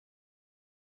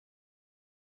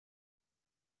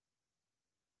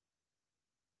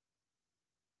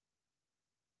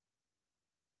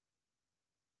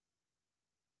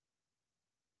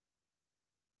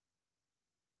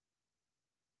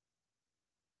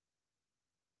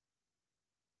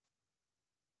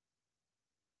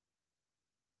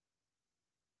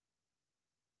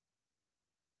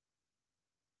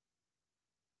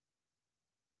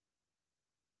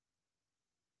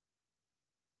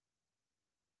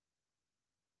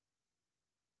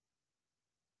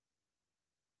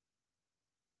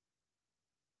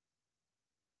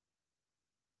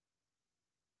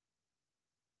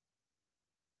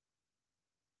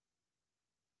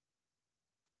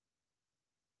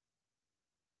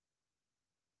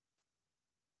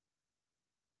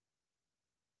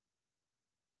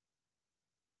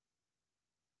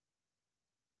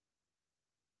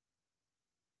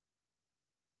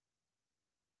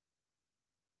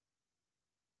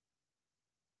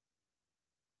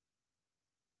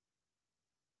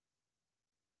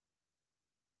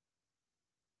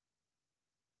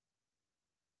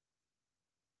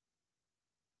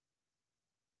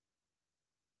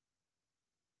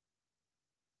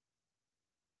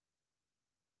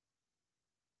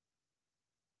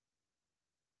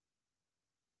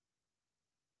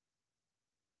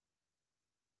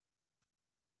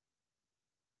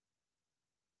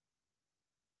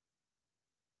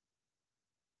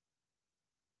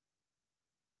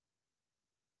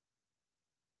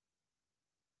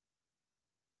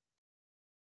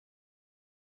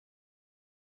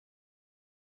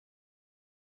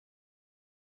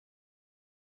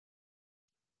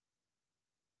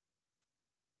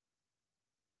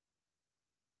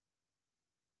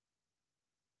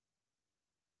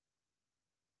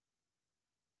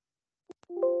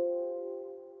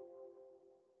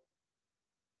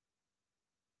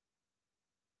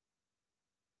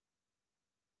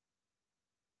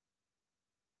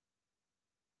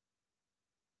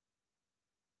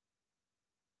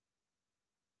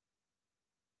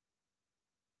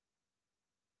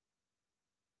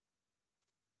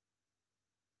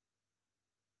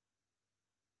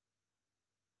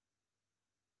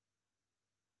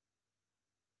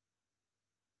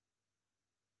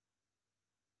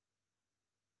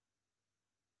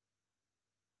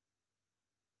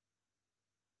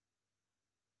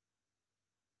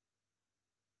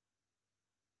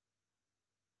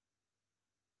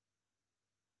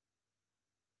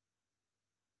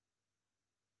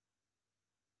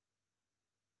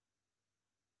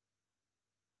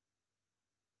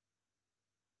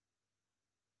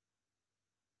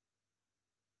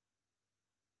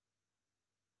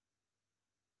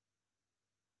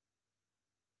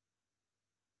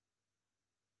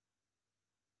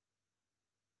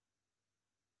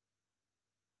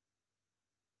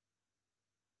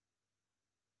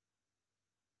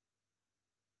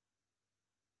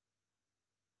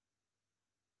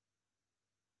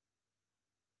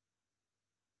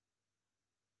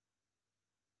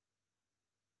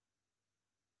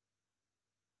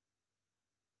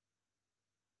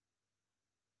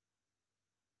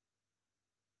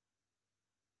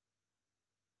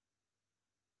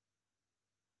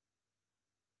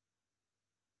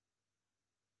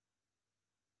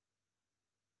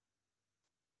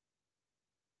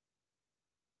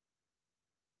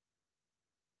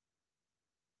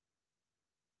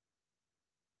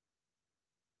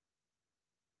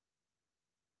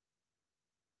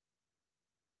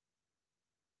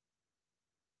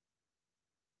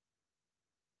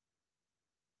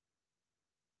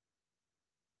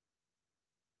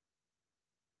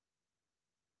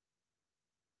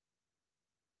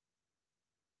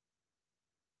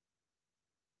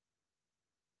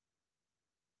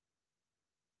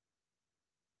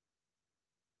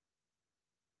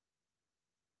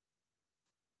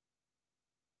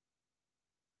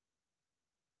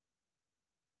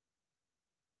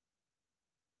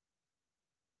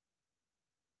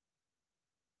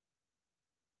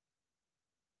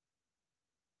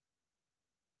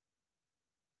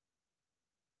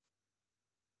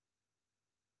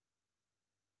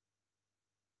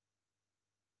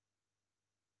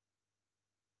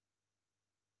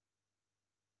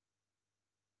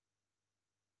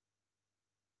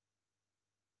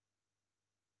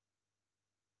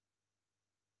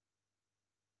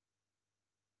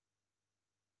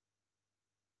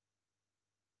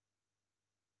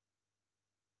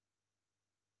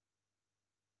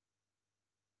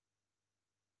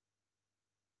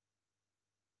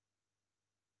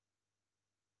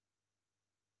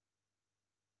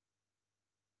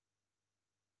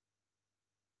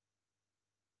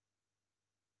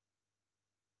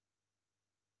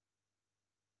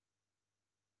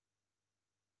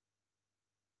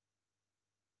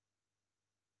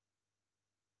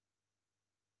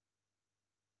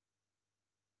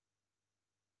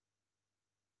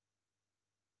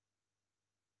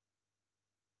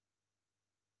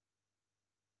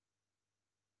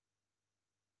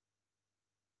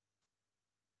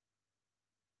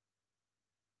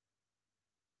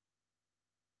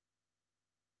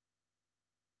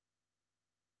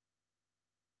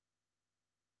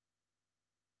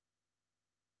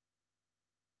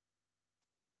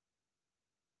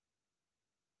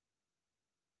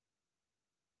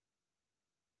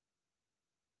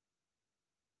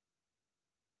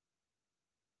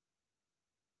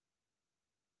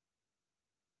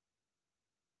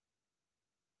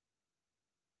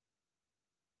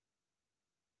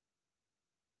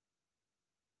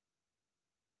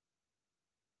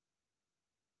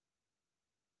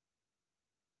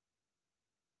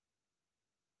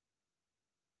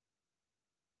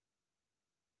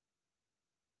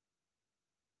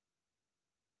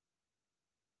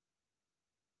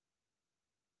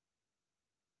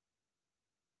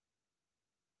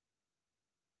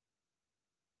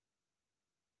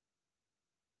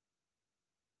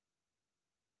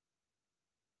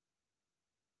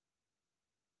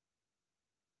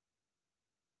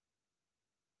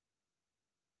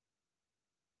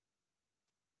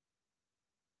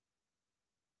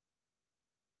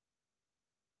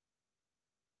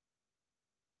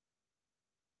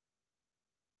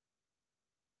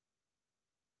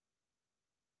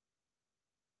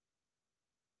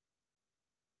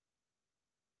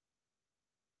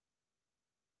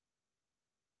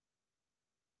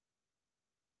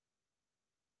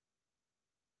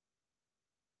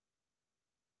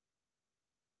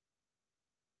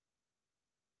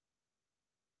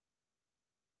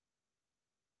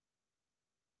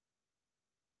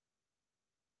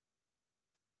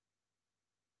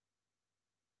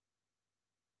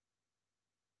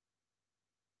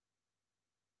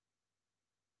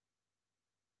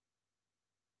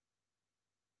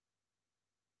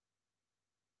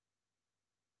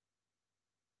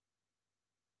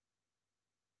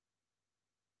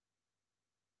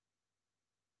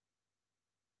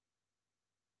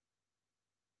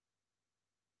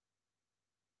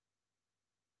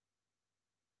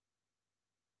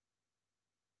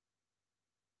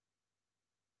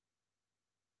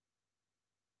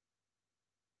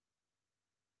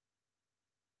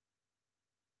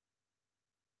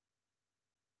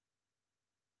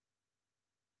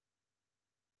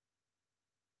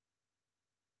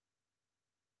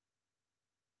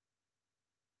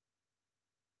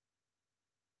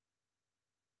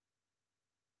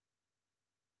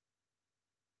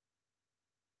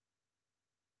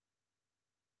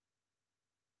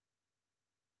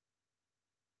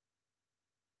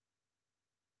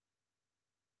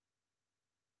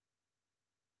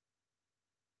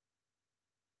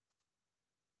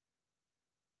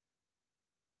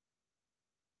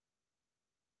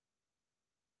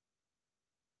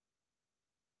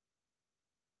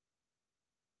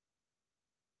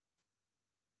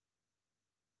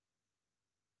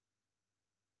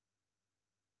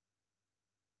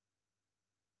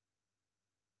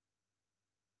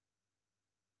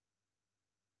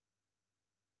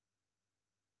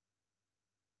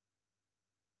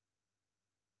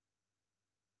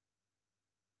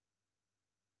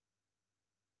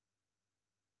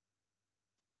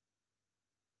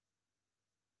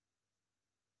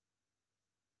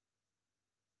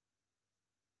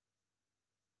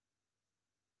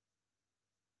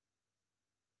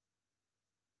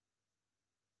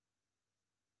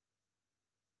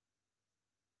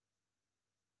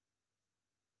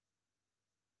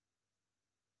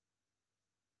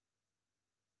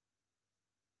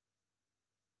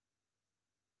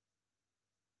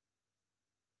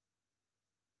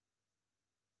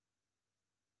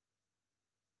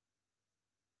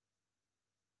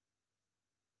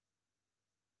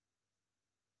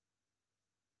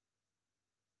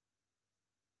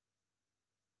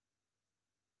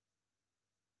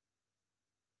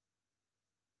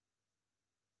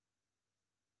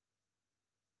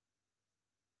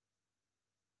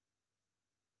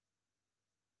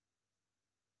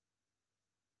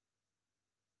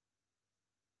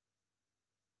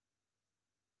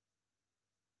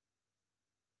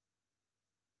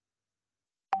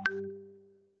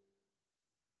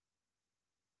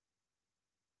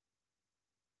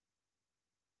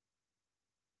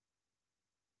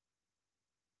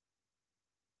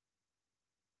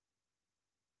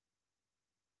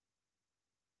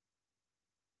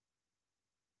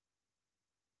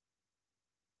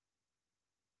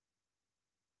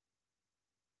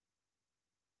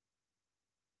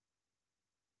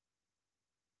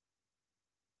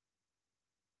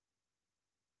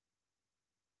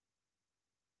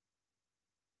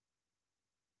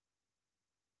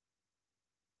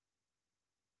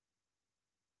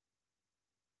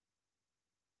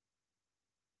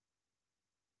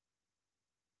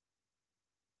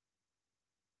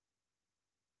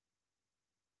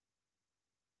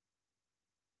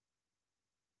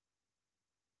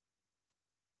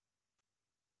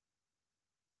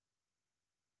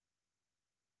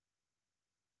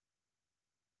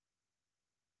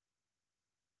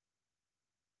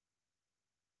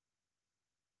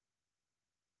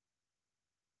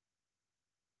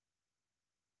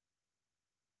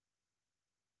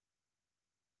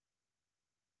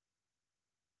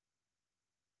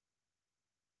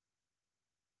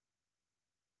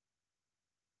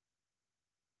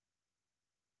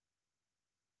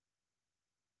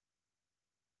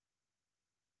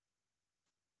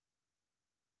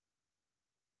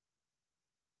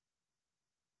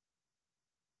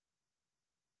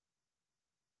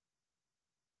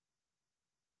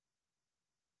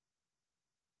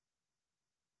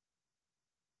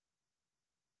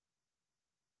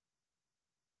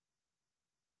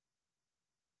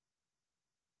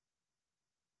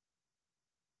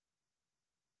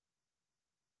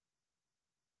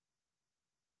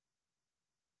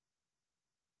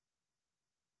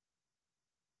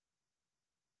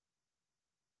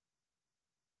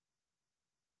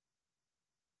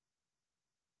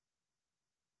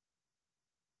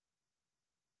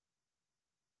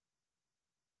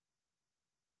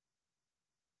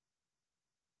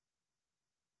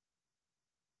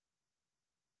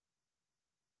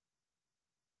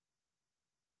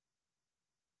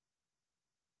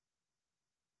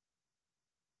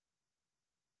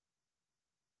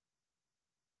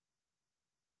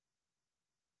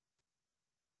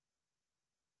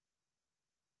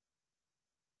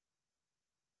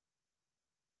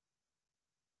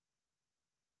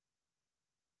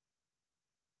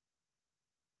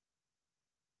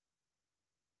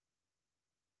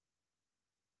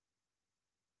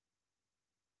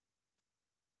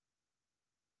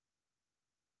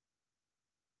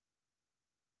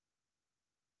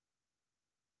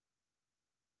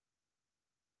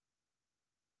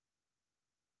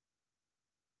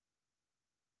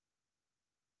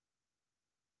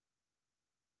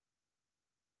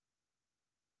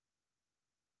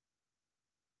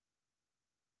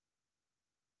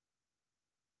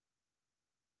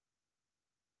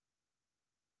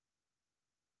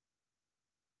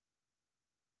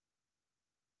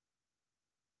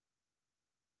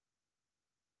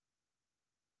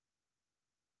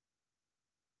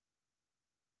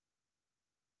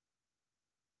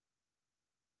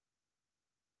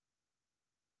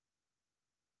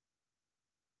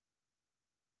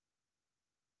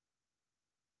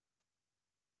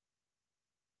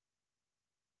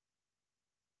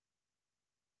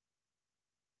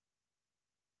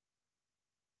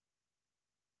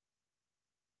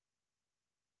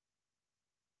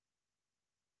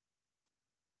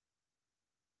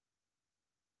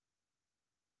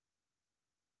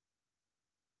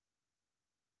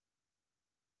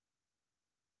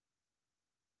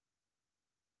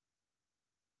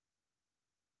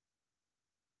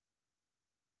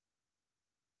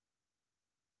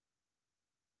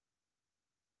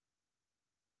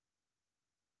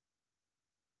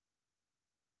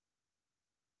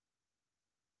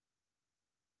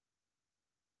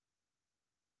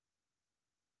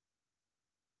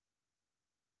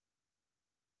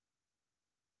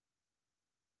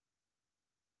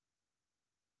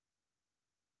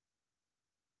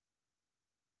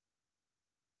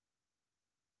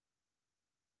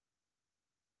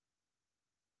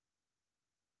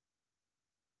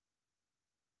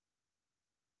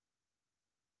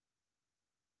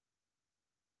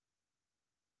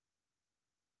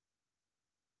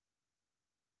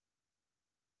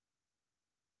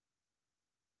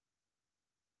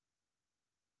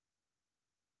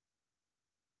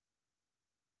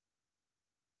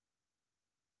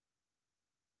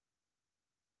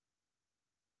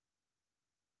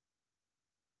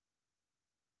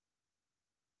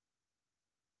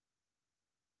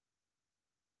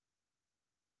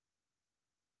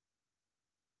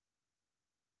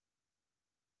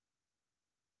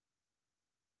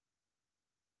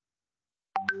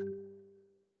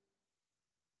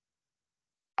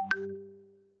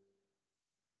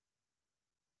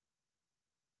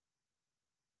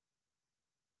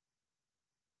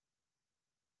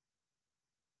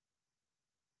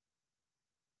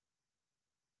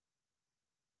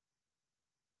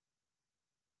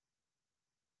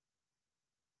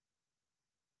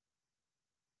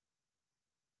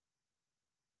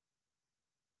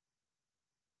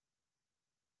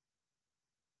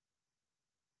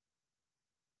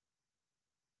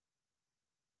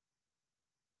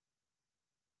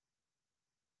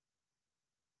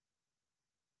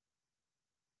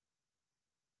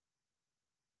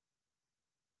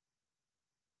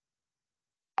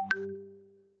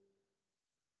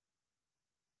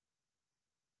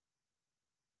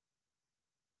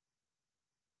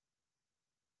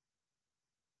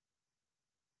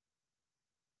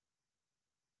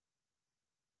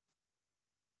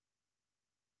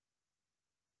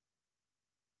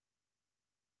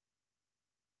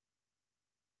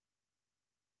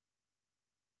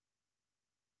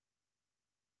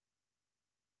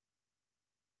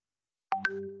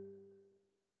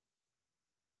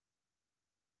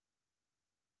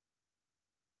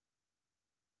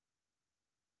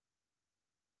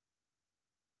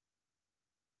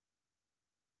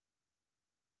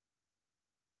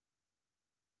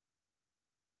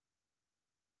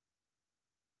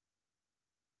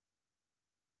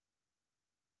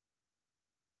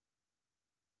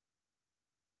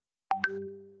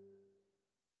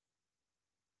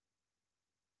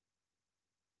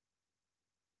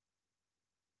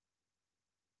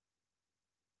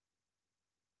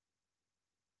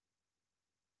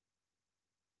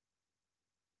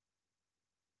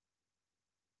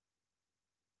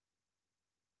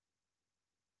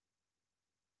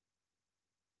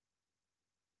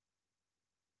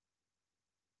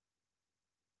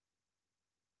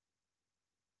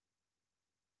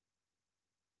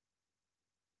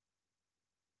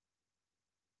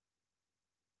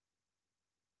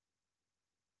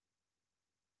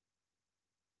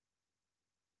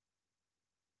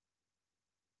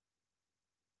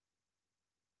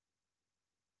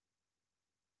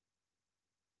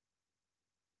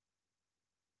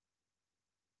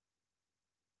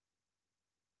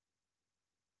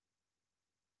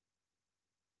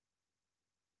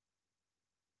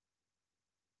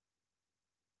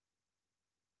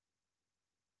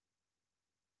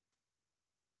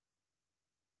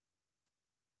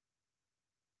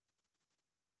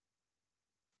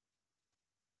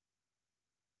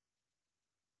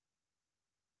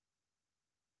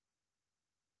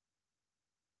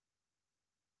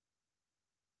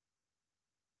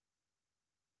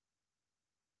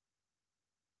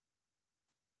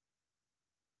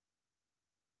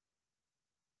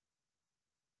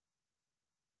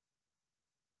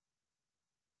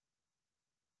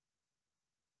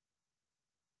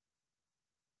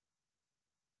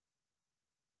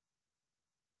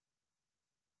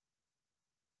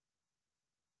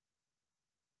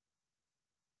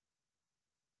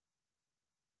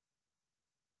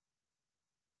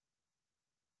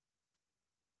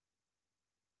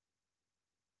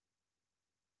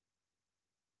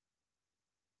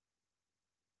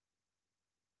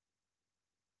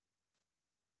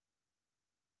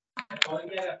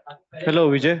Hello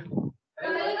विजय।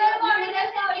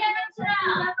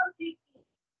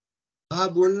 हाँ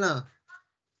बोलना।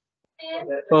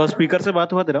 Speaker से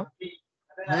बात हुआ तेरा?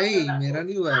 नहीं, मेरा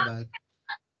नहीं हुआ है बात।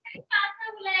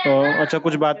 अच्छा,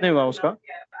 कुछ बात नहीं हुआ उसका?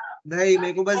 नहीं,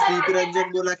 मेरे को बस दीप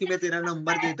रंजन बोला कि मैं तेरा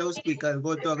नंबर देता हूँ स्पीकर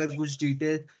को, तो अगर कुछ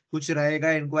डिटेल कुछ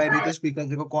रहेगा इंक्वायरी तो स्पीकर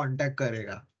तेरे को कांटेक्ट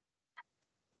करेगा।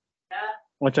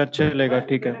 अच्छा, चलेगा,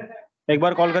 ठीक है। एक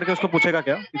बार कॉल करके उसको पूछेगा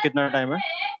क्या कि कितना टाइम है?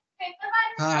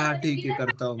 हाँ हाँ ठीक है,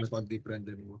 करता हूँ मैं कॉल दीप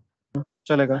रंजन को।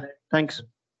 चलेगा। थैंक्स।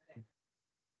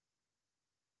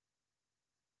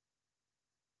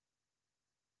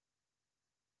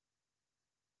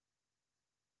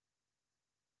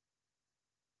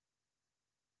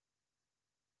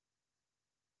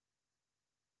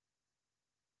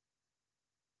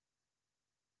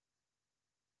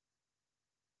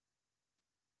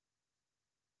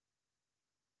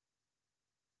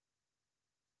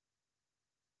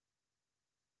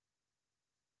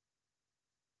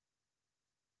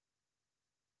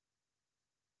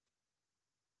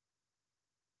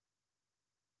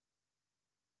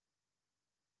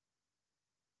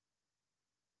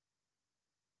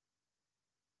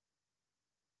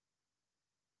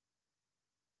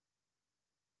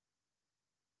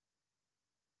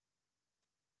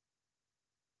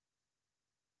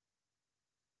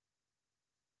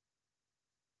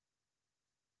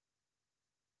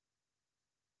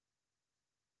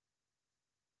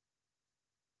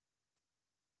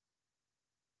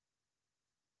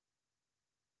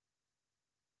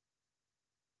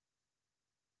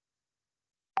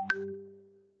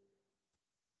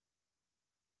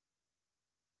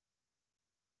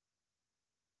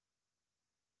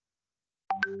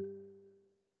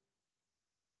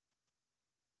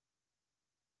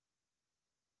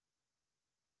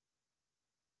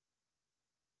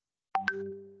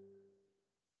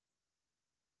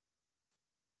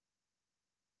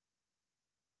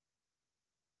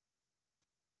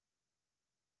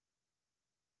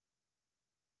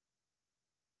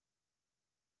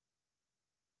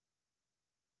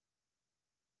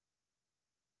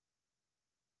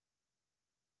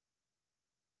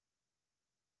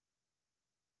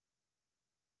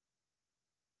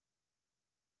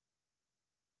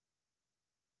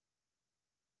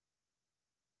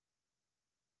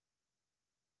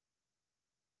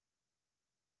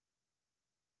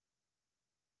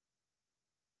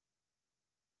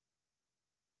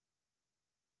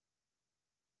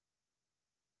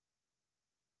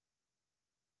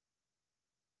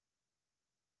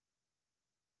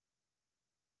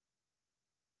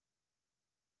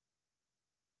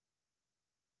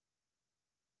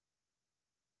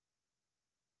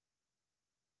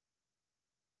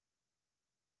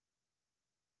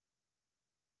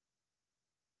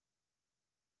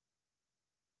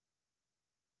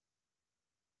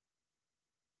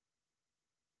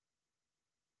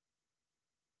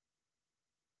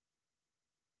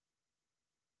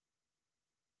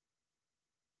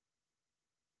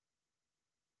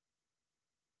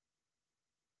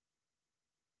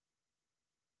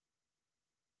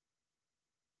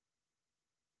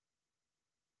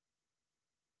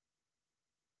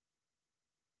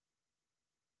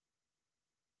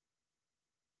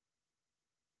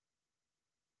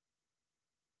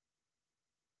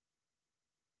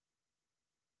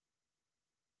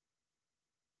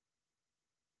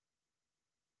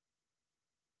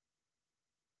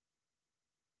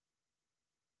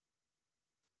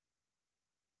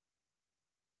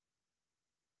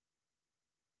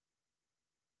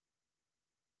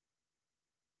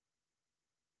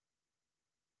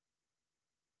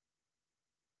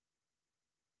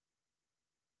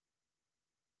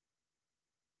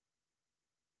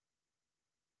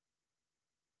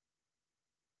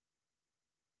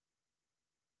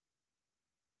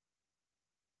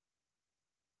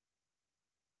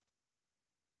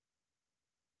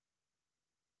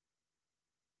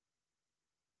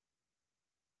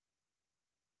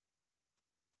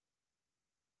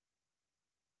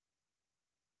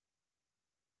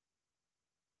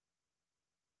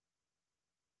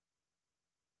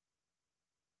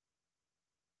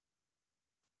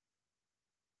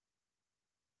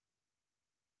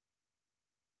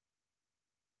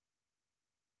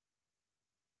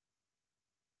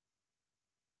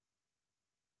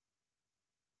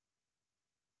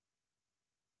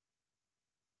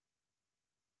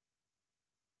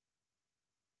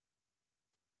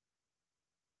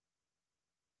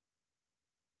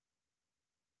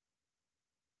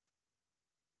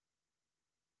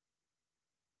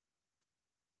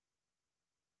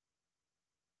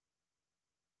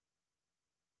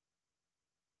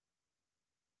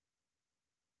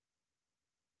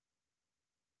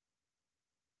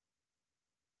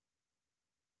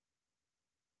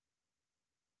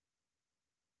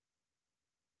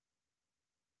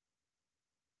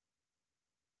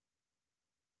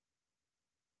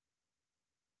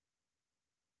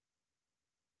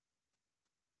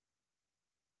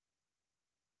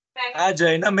 आज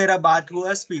है ना, मेरा बात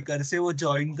हुआ स्पीकर से, वो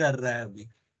ज्वाइन कर रहा है अभी।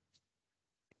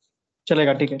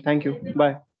 चलेगा, ठीक है, thank you,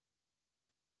 bye.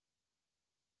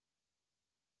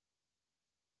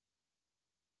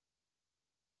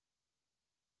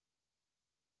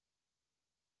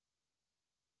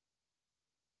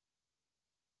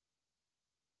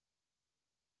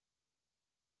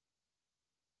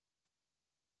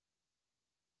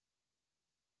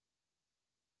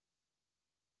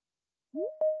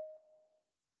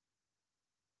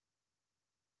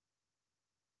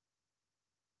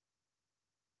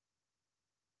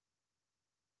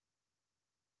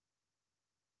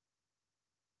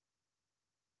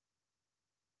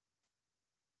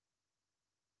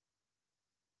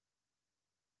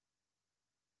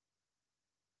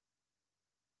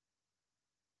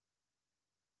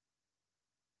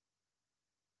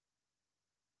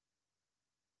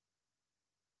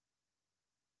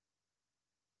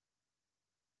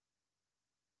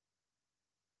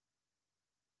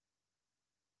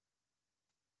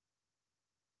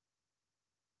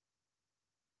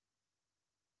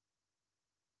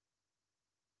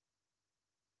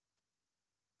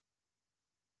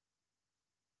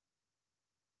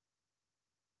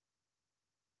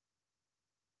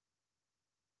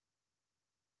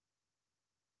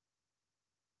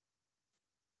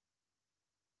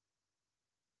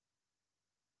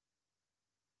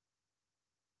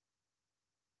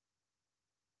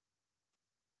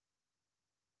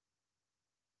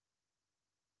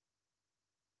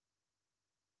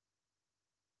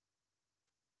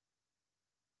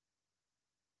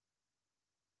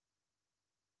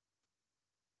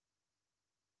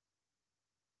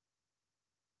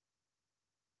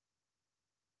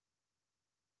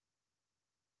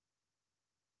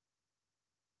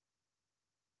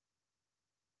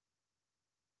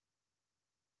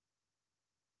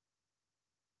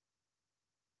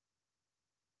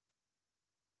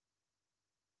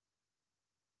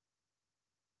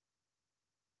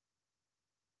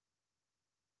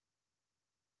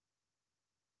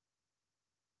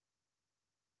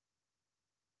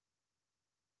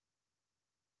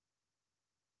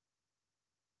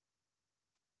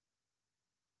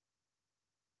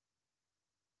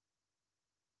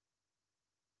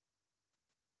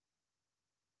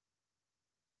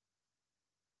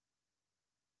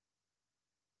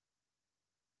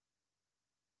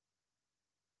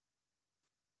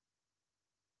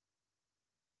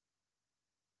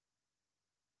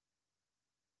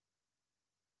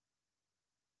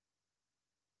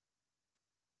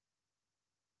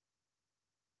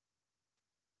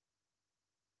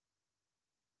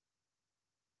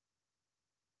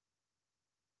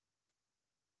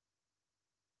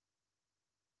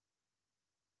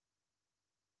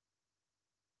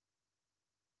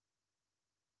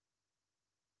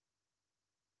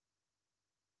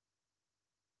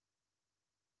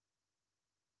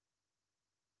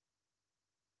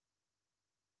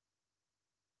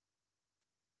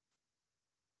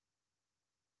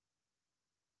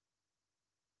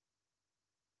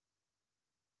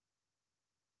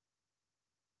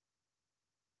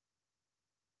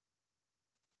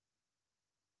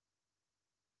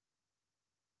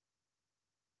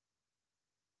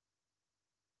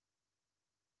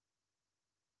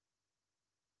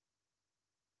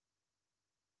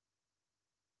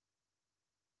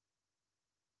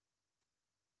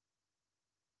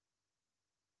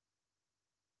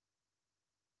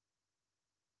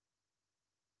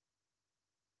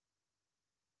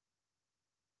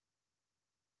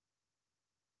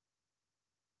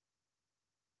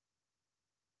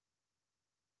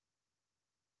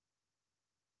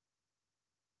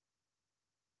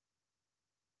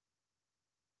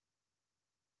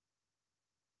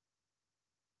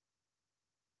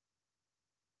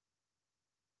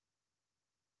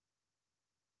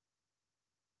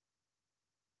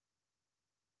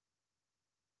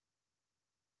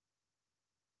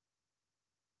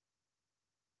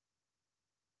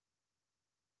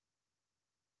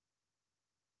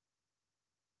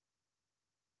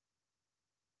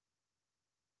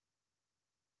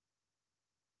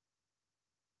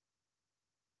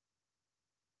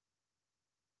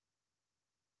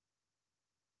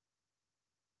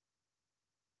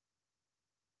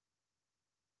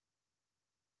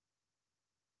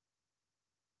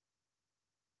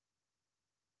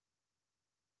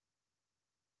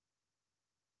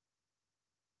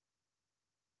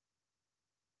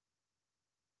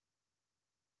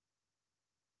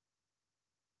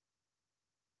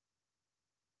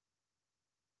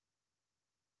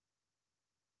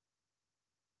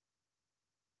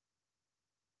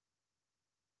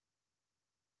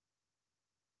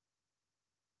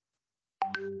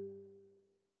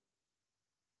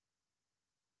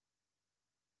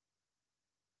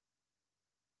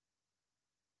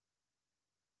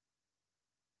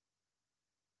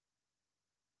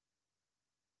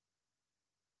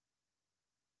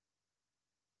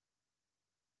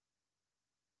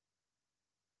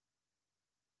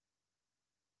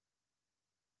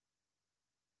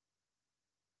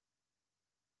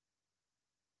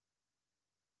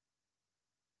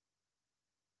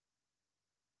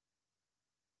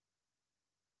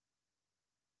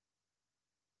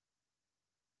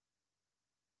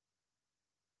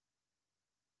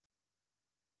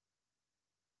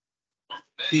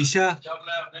 Tisha.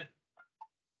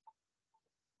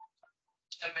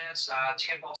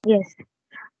 Yes,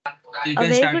 You a can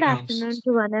very start good now. afternoon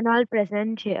to one and all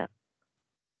present here.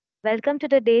 Welcome to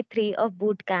the day 3 of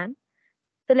Bootcamp.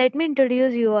 So let me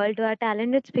introduce you all to our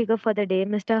talented speaker for the day,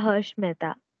 Mr. Harsh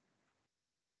Mehta.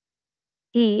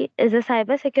 He is a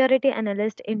cybersecurity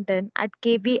analyst intern at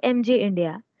KPMG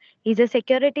India. He is a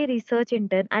security research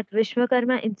intern at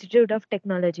Vishwakarma Institute of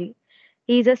Technology.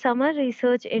 He is a summer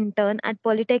research intern at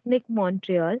Polytechnic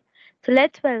Montreal. So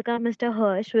let's welcome Mr.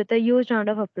 Harsh with a huge round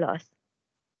of applause.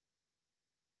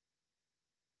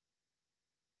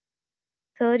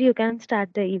 Sir, you can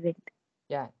start the event.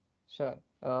 Yeah, sure.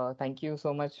 Thank you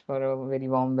so much for a very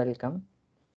warm welcome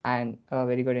and a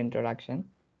very good introduction.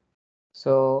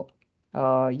 So,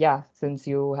 yeah, since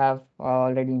you have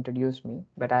already introduced me,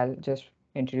 but I'll just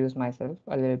introduce myself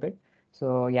a little bit.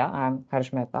 So, yeah, I'm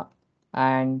Harsh Mehta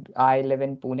and I live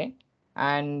in Pune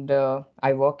and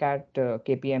I work at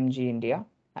KPMG India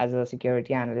as a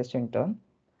security analyst intern.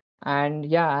 And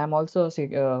yeah, I'm also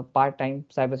a part-time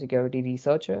cybersecurity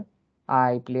researcher.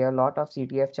 I play a lot of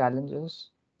CTF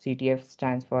challenges. CTF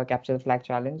stands for Capture the Flag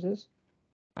Challenges.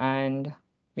 And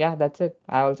yeah, that's it.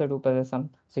 I also do possess some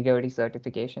security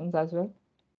certifications as well.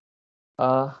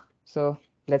 Uh, so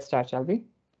let's start, shall we?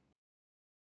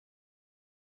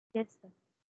 Yes, sir.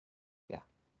 Yeah,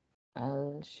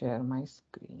 I'll share my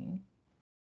screen.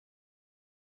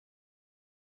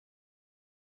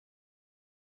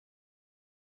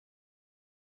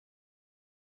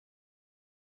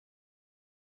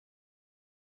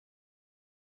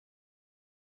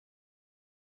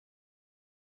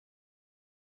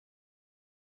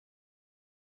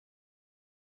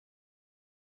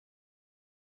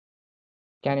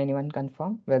 Can anyone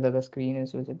confirm whether the screen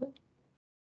is visible?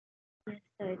 Yes,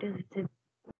 sir, it is.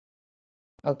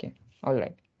 Okay, all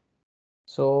right.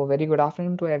 So very good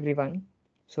afternoon to everyone.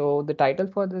 So the title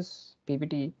for this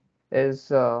PPT is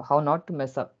How Not to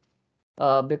Mess Up.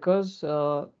 Because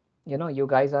you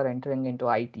guys are entering into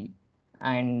IT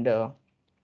and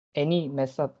any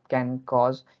mess up can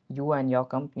cause you and your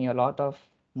company a lot of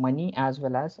money as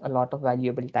well as a lot of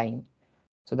valuable time.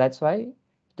 So that's why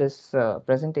this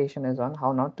presentation is on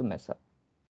how not to mess up.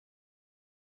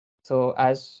 So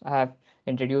as I have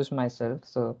introduced myself,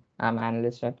 so I'm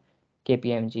analyst at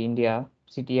KPMG India,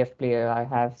 CTF player. I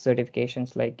have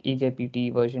certifications like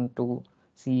EJPT version 2,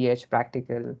 CEH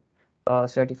practical,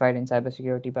 certified in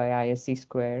cybersecurity by ISC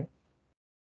Square.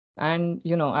 And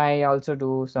I also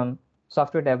do some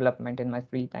software development in my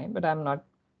free time, but I'm not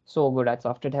so good at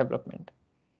software development.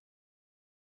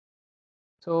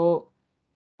 So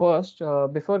first,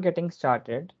 before getting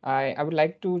started, I would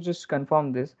like to just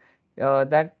confirm this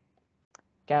that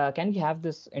can we have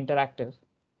this interactive?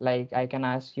 Like I can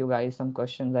ask you guys some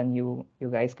questions and you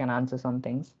guys can answer some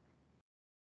things.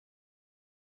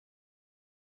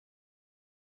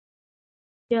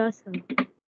 Yes, sir.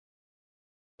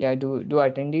 Yeah, do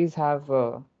attendees have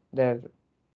their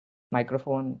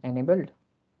microphone enabled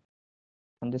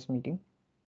on this meeting?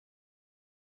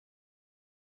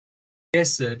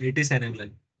 Yes, sir. It is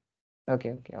enabled.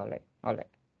 Okay, all right, all right.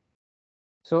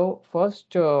 So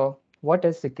first, what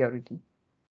is security?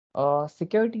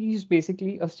 Security is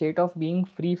basically a state of being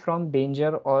free from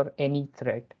danger or any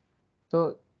threat.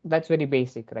 So that's very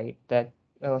basic, right? That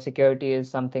security is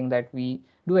something that we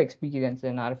do experience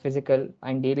in our physical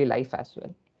and daily life as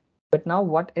well. But now,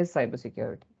 what is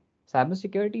cybersecurity?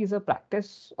 Cybersecurity is a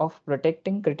practice of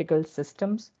protecting critical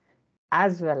systems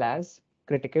as well as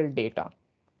critical data.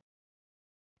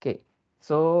 Okay,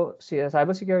 so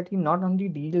cybersecurity not only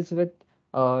deals with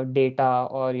data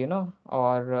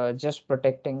or just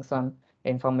protecting some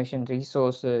information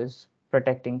resources,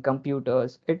 protecting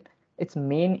computers. Its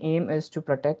main aim is to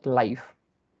protect life.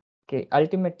 Okay,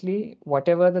 ultimately,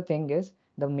 whatever the thing is,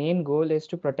 the main goal is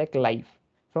to protect life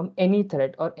from any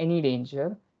threat or any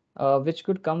danger, which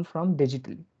could come from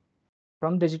digital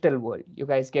world. You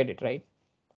guys get it, right?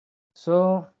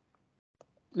 So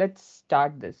let's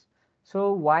start this.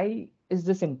 So why is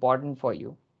this important for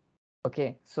you?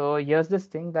 Okay, so here's this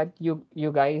thing that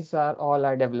you guys are all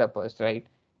are developers, right?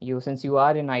 Since you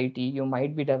are in IT, you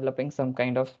might be developing some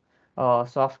kind of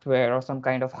software or some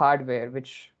kind of hardware,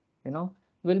 which you know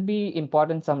will be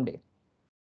important someday.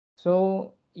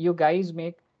 So you guys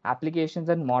make applications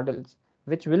and models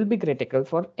which will be critical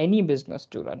for any business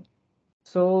to run.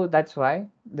 So that's why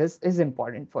this is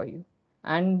important for you.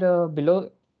 And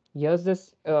below, here's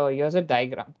a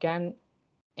diagram.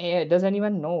 Does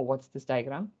anyone know what's this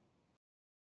diagram?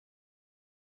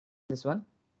 This one.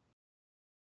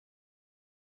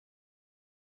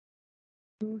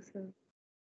 No, sir.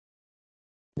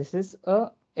 This is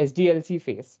a SDLC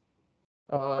phase.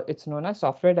 it's known as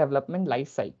software development life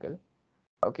cycle.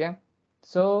 Okay,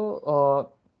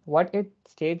 so what it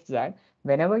states that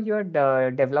whenever you're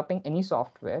developing any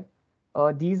software,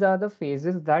 these are the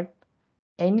phases that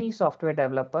any software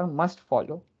developer must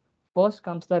follow. First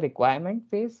comes the requirement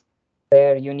phase,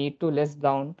 where you need to list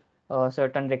down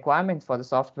certain requirements for the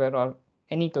software or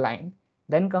any client.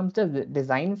 Then comes the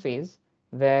design phase,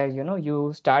 where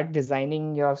you start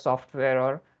designing your software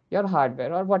or your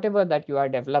hardware or whatever that you are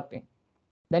developing.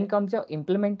 Then comes your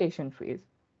implementation phase,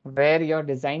 where your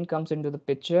design comes into the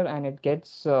picture and it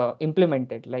gets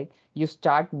implemented, like you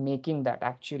start making that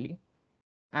actually.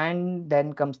 And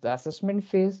then comes the assessment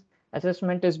phase.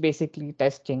 Assessment is basically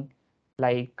testing,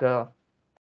 like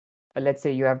let's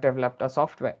say you have developed a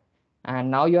software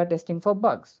and now you are testing for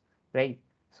bugs, right?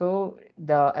 So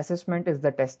the assessment is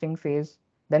the testing phase.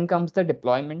 Then comes the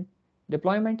deployment.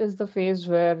 Deployment is the phase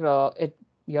where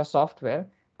your software,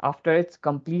 after it's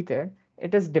completed,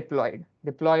 it is deployed,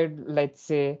 let's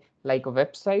say like a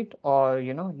website, or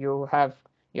you have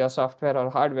your software or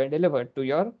hardware delivered to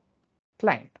your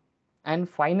client. And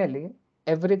finally,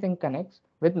 everything connects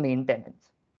with maintenance,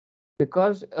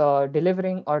 because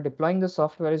delivering or deploying the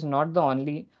software is not the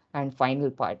only and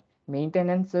final part.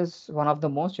 Maintenance is one of the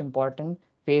most important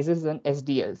phases in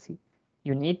SDLC.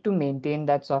 You need to maintain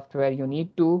that software. You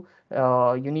need to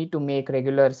make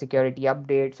regular security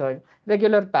updates or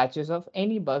regular patches of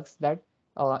any bugs that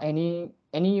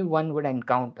anyone would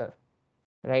encounter,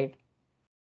 right?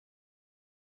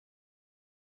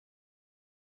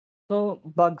 So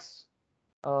bugs.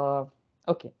 Uh,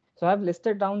 okay, so I've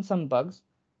listed down some bugs.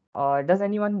 Does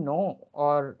anyone know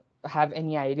or have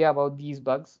any idea about these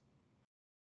bugs?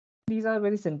 These are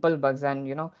very simple bugs, and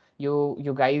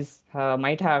you guys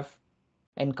might have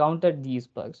encountered these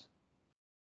bugs.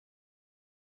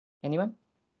 Anyone?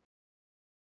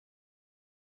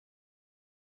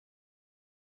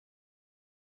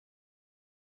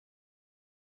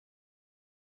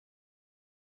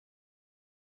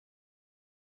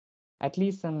 At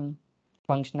least some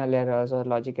functional errors or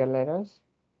logical errors.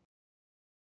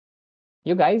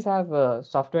 You guys have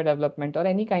software development or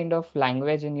any kind of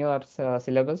language in your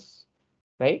syllabus,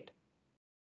 right?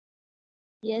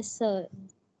 Yes, sir.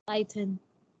 Python.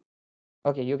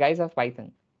 Okay, you guys have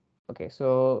Python. Okay,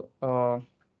 so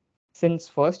since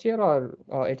first year, or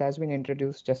it has been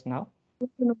introduced just now?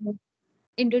 No.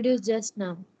 Introduced just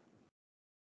now.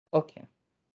 Okay.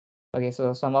 Okay,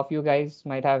 so some of you guys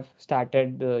might have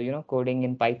started, coding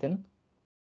in Python.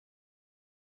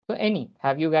 So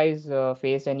have you guys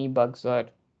faced any bugs or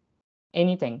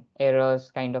anything,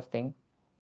 errors kind of thing?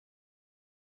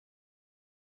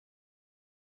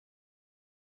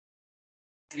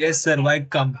 Yes, sir. While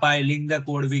compiling the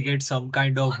code, we get some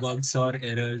kind of bugs or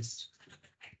errors.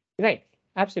 Right,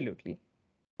 absolutely.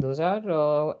 Those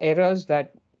are errors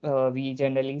that we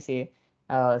generally say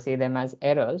them as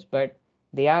errors, but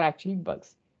they are actually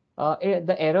bugs.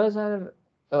 The errors are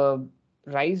uh,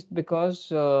 raised because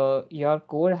your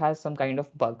code has some kind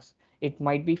of bugs. It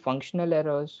might be functional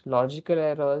errors, logical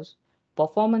errors,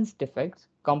 performance defects,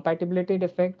 compatibility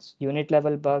defects, unit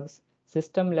level bugs,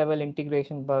 system level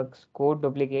integration bugs, code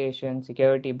duplication,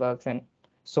 security bugs, and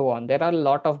so on. There are a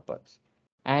lot of bugs,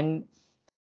 and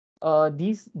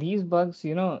these bugs,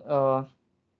 they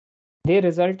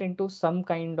result into some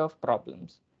kind of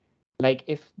problems. Like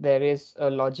if there is a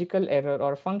logical error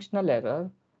or functional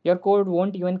error, your code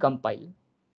won't even compile,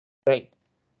 right?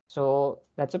 So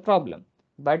that's a problem.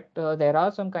 But there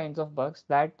are some kinds of bugs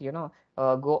that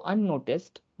go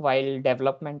unnoticed while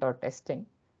development or testing,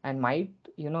 and might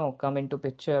come into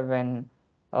picture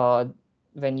uh,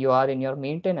 when you are in your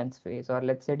maintenance phase, or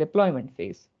let's say deployment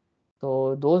phase.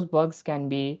 So those bugs can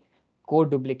be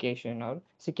code duplication or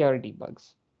security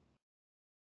bugs.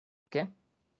 Okay.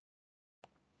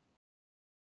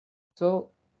 So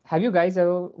have you guys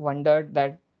ever wondered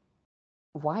that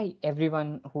why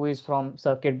everyone who is from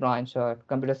circuit branch or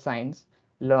computer science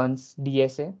learns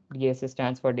DSA? DSA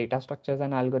stands for data structures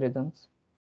and algorithms.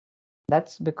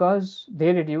 That's because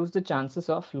they reduce the chances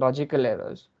of logical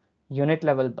errors, unit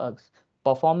level bugs,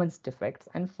 performance defects,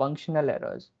 and functional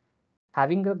errors.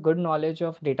 Having a good knowledge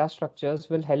of data structures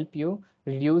will help you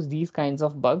reduce these kinds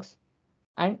of bugs,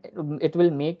 and it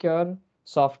will make your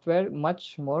software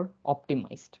much more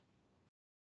optimized.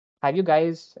 Have you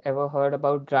guys ever heard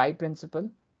about dry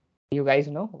principle? You guys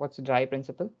know what's dry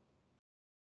principle?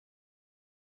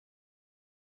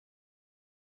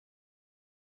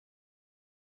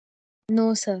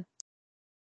 No, sir.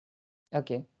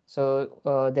 Okay, so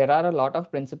there are a lot of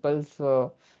principles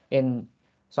in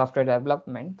software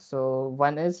development. So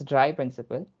one is dry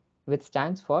principle, which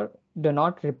stands for do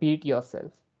not repeat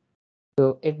yourself.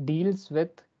 So it deals with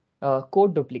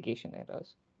code duplication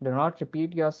errors. Do not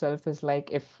repeat yourself is like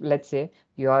if, let's say,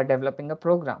 you are developing a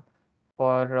program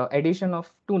for addition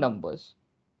of two numbers,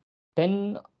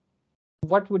 then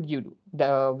what would you do?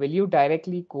 Will you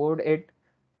directly code it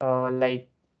like,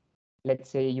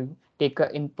 let's say you take an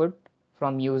input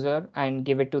from user and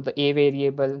give it to the A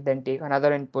variable, then take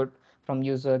another input from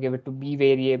user, give it to B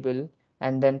variable,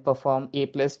 and then perform A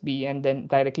plus B and then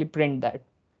directly print that.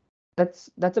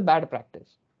 That's a bad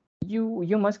practice.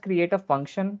 You must create a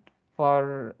function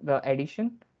for the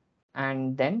addition,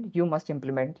 and then you must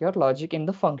implement your logic in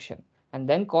the function and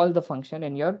then call the function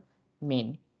in your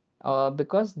main,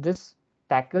 because this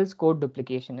tackles code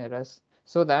duplication errors,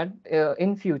 so that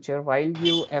in future while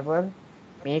you ever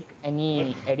make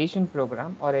any addition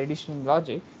program or addition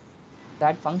logic,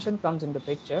 that function comes in the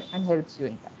picture and helps you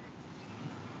in that.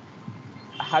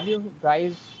 Have you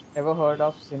guys ever heard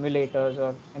of simulators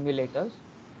or emulators?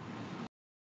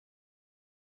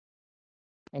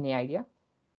 Any idea?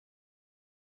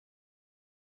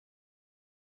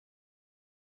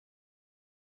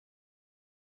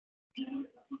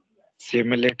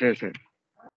 Simulators है.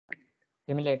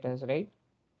 Simulators, right?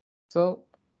 So,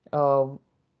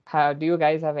 do you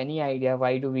guys have any idea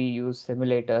why do we use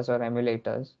simulators or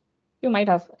emulators? You might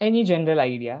have any general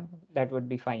idea, that would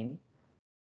be fine.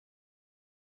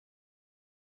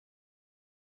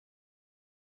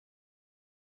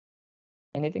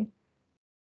 Anything?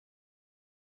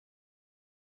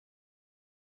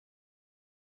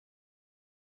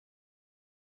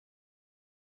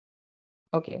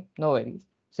 Okay, no worries.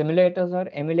 Simulators or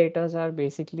emulators are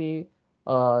basically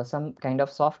some kind of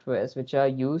softwares which are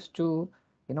used to,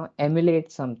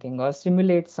 emulate something or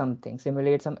simulate some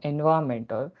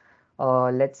environment,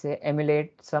 or let's say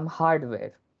emulate some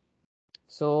hardware.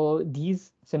 So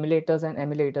these simulators and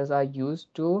emulators are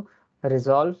used to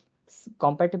resolve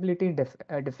compatibility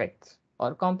defects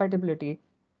or compatibility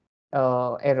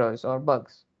errors or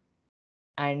bugs.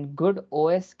 And good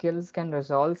OS skills can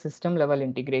resolve system level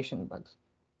integration bugs.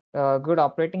 Good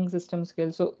operating system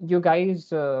skills. So you guys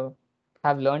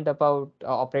have learned about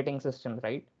operating systems,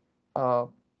 right? Uh,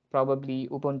 Probably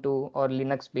Ubuntu or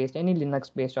Linux based, any Linux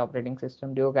based operating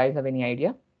system. Do you guys have any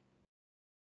idea?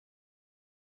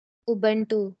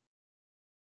 Ubuntu.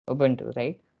 Ubuntu,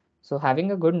 right? So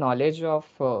having a good knowledge of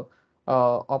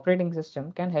operating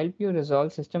system can help you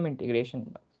resolve system integration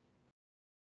bugs.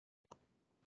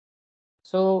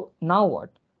 So now what?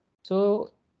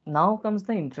 So now comes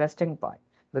the interesting part,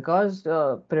 because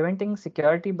preventing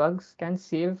security bugs can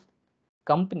save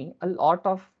company a lot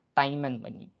of time and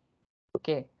money.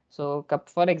 Okay, so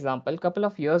for example, couple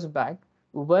of years back,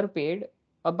 Uber paid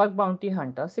a bug bounty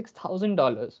hunter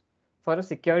 $6,000 for a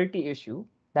security issue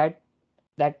that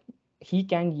that he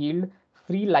can yield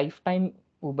free lifetime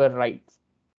Uber rides.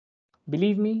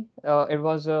 Believe me, it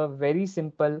was a very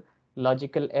simple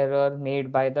logical error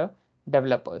made by the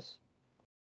developers.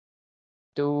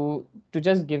 To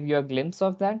just give you a glimpse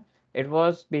of that, it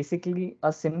was basically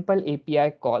a simple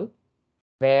API call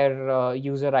where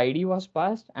user ID was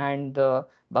passed and the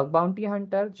bug bounty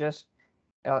hunter just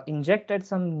injected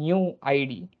some new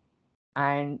ID.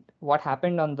 And what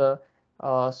happened on the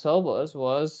servers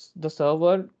was the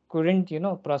server couldn't,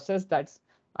 process that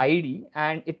ID,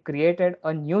 and it created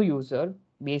a new user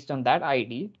based on that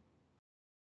ID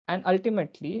and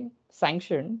ultimately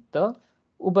sanctioned the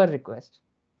Uber request.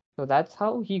 So that's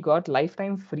how he got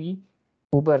lifetime free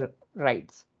Uber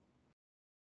rides.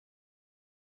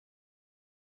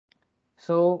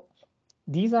 So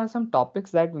these are some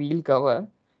topics that we'll cover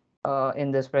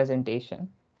in this presentation.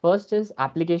 First is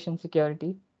application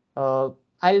security. I'll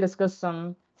discuss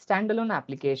some standalone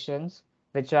applications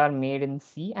which are made in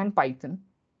C and Python.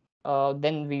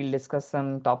 Then we'll discuss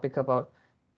some topic about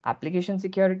application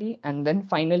security, and then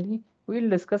finally we'll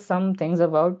discuss some things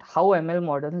about how ML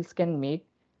models can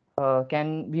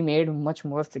be made much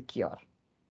more secure.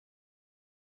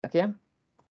 Okay.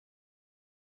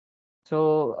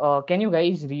 So can you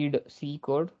guys read C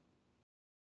code?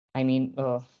 I mean,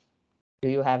 do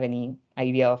you have any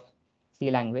idea of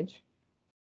C language?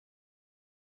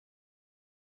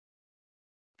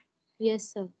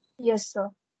 Yes, sir. Yes, sir.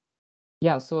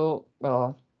 Yeah, so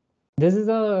this is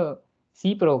a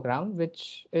C program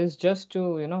which is just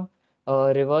to,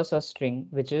 reverse a string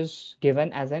which is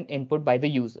given as an input by the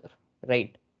user,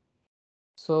 right?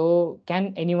 So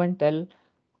can anyone tell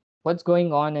what's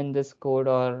going on in this code,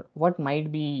 or what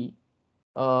might be,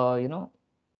 uh, you know,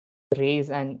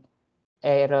 raise an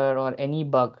error or any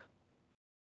bug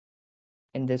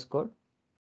in this code?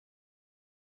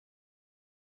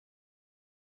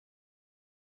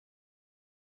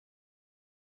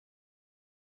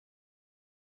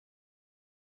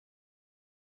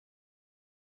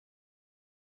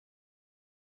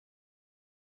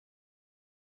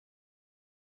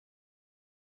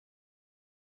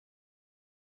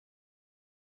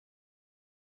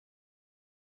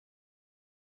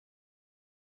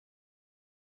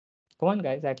 Come on,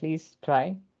 guys, at least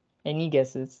try. Any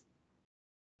guesses?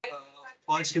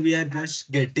 First, we are just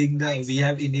getting we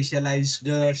have initialized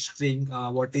the string.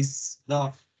 What is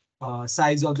the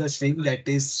size of the string? That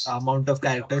is amount of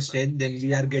characters 10. Then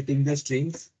we are getting the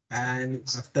strings. And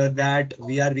after that,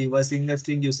 we are reversing the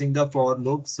string using the for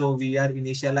loop. So we are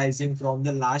initializing from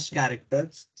the last character.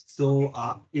 So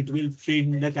it will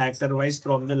print the character wise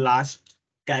from the last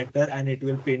character and it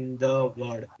will print the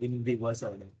word in reverse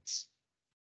order.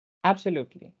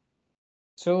 Absolutely.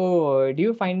 So, do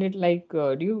you find it like,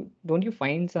 don't you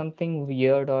find something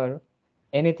weird or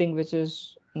anything which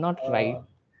is not right?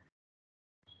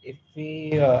 If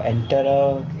we enter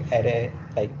a array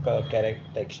like a character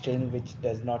like string which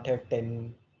does not have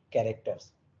 10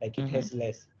 characters, like it Mm-hmm. has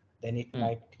less, then it Mm.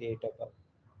 might create a bug.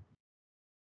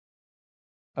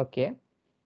 Okay,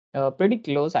 pretty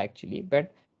close actually,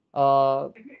 but uh,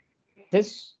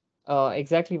 this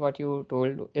exactly what you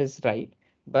told is right.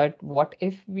 But what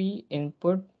if we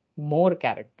input more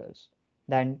characters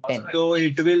than 10? So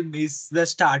it will miss the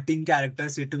starting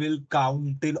characters. It will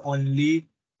count till only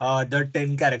the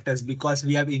 10 characters because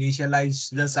we have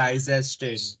initialized the size as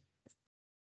 10.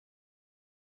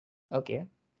 Okay,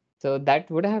 so that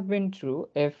would have been true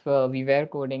if we were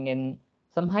coding in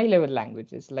some high-level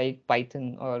languages like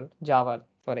Python or Java,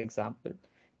 for example.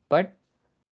 But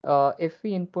if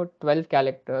we input 12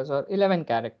 characters or 11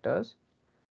 characters,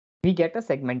 we get a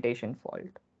segmentation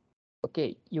fault.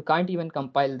 Okay, you can't even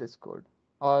compile this code.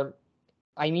 Or,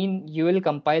 I mean, you will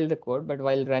compile the code, but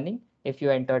while running, if you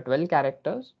enter 12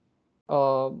 characters,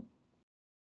 uh,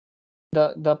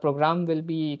 the program will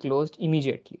be closed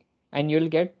immediately, and you'll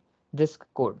get this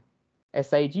code,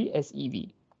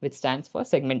 SIGSEV, which stands for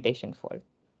segmentation fault.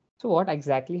 So what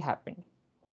exactly happened?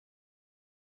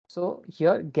 So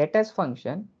here getAs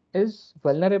function is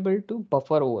vulnerable to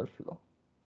buffer overflow.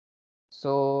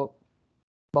 So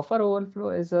buffer overflow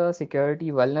is a security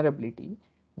vulnerability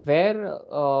where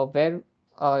a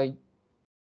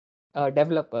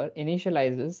developer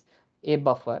initializes a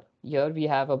buffer. Here we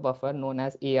have a buffer known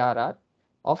as ARR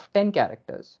of 10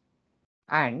 characters.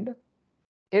 And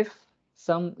if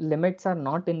some limits are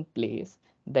not in place,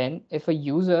 then if a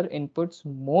user inputs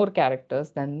more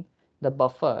characters than the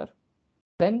buffer,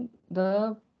 then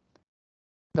our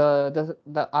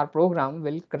program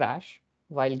will crash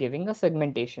while giving a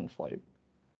segmentation fault.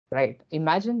 Right.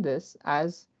 Imagine this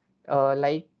as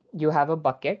like you have a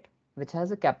bucket which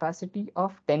has a capacity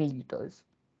of 10 liters.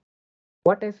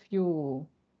 What if you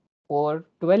pour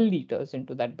 12 liters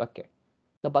into that bucket?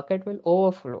 The bucket will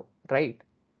overflow, right?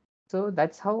 So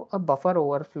that's how a buffer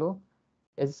overflow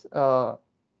is uh,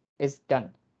 is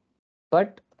done.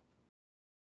 But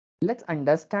let's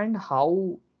understand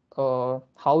how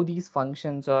these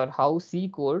functions or how C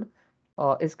code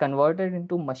is converted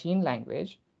into machine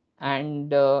language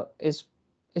and is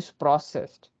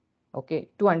processed. Okay,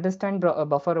 to understand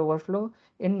buffer overflow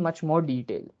in much more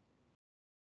detail.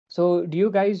 So, do you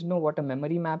guys know what a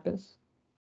memory map is?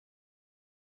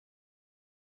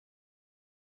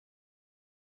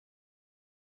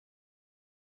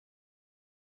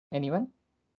 Anyone?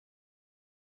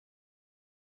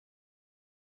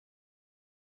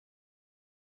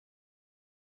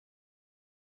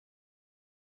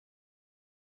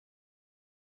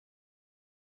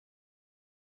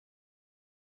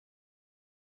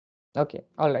 Okay,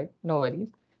 all right, no worries.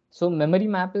 So, memory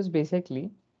map is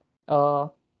basically uh,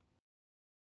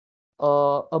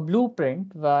 a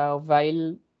blueprint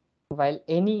while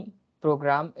any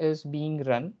program is being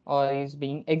run or is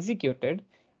being executed,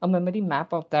 a memory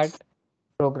map of that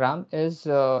program is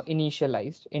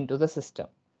initialized into the system.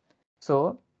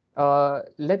 So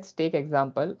let's take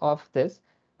example of this.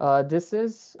 This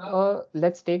is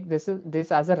let's take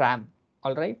this as a RAM.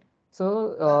 All right.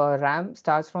 So RAM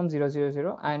starts from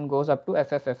 000 and goes up to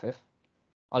FFFF.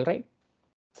 All right.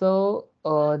 So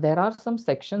there are some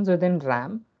sections within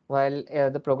RAM while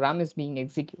the program is being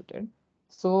executed.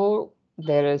 So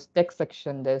there is text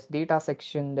section, there's data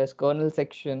section, there's kernel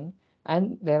section,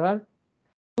 and there are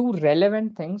two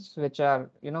relevant things which are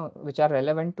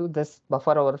relevant to this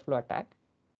buffer overflow attack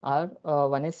are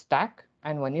one is stack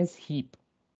and one is heap.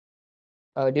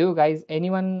 Do you guys,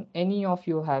 any of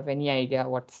you have any idea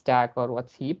what stack or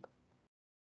what's heap?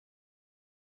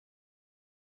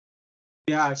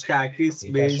 Yeah, stack is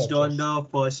Data based on structures. the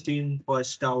first in,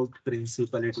 first out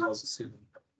principle. It works.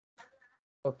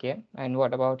 Okay, and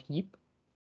what about heap?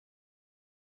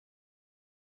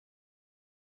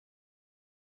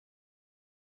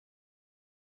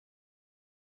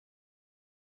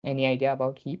 Any idea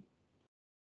about heap?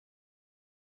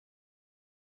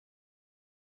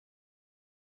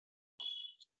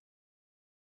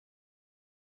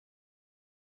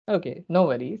 Okay, no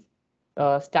worries.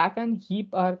 Stack and heap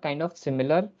are kind of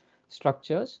similar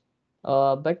structures,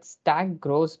 but stack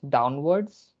grows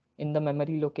downwards in the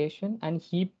memory location and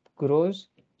heap grows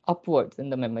upwards in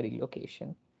the memory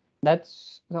location.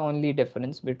 That's the only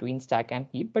difference between stack and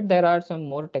heap, but there are some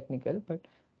more technical, but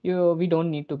we don't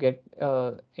need to get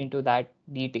into that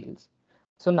details.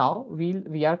 So now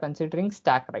we are considering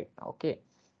stack right now. Okay.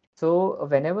 So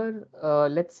whenever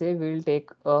let's say we'll take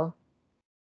a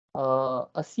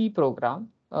C program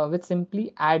which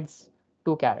simply adds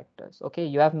two characters. Okay,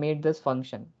 you have made this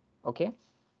function. Okay,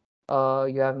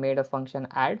 you have made a function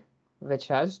add which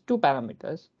has two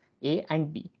parameters a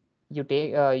and b. You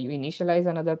initialize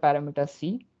another parameter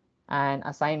c and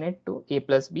assign it to a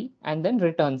plus b and then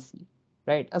return c.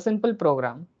 Right, a simple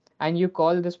program, and you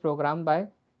call this program by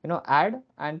add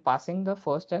and passing the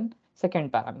first and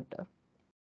second parameter.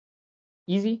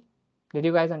 Easy. Did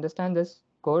you guys understand this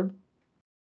code?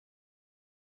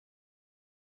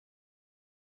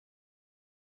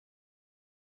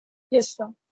 Yes, sir.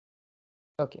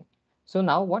 Okay, so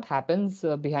now what happens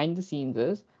behind the scenes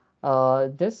is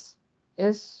this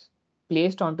is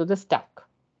placed onto the stack.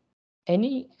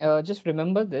 Just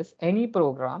remember this, any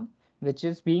program which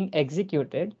is being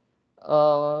executed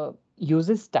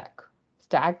uses stack.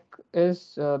 Stack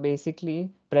is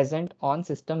basically present on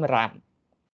system RAM.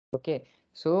 Okay,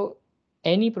 so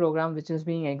any program which is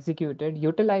being executed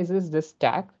utilizes this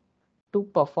stack to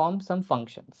perform some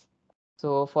functions.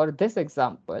 So for this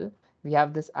example, we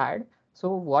have this add.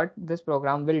 So what this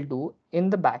program will do in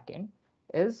the backend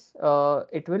is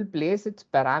it will place its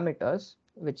parameters,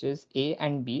 which is a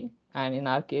and b, and in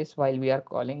our case, while we are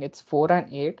calling it's 4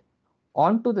 and 8,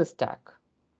 onto the stack.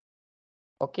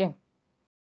 Okay,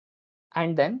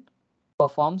 and then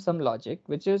perform some logic,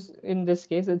 which is in this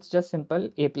case it's just simple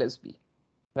a plus b,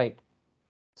 right?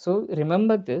 So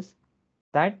remember this,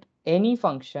 that any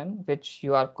function which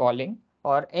you are calling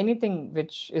or anything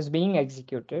which is being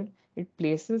executed, it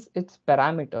places its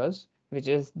parameters, which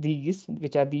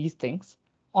are these things,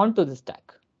 onto the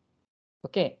stack.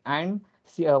 Okay, and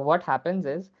see, what happens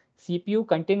is CPU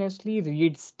continuously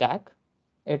reads stack.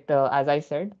 It, as I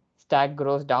said, stack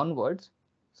grows downwards,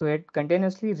 so it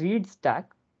continuously reads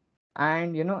stack,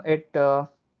 and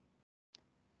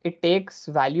it takes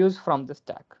values from the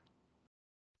stack.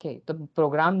 Okay, the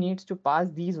program needs to pass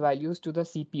these values to the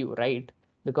CPU, right?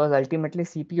 Because ultimately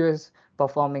CPU is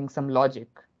performing some logic,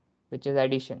 which is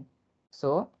addition.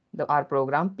 So our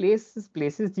program places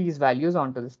these values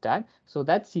onto the stack so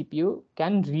that CPU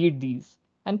can read these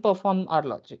and perform our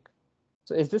logic.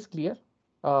 So is this clear?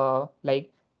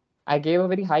 Like I gave a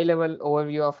very high level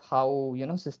overview of how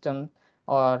system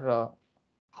or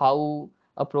how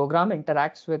a program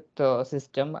interacts with the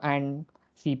system and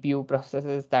CPU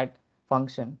processes that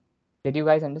function. Did you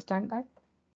guys understand that?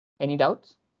 Any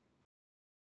doubts?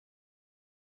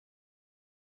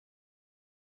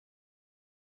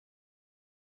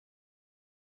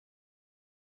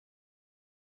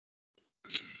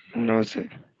 No, sir.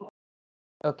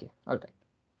 Okay, all right.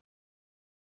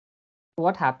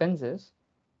 What happens is,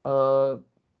 uh,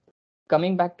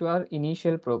 coming back to our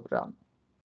initial program,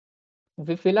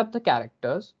 we fill up the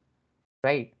characters,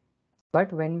 right?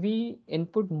 But when we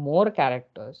input more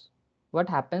characters, what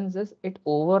happens is it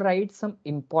overrides some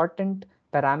important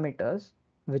parameters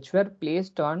which were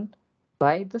placed on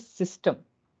by the system,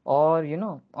 or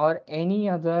or any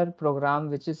other program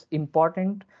which is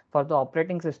important for the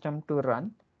operating system to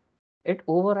run. It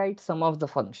overrides some of the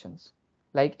functions.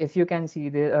 Like if you can see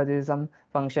there is some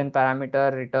function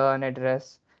parameter, return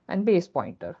address, and base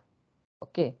pointer.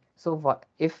 Okay, so what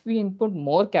if we input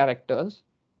more characters?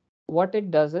 What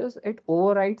it does is it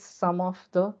overrides some of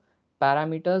the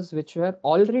parameters which were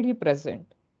already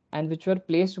present and which were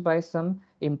placed by some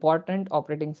important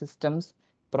operating systems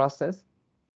process.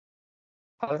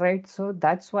 All right, so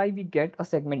that's why we get a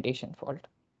segmentation fault,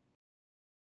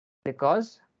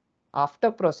 because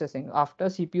after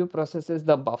CPU processes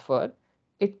the buffer,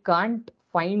 it can't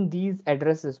find these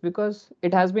addresses because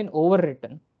it has been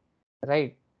overwritten,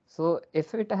 right? So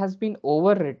if it has been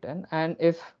overwritten and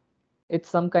if it's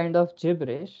some kind of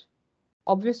gibberish,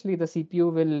 obviously the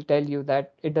CPU will tell you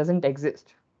that it doesn't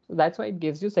exist. So that's why it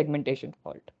gives you segmentation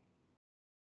fault.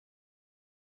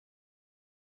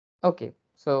 Okay,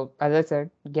 so as I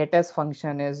said, getS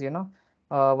function is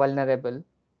vulnerable.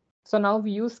 So now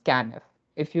we use scanf.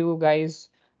 If you guys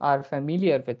are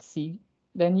familiar with C,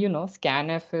 then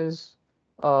scanf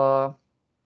uh,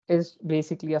 is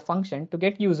basically a function to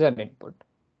get user input,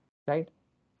 right?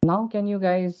 Now can you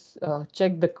guys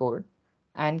check the code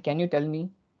and can you tell me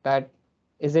that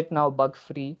is it now bug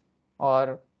free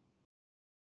or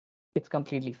it's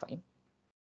completely fine?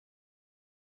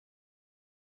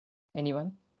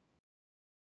 Anyone?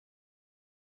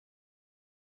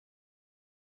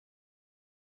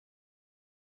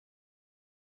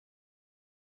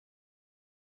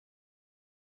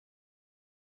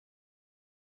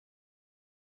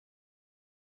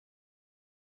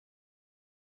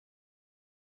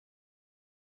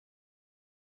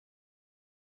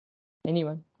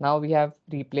 Anyone? Now we have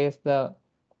replaced the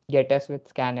getS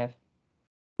with scanf.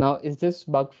 Now, is this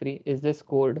bug free? Is this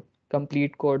code,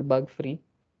 complete code, bug free?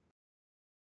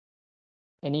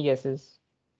 Any guesses?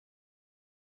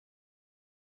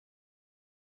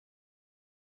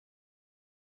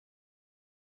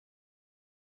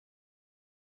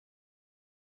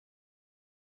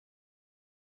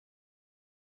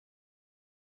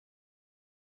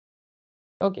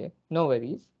 Okay, no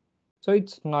worries. So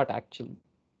it's not actually.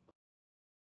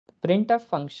 Printf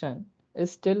function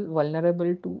is still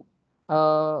vulnerable to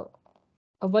uh,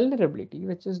 a vulnerability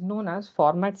which is known as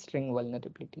format string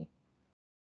vulnerability.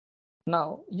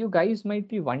 Now, you guys might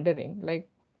be wondering, like,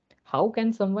 how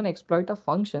can someone exploit a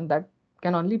function that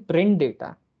can only print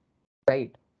data,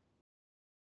 right?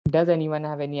 Does anyone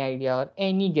have any idea or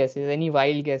any guesses, any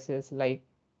wild guesses, like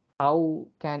how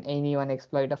can anyone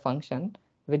exploit a function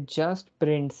which just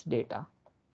prints data?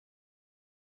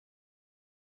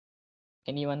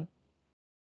 Anyone?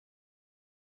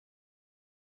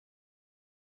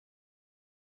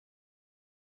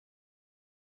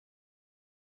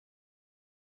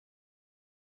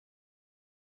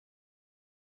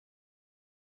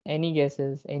 Any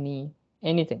guesses?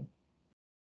 Anything?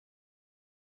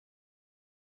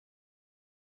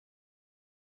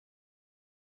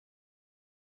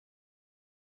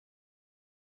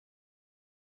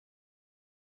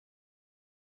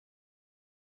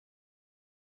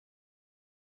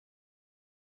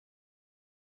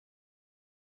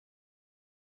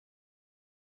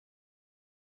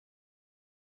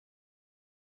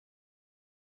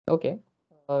 Okay,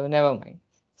 never mind.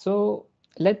 So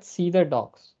let's see the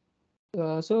docs.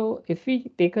 So if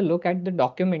we take a look at the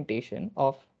documentation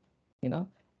of,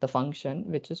 the function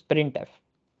which is printf.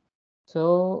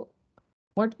 So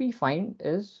what we find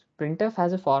is printf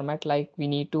has a format like we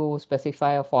need to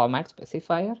specify a format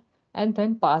specifier and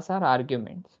then pass our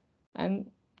arguments. And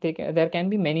there can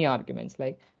be many arguments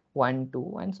like 1,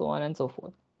 2, and so on and so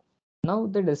forth. Now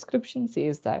the description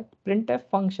says that printf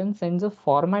function sends a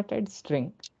formatted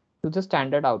string to the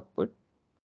standard output,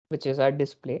 which is our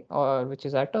display or which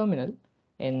is our terminal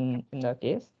in the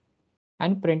case,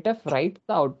 and printf writes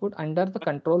the output under the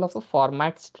control of a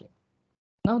format string.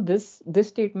 Now this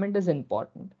statement is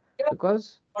important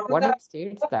because what it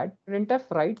states that printf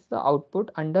writes the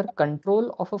output under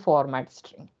control of a format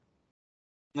string.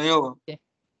 Okay.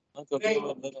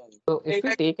 So if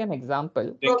we take an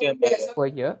example over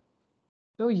here,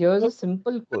 so here's a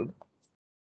simple code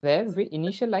where we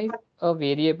initialize a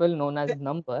variable known as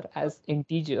number as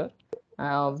integer,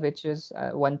 which is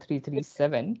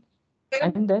 1337.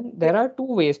 And then there are two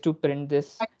ways to print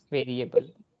this variable.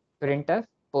 Printf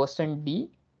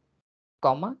 %d,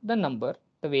 comma, the number,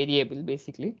 the variable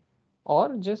basically,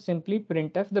 or just simply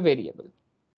printf the variable.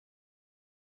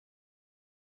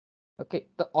 Okay,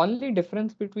 the only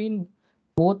difference between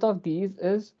both of these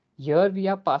is here we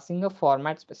are passing a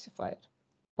format specifier.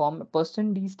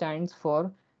 %d stands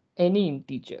for any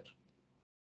integer.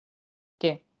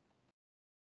 Okay,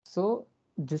 so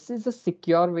this is a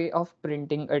secure way of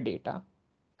printing a data,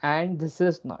 and this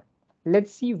is not.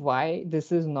 Let's see why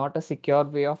this is not a secure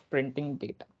way of printing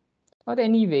data or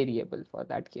any variable for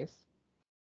that case.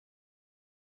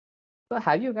 So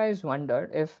have you guys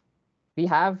wondered if we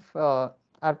have our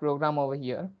program over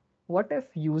here, what if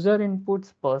user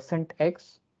inputs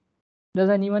 %x? Does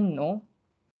anyone know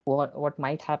what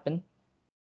might happen?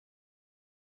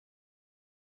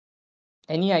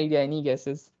 Any idea, any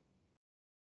guesses?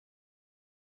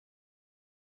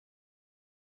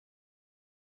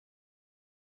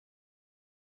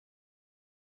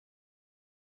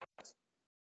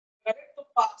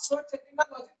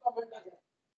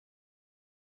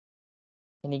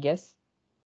 Any guess?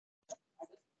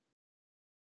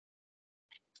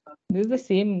 This is the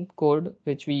same code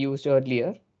which we used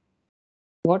earlier.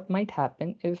 What might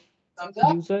happen if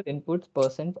user inputs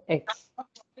 %x?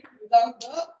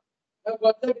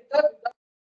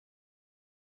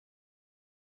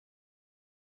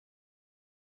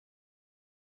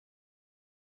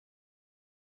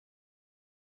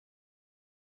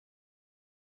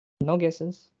 No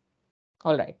guesses?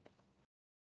 All right.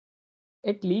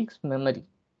 It leaks memory.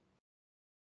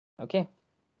 Okay.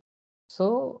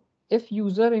 So if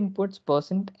user inputs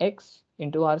 %x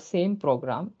into our same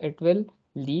program, it will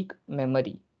leak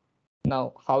memory.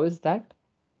 Now, how is that?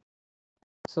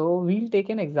 So we'll take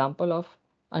an example of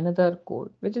another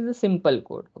code, which is a simple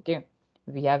code. Okay,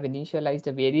 we have initialized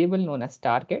a variable known as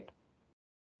target.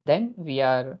 Then we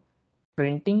are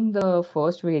printing the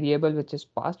first variable which is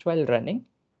passed while running.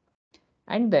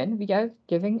 And then we are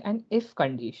giving an if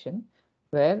condition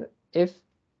where if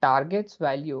target's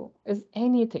value is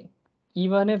anything,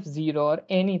 even if 0 or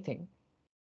anything,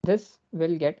 this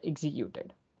will get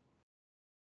executed.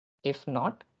 If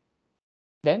not,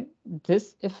 then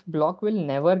this if block will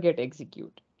never get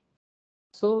executed.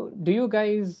 So do you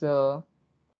guys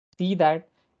see that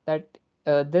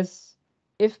this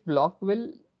if block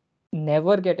will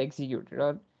never get executed,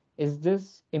 or is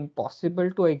this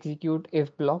impossible to execute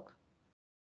if block?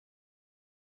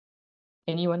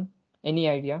 Anyone? Any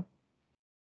idea?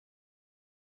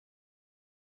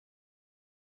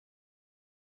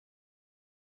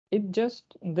 This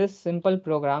simple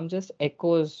program just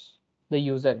echoes the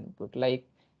user input. Like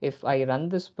if I run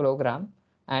this program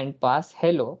and pass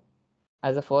hello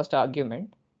as a first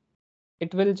argument,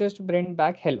 it will just print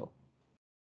back hello.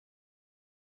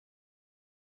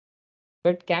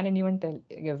 But can anyone tell,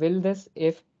 will this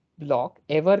if block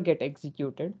ever get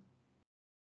executed?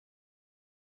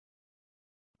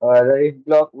 The if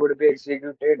block would be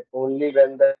executed only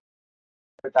when the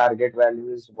target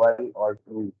value is 1 or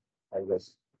 2, I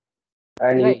guess.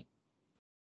 And Right,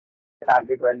 the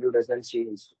target value doesn't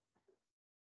change.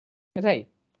 right.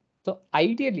 So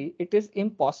ideally, it is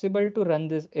impossible to run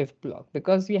this if block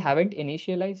because we haven't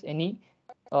initialized any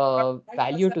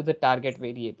value to the target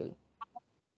variable.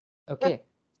 Okay.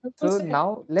 So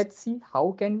now let's see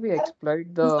how can we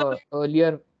exploit the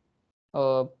earlier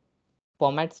uh,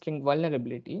 format string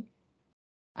vulnerability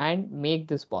and make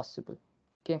this possible.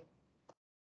 Okay.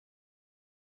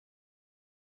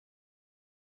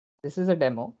 This is a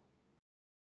demo.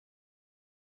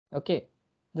 Okay.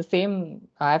 The same,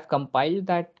 I have compiled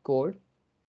that code,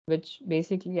 which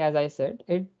basically, as I said,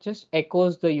 it just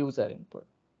echoes the user input.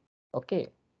 Okay.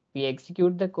 We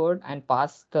execute the code and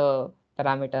pass the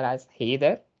parameter as hey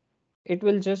there. It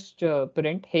will just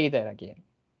print hey there again.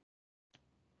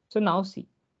 So now see,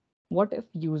 what if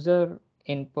user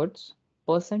inputs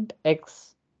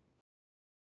 %x?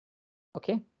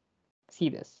 Okay. See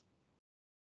this.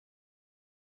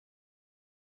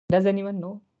 Does anyone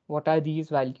know what are these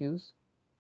values?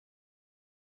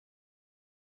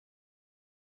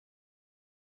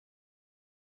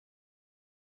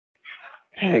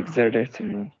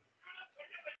 Hexadecimal.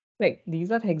 Right, these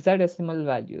are hexadecimal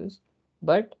values,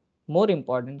 but more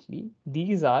importantly,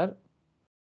 these are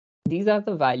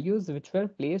the values which were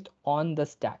placed on the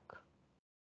stack.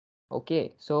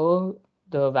 Okay, so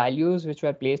the values which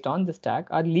were placed on the stack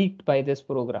are leaked by this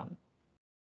program.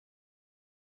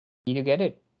 Did you get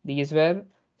it? These were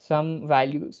some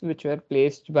values which were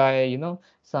placed by,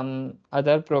 some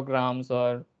other programs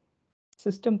or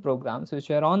system programs which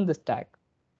were on the stack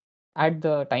at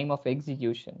the time of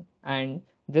execution, and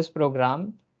this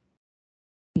program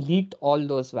leaked all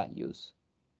those values.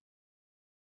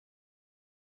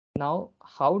 Now,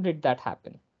 how did that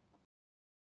happen?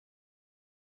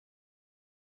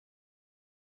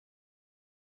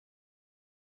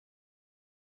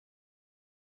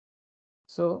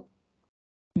 So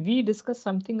we discussed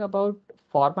something about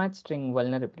format string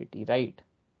vulnerability, right?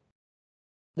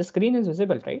 The screen is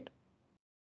visible, right?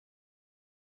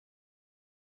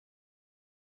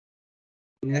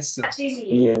 Yes, sir.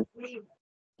 Yes.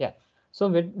 Yeah. So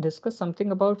we discussed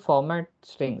something about format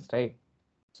strings, right?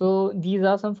 So these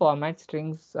are some format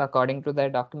strings according to their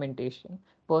documentation.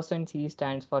 %C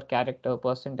stands for character,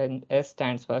 %S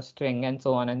stands for string, and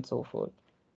so on and so forth.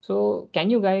 So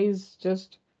can you guys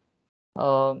just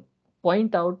uh,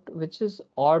 point out which is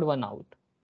odd one out,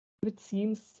 which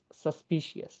seems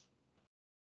suspicious?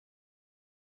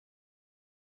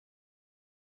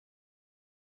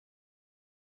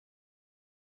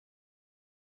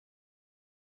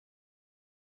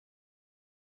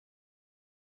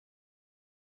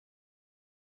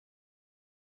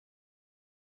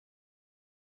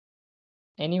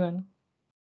 Anyone?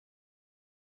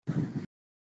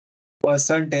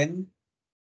 %10.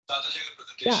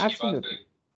 Yeah, absolutely.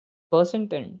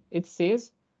 %end, it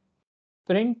says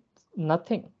print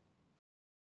nothing.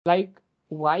 Like,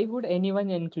 why would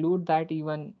anyone include that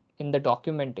even in the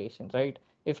documentation, right?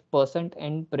 If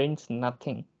 %end prints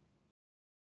nothing.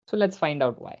 So let's find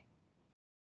out why.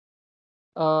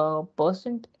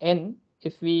 %n,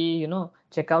 if we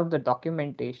check out the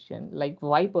documentation, like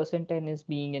why %n is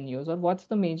being in use or what's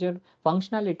the major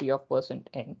functionality of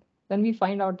 %n, then we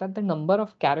find out that the number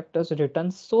of characters written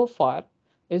so far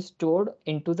is stored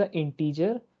into the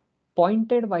integer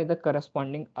pointed by the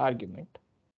corresponding argument.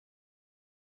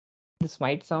 This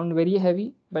might sound very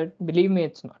heavy, but believe me,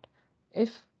 it's not.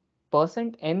 If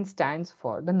 %n stands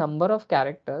for the number of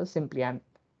characters, simply I'm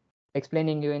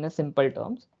explaining you in a simple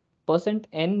terms.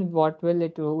 %n, what will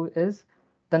it do is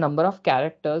the number of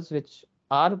characters which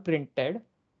are printed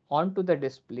onto the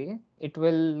display. It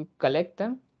will collect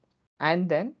them and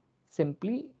then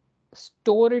simply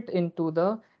store it into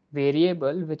the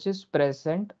variable which is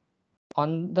present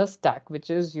on the stack, which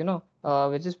is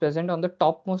which is present on the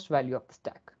topmost value of the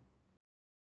stack.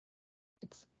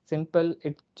 It's simple.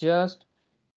 It just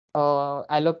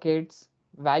allocates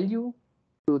value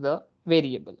to the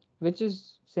variable which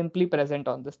is simply present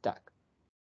on the stack.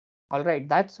 All right,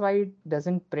 that's why it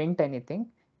doesn't print anything.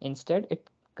 Instead, it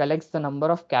collects the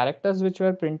number of characters which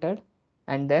were printed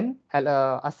and then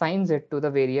assigns it to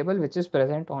the variable which is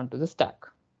present onto the stack.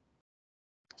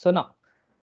 So now,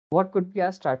 what could be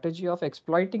our strategy of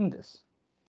exploiting this?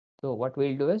 So what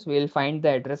we'll do is we'll find the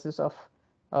addresses of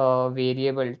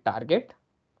variable target,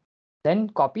 then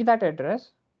copy that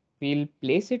address, we'll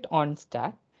place it on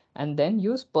stack and then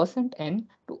use %n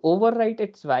to overwrite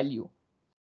its value,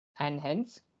 and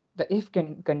hence the if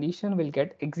condition will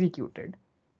get executed,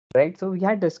 right? So we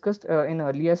had discussed in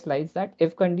earlier slides that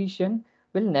if condition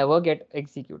will never get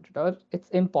executed, or it's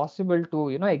impossible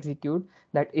to execute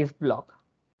that if block.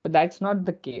 But that's not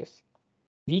the case.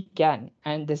 We can,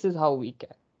 and this is how we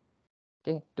can.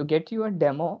 Okay, to get you a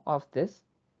demo of this,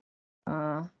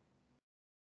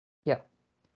 yeah,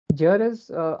 here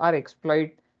is our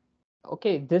exploit.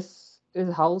 Okay, this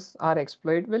is how our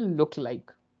exploit will look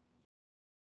like.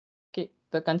 Okay,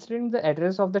 considering the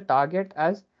address of the target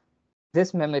as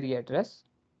this memory address.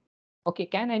 Okay,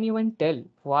 can anyone tell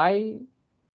why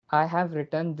I have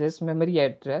written this memory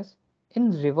address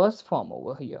in reverse form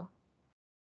over here?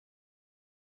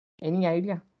 Any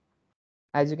idea?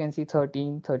 As you can see,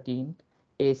 13, 13,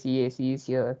 AC is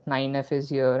here, 9F is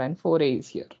here, and 4A is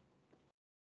here.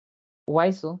 Why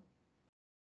so?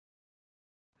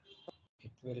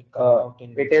 It will come out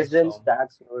in It is reverse in form.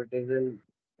 stacks, so it is in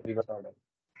reverse order.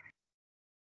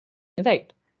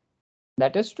 Right,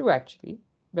 that is true actually,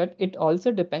 but it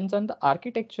also depends on the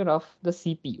architecture of the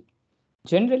CPU.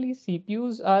 Generally,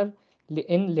 CPUs are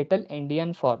in little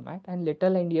endian format, and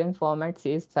little endian format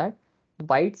says that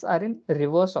bytes are in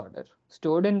reverse order,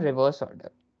 stored in reverse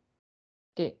order.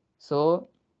 Okay, so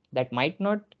that might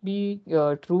not be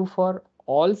true for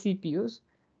all CPUs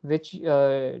which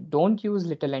don't use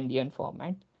little endian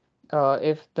format.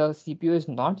 If the CPU is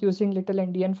not using little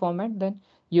endian format, then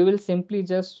you will simply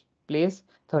just place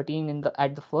 13 in the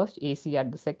at the first, AC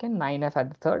at the second, 9F at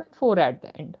the third, 4 at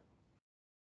the end.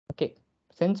 Okay,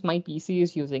 since my PC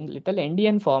is using little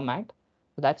endian format,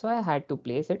 so that's why I had to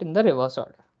place it in the reverse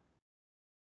order.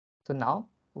 So now,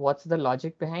 what's the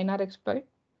logic behind our exploit?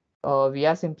 We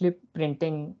are simply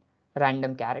printing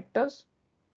random characters,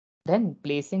 then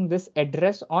placing this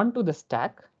address onto the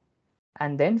stack,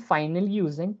 and then finally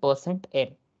using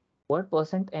 %n. What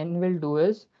 %n will do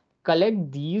is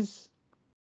collect these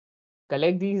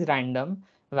random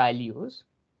values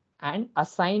and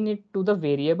assign it to the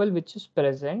variable which is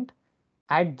present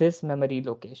at this memory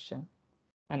location.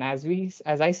 And as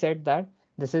I said that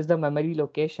this is the memory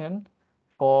location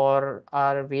for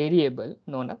our variable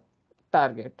known as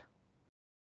target.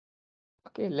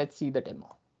 Okay, let's see the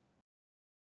demo.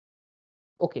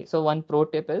 Okay, so one pro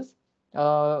tip is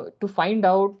to find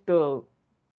out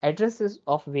addresses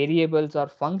of variables or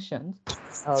functions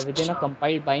within a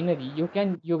compiled binary. You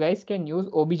guys can use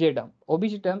objdump.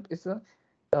 Objdump is a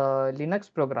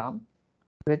Linux program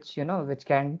which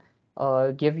can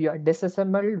give you a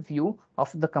disassembled view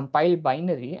of the compiled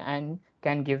binary and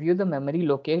can give you the memory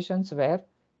locations where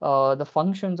the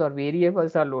functions or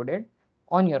variables are loaded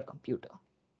on your computer.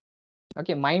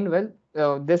 Okay, mind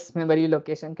well, this memory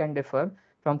location can differ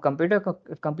from computer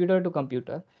to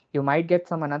computer. You might get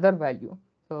some another value,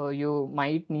 so you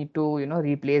might need to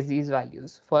replace these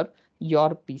values for your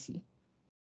PC.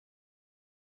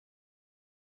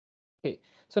 Okay,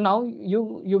 so now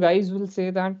you guys will say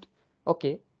that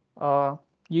okay,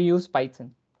 you use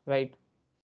Python, right?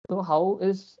 So how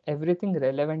is everything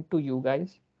relevant to you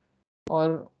guys,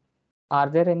 or are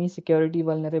there any security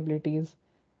vulnerabilities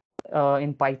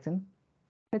in Python?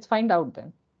 Let's find out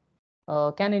then.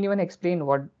 Can anyone explain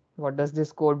what does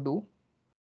this code do?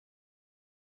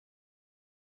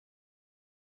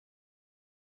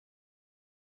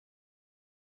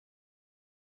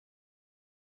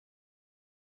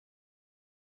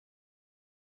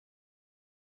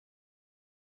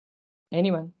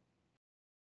 Anyone?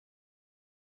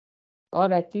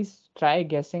 Or at least try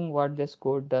guessing what this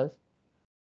code does.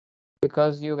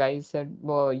 Because you guys said,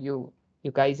 well, you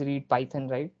guys read Python,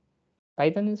 right?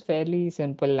 Python is fairly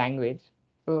simple language.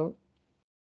 So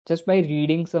just by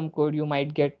reading some code, you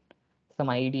might get some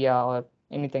idea or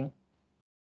anything.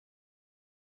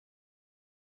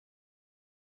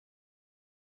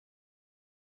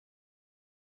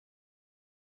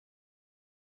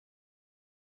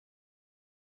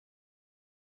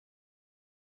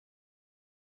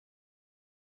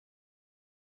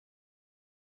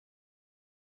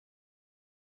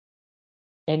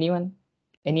 Anyone?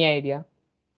 Any idea?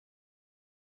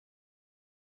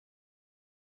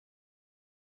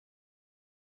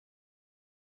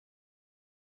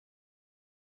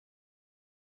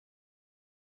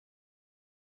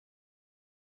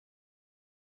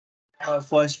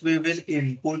 First, we will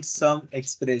input some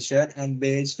expression, and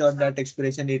based on that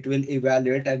expression, it will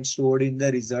evaluate and stored in the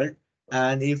result.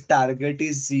 And if target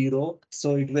is zero,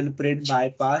 so it will print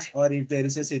bypass, or if there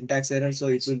is a syntax error, so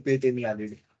it will print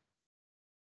invalid.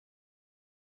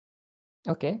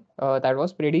 Okay, that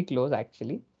was pretty close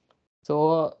actually.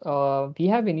 So we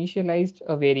have initialized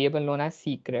a variable known as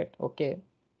secret. Okay,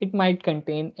 it might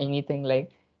contain anything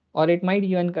like, or it might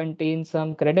even contain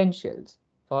some credentials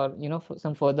for for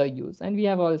some further use. And we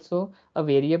have also a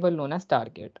variable known as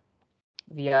target.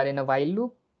 We are in a while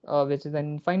loop, which is an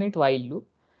infinite while loop.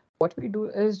 What we do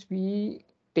is we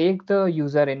take the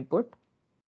user input,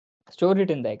 store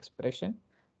it in the expression,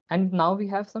 and now we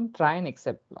have some try and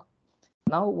except block.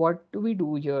 Now what do we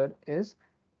do here is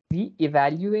we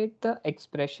evaluate the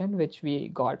expression which we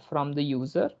got from the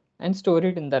user and store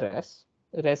it in the res.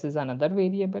 Res is another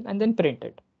variable and then print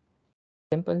it.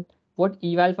 Simple. What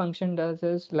eval function does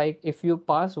is like if you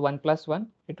pass 1 plus 1,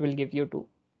 it will give you 2.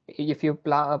 If you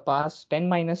pass 10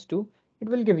 minus 2, it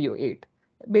will give you 8.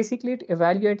 Basically, it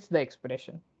evaluates the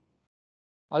expression.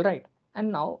 All right.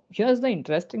 And now here's the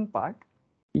interesting part.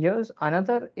 Here's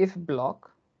another if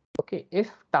block. Okay, if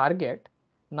target.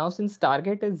 Now since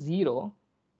target is 0,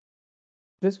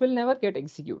 this will never get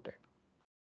executed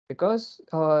because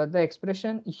the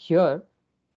expression here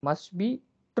must be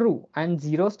true and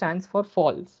 0 stands for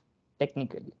false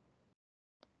technically.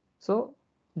 So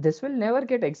this will never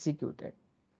get executed.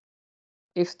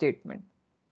 If statement,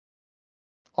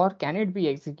 or can it be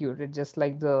executed just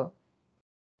like the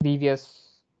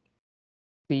previous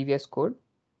code?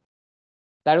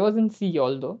 That was in C,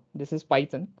 although this is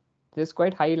Python. This is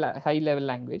quite high level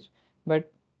language.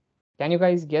 But can you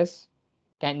guys guess?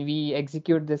 Can we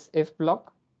execute this if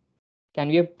block? Can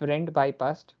we have print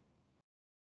bypassed?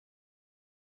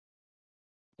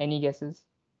 Any guesses?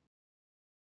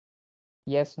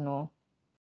 Yes, no.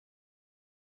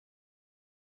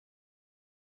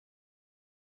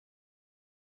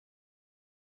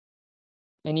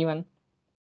 Anyone?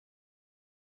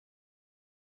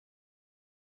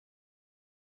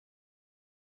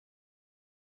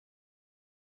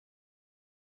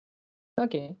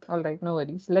 Okay, all right, no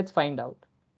worries. Let's find out.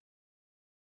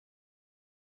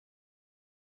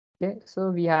 Okay, so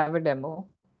we have a demo.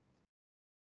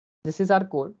 This is our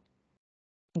code.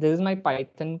 This is my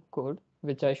Python code,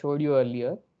 which I showed you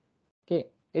earlier. Okay,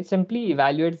 it simply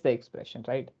evaluates the expression,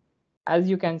 right? As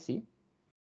you can see,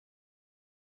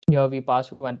 here we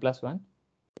pass 1 plus 1.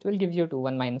 It will give you 2,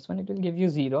 1 minus 1. It will give you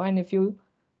 0. And if you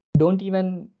don't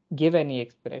even give any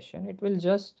expression, it will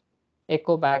just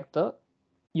echo back the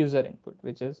user input,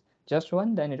 which is just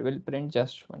 1. Then it will print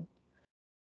just 1.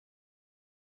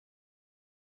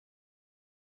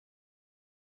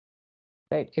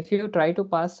 Right? If you try to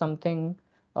pass something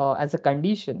as a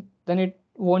condition, then it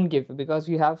won't give because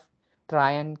you have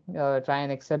try and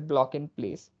except block in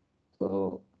place.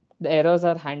 So the errors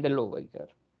are handled over here.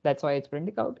 That's why it's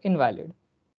printing out invalid.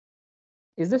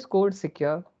 Is this code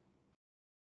secure?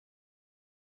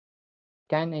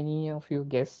 Can any of you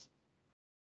guess?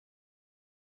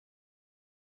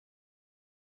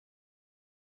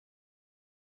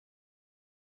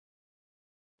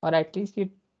 Or at least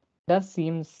it does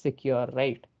seem secure,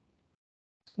 right?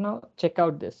 So now check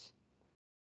out this.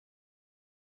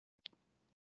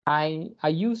 I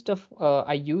used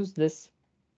this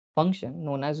function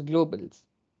known as globals.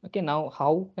 Okay, now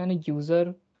how can a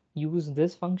user use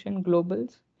this function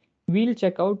globals? We'll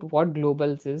check out what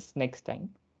globals is next time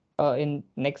in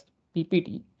next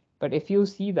PPT. But if you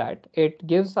see that it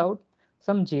gives out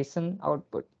some JSON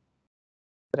output,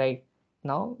 right?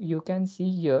 Now you can see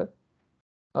here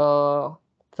uh,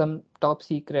 some top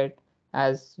secret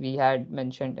as we had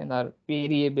mentioned in our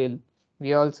variable.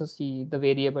 We also see the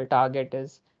variable target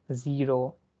is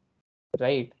 0,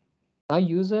 right? Now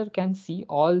user can see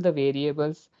all the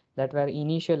variables that were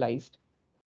initialized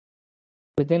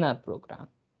within our program.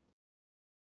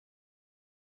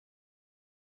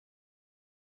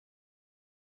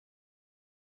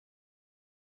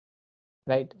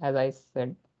 right? As I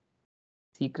said,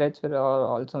 secrets are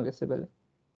also visible.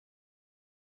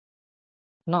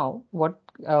 Now, what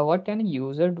can a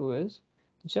user do is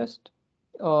just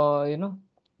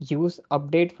use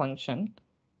update function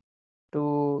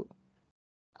to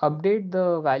update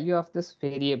the value of this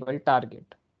variable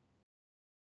target.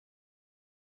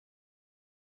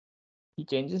 He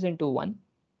changes into 1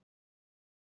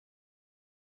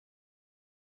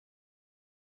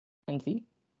 and see,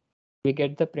 we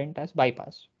get the print as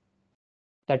bypassed.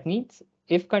 That means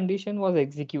if condition was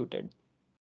executed.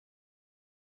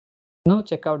 Now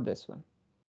check out this one.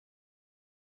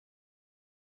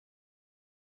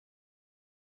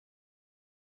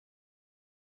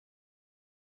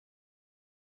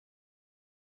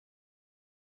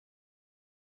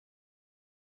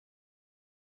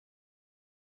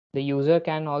 The user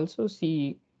can also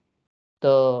see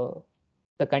the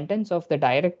contents of the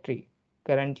directory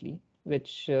currently,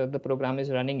 which the program is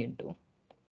running into.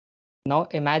 Now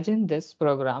imagine this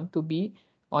program to be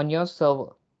on your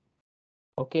server.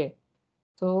 Okay,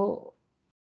 so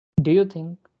do you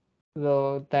think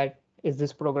that is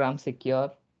this program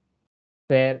secure,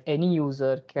 where any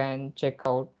user can check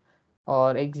out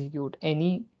or execute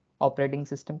any operating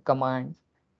system commands,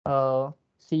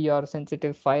 see your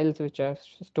sensitive files which are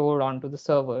stored onto the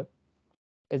server?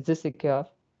 Is this secure?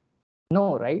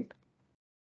 No, right?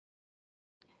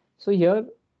 So here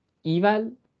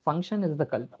eval function is the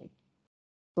culprit.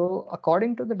 So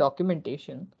according to the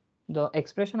documentation, the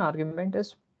expression argument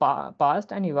is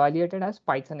passed and evaluated as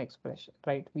Python expression,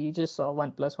 right? We just saw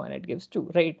 1 plus 1, it gives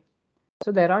 2, right?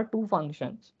 So there are two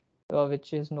functions,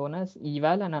 which is known as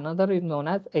eval and another is known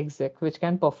as exec, which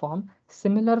can perform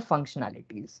similar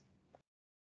functionalities.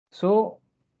 So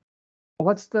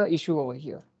what's the issue over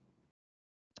here?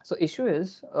 So issue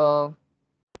is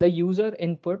the user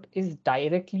input is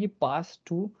directly passed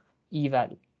to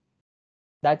eval.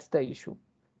 That's the issue.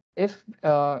 If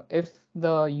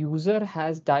the user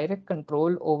has direct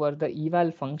control over the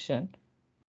eval function,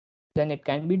 then it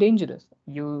can be dangerous.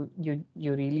 You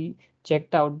really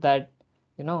checked out that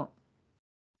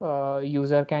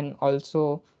user can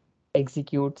also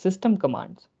execute system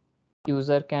commands.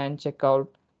 User can check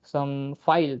out some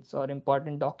files or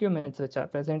important documents which are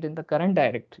present in the current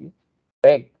directory,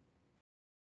 right?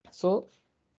 So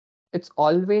it's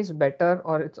always better,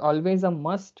 or it's always a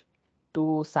must,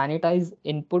 to sanitize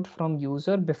input from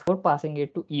user before passing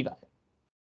it to eval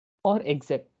or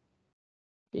exec.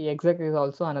 The exec is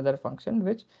also another function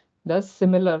which does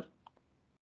similar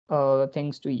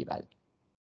things to eval.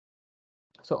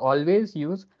 So always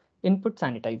use input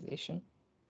sanitization.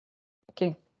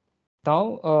 Okay.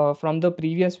 Now from the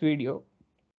previous video,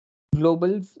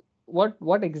 globals,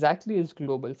 what exactly is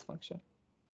globals function?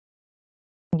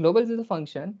 Globals is a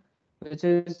function which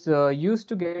is used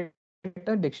to get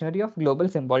a dictionary of global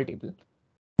symbol table.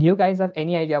 Do you guys have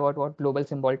any idea about what global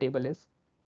symbol table is?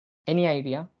 Any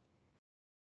idea?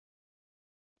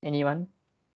 Anyone?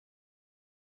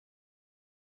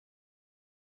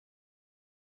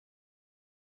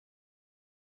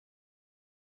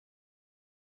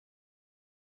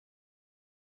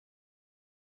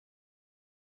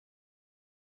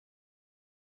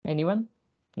 Anyone?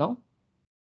 No?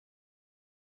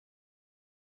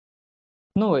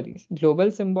 No worries. Global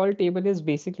symbol table is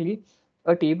basically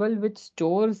a table which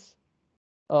stores,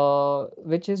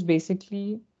 which is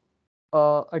basically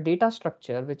a data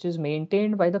structure which is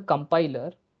maintained by the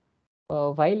compiler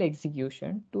while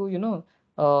execution to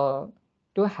uh,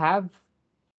 to have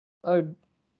a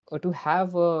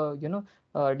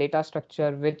a data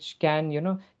structure which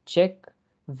can check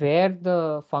where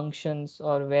the functions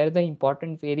or where the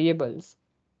important variables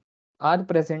are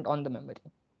present on the memory.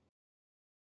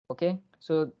 Okay,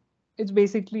 so it's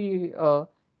basically a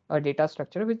data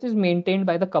structure which is maintained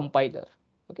by the compiler.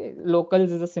 Okay,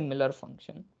 locals is a similar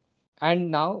function.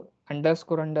 And now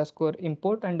underscore underscore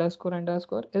import underscore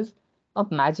underscore is a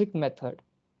magic method,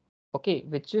 okay,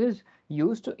 which is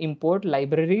used to import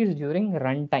libraries during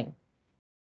runtime.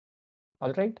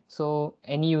 All right, so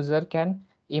any user can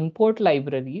import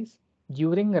libraries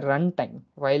during runtime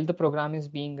while the program is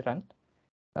being run.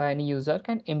 Any user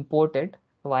can import it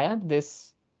via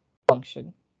this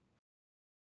function.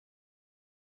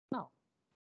 Now,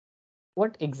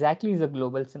 what exactly is a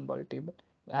global symbol table?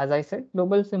 As I said,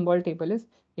 global symbol table is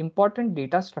important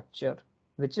data structure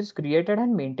which is created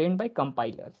and maintained by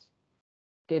compilers.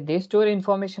 Okay, they store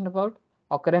information about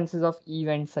occurrences of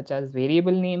events such as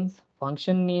variable names,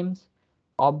 function names,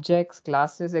 objects,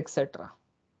 classes, etc.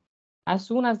 As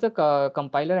soon as the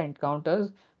compiler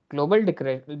encounters global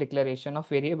declaration of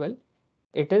variable,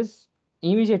 it is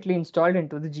immediately installed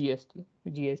into the GST.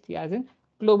 GST as in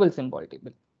global symbol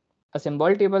table. A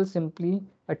symbol table is simply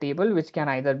a table which can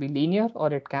either be linear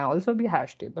or it can also be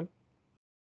hash table.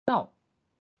 Now,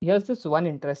 here's this one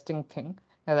interesting thing.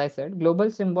 As I said, global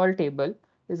symbol table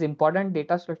is important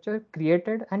data structure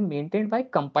created and maintained by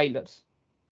compilers,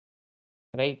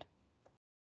 right?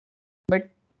 But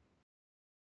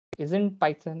isn't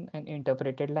Python an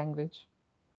interpreted language?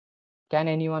 Can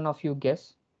any one of you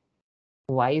guess?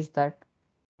 Why is that?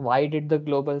 Why did the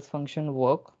globals function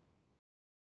work?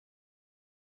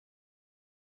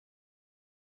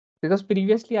 Because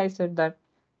previously I said that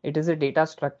it is a data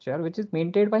structure which is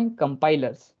maintained by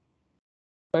compilers.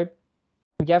 But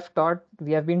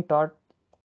we have been taught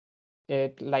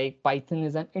it like Python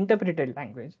is an interpreted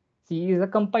language. C is a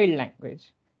compiled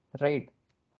language, right?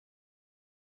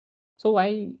 So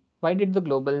why did the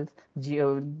global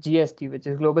GST, which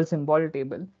is global symbol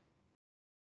table,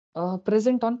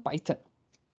 present on Python?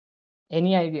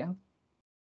 Any idea?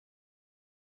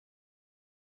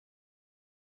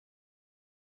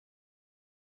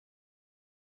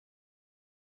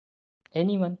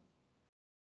 Anyone?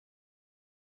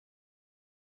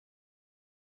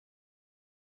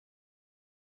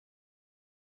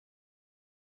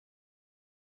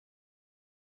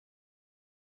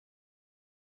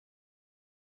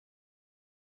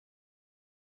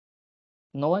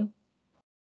 No one?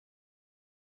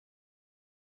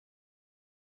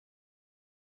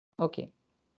 Okay.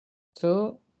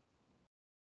 So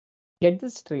get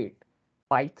this straight.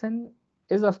 Python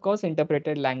is of course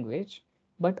interpreted language,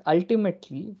 but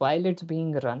ultimately while it's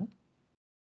being run,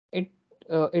 it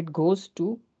it goes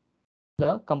to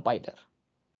the compiler.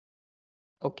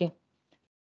 Okay.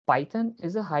 Python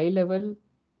is a high level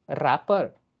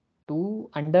wrapper to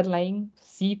underlying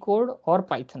C code or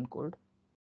Python code.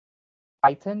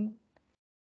 Python,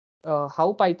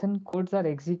 how Python codes are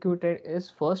executed is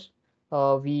first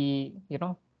we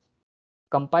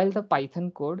compile the Python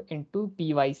code into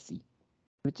PYC,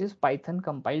 which is Python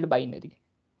compiled binary.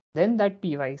 Then that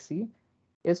PYC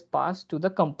is passed to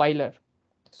the compiler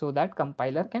so that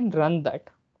compiler can run that.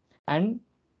 And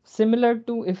similar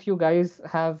to if you guys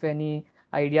have any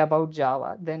idea about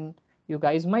Java, then you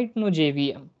guys might know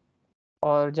JVM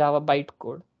or Java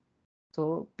bytecode.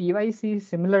 So PYC is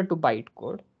similar to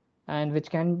bytecode and which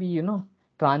can be,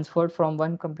 transferred from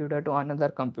one computer to another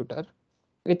computer.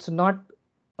 It's not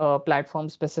a platform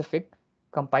specific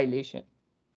compilation.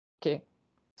 Okay.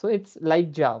 So it's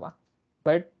like Java,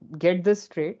 but get this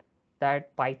straight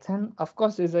that Python, of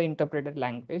course, is an interpreted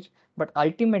language, but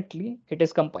ultimately it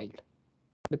is compiled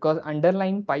because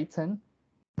underlying Python,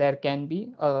 there can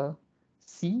be a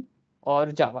C or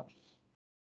Java.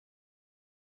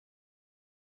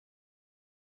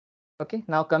 Okay,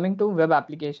 now coming to web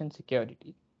application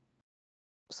security.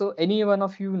 So any one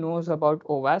of you knows about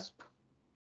OWASP?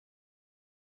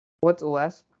 What's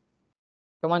OWASP?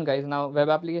 Come on, guys. Now web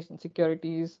application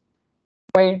security is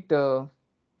quite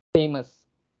famous.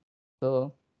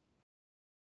 So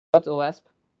what's OWASP?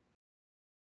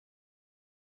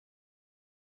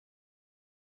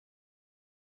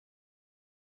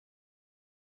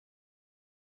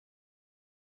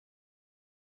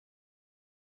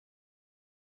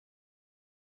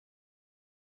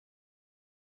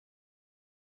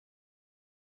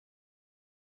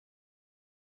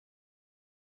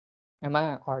 Am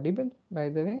I audible, by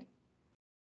the way?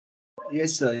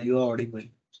 Yes, sir, you are audible.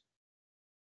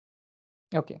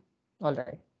 Okay, all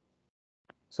right.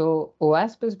 So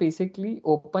OWASP is basically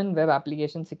Open Web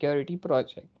Application Security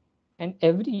Project. And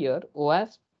every year,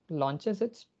 OWASP launches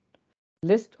its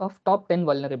list of top 10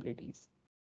 vulnerabilities.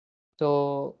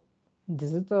 So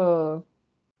this is a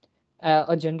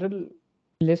general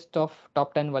list of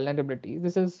top 10 vulnerabilities.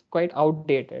 This is quite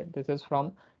outdated. This is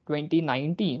from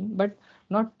 2019, but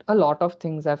not a lot of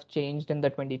things have changed in the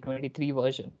 2023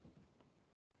 version.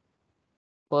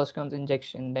 First comes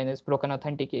injection, then is broken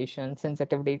authentication,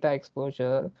 sensitive data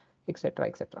exposure, etc.,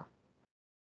 etc.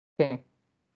 Okay,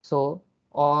 so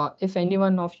if any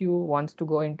one of you wants to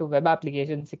go into web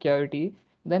application security,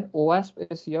 then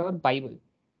OWASP is your Bible.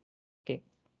 Okay,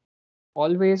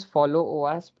 always follow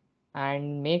OWASP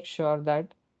and make sure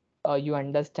that you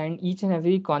understand each and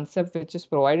every concept which is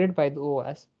provided by the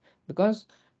OWASP, because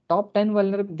top 10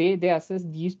 they assess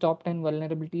these top 10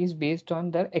 vulnerabilities based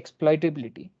on their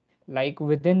exploitability. Like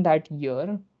within that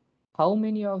year, how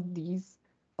many of these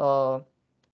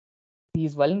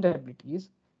vulnerabilities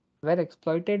were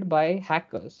exploited by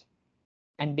hackers,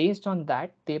 and based on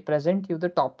that they present you the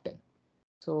top 10.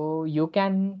 So you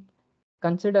can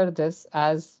consider this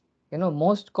as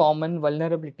most common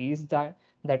vulnerabilities that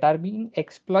are being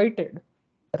exploited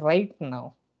right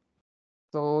now.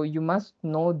 So you must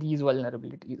know these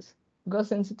vulnerabilities because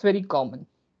since it's very common.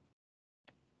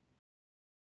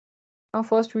 Now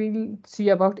first we'll see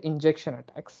about injection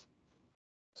attacks.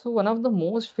 So one of the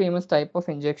most famous type of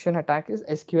injection attack is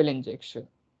SQL injection,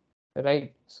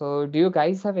 right? So do you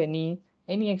guys have any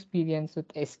experience with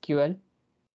SQL?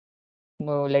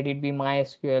 Let it be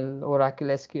MySQL, Oracle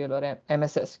SQL, or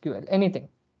MS SQL, anything.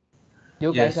 Do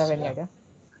you guys have Yes. any idea?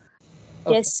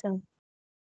 Okay, Yes, sir.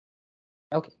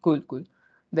 okay, cool.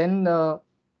 Then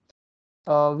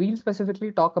we'll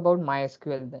specifically talk about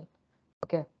MySQL then.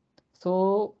 Okay,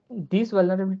 so this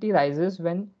vulnerability rises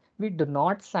when we do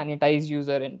not sanitize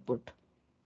user input.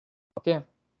 Okay,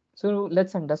 so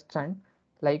let's understand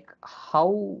like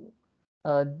how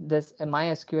this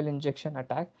MySQL injection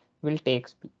attack will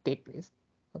take place.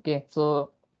 Okay, so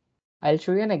I'll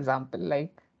show you an example.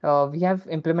 Like we have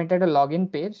implemented a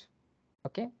login page.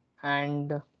 Okay,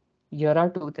 and here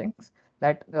are two things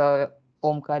that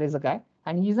Omkar is a guy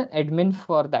and he's an admin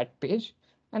for that page,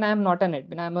 and I'm not an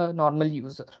admin. I'm a normal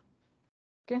user.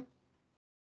 Okay,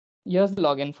 here's the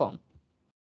login form.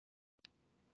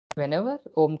 Whenever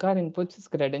Omkar inputs his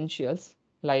credentials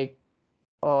like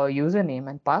username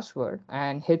and password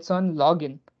and hits on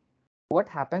login, what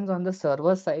happens on the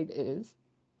server side is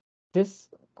this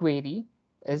query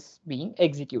is being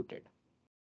executed,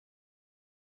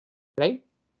 right?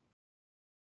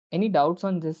 Any doubts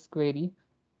on this query,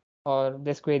 or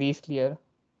this query is clear,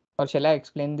 or shall I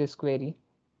explain this query?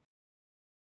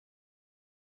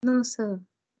 No, sir.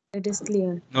 It is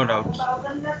clear. No doubts.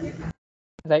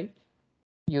 Right?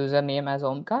 Username as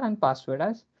Omkar and password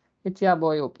as it's your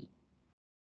boy OP.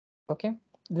 Okay,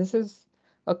 this is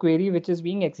a query which is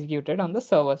being executed on the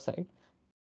server side.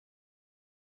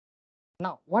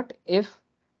 Now, what if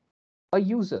a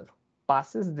user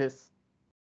passes this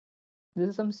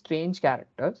is some strange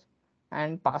characters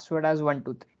and password as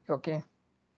 123? Okay,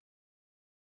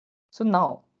 so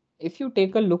now if you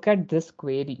take a look at this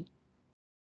query,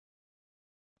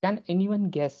 can anyone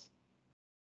guess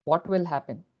what will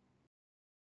happen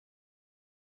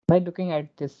by looking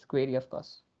at this query? Of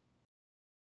course,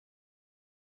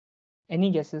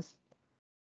 any guesses?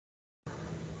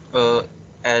 uh,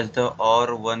 as the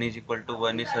or 1 is equal to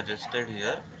 1 is suggested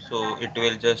here, so it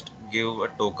will just give a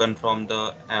token from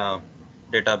the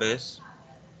database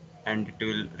and it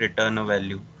will return a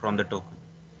value from the token,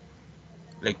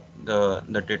 like the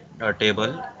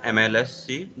table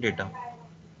MLSC data.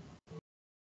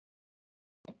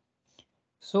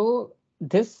 So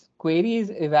this query is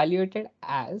evaluated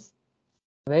as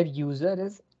where user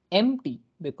is empty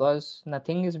because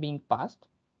nothing is being passed,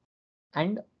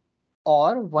 and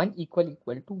or 1 ==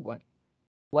 1.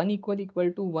 1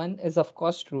 == 1 is of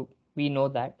course true. We know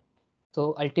that.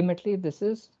 So ultimately this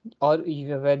is or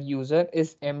either where user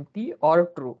is empty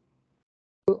or true.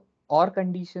 So or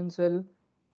conditions will,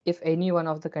 if any one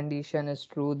of the condition is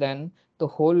true, then the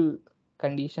whole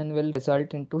condition will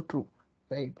result into true,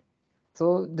 right?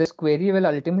 So this query will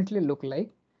ultimately look like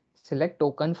select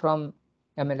token from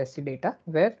MLSC data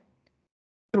where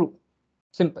true,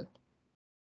 simple,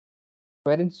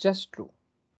 where it's just true.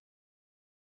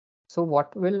 So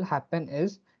what will happen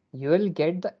is you will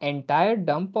get the entire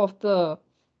dump of the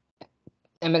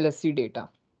MLSC data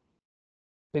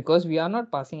because we are not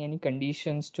passing any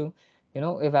conditions to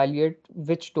evaluate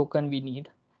which token we need.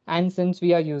 And since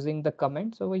we are using the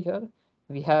comments over here,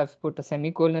 we have put a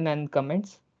semicolon and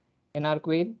comments in our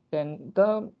query, then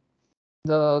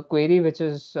the query which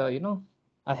is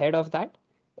ahead of that,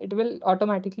 it will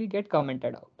automatically get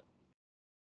commented out.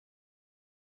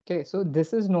 Okay, so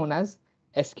this is known as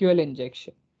SQL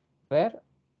injection, where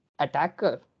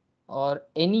attacker or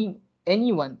any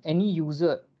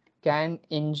user can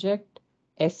inject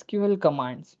SQL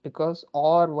commands because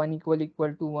or 1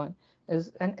 == 1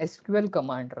 is an SQL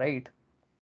command, right?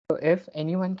 So if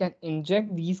anyone can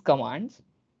inject these commands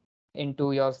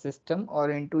into your system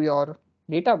or into your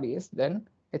database, then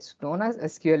it's known as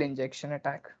SQL injection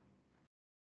attack.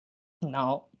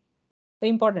 Now, the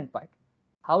important part,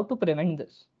 how to prevent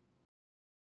this?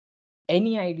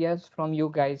 Any ideas from you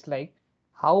guys, like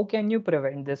how can you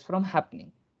prevent this from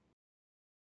happening?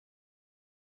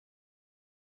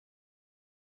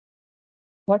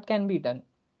 What can be done?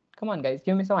 Come on, guys,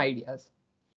 give me some ideas.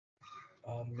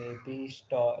 Maybe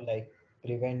stop, like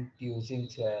prevent using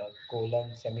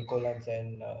colons, semicolons,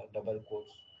 and double quotes.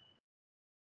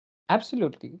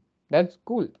 Absolutely, that's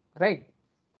cool, right?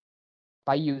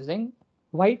 By using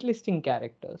whitelisting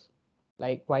characters.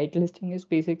 Like whitelisting is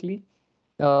basically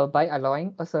by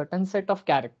allowing a certain set of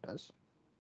characters.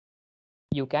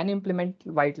 You can implement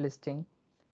whitelisting.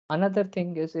 Another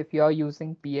thing is if you are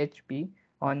using PHP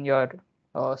on your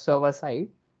server side,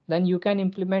 then you can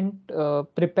implement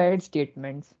prepared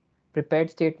statements. Prepared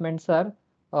statements are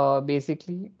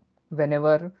basically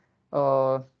whenever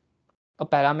a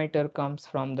parameter comes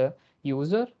from the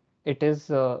user, it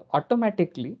is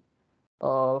automatically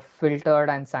filtered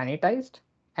and sanitized,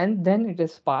 and then it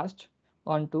is passed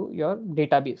onto your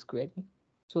database query.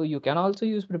 So you can also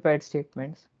use prepared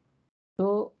statements.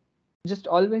 So just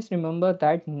always remember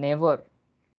that never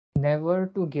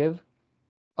to give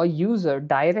a user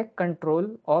direct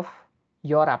control of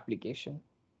your application.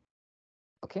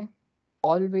 Okay,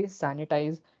 always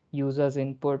sanitize users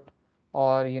input,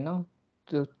 or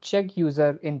to check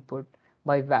user input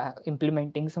by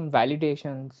implementing some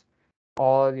validations,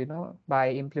 or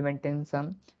by implementing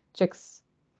some checks.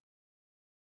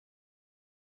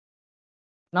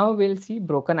 Now we'll see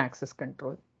broken access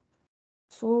control.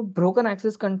 So broken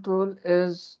access control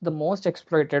is the most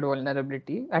exploited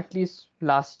vulnerability, at least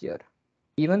last year.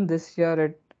 Even this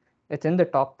year, it's in the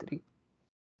top 3.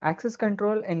 Access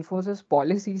control enforces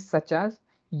policies such as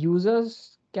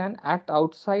users can act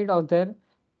outside of their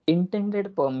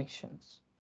intended permissions.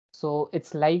 So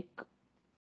it's like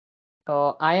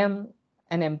I am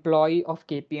an employee of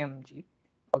KPMG.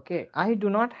 Okay, I do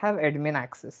not have admin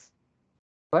access.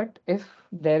 But if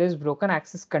there is broken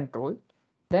access control,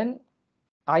 then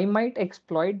I might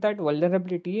exploit that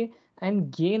vulnerability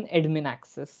and gain admin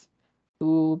access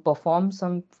to perform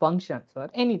some functions or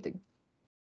anything.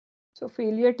 So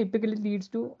failure typically leads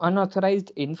to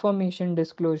unauthorized information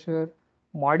disclosure,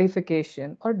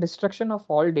 modification, or destruction of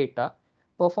all data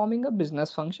performing a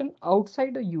business function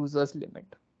outside a user's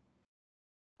limit.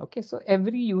 Okay, so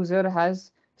every user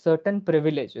has certain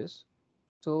privileges.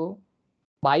 So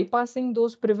bypassing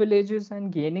those privileges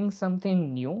and gaining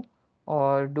something new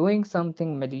or doing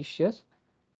something malicious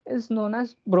is known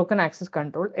as broken access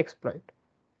control exploit.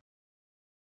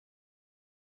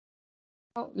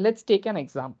 Now let's take an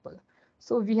example.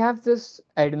 So we have this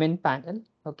admin panel.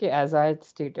 Okay, as I had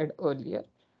stated earlier,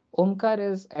 Omkar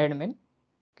is admin.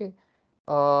 Okay,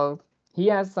 he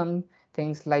has some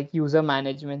things like user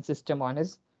management system on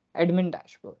his admin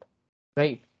dashboard,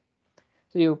 right?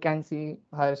 So you can see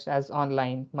Harsh as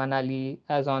online, Manali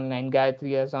as online,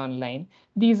 Gayatri as online.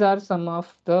 These are some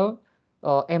of the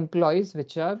employees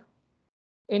which are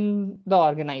in the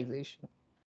organization.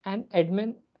 And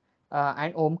admin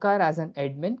and Omkar as an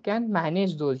admin can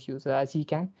manage those users. He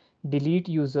can delete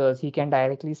users, he can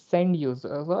directly send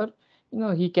users, or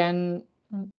he can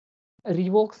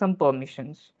revoke some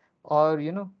permissions, or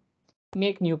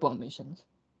make new permissions.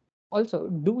 Also,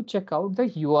 do check out the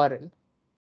URL.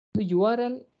 The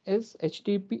URL is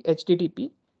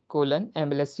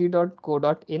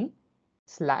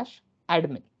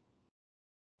http://mlsc.co.in/admin.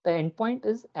 The endpoint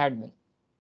is admin.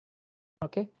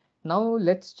 Okay, now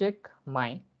let's check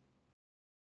mine.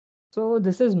 So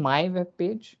this is my web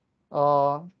page.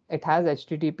 It has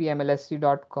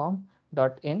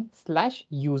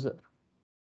http://mlsc.com.in/user.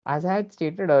 As I had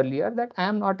stated earlier that I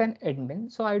am not an admin,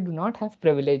 so I do not have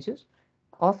privileges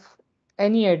of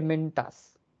any admin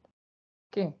tasks.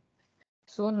 Okay,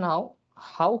 so now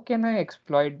how can I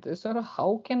exploit this, or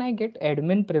how can I get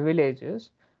admin privileges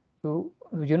to,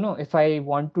 if I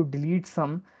want to delete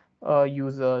some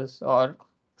users or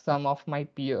some of my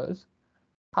peers,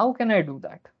 how can I do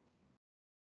that?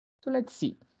 So let's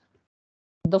see.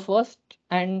 The first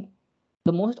and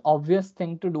the most obvious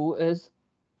thing to do is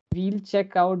we'll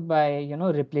check out by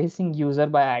replacing user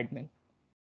by admin,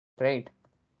 right?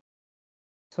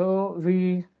 So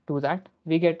we do that,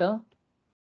 we get a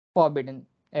forbidden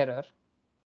error,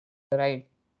 right?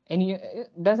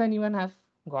 Does anyone have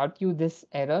got you this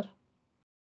error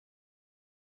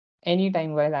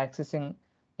anytime while accessing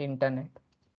the internet?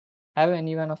 Have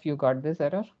any one of you got this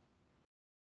error?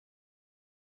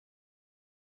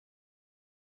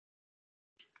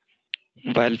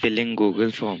 While filling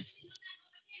Google form.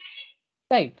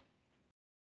 Right.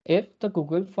 If the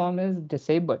Google form is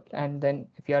disabled and then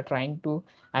if you are trying to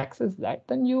access that,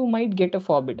 then you might get a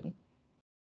forbidden.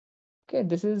 Okay,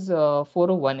 this is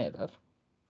 401 error.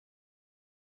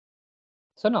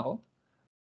 So now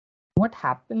what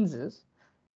happens is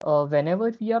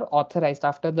whenever we are authorized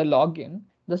after the login,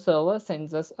 the server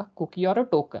sends us a cookie or a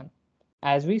token,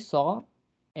 as we saw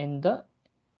in the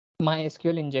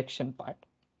MySQL injection part.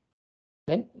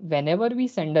 Then whenever we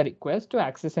send a request to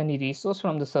access any resource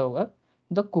from the server,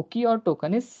 the cookie or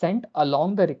token is sent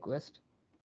along the request.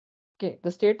 Okay,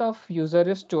 the state of user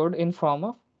is stored in form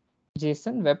of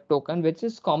JSON web token, which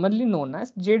is commonly known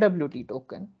as JWT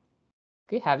token.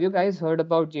 Okay, have you guys heard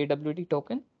about JWT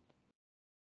token?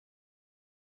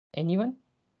 Anyone?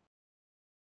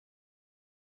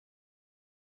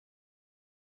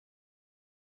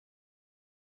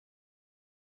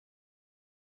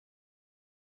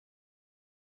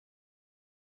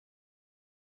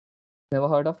 Never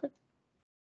heard of it?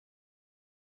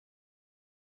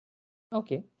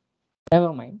 Okay,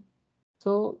 never mind.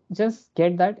 So just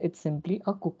get that it's simply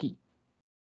a cookie.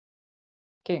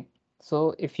 Okay,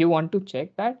 so if you want to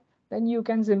check that, then you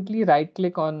can simply right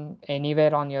click on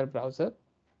anywhere on your browser,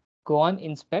 go on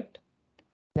inspect,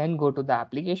 then go to the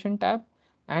application tab,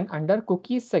 and under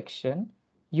cookies section,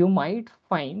 you might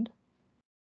find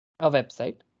a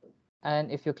website. And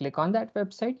if you click on that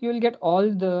website, you will get all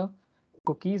the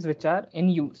cookies which are in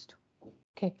used.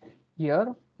 Okay,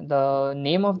 here the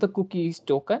name of the cookie is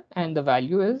token and the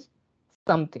value is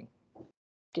something.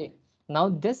 Okay, now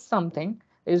this something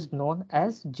is known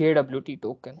as JWT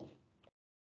token.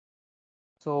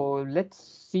 So let's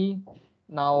see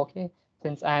now. Okay,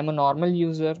 since I am a normal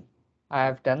user, I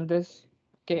have done this.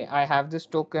 Okay, I have this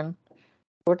token.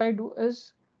 What I do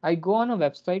is I go on a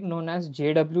website known as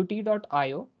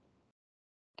jwt.io.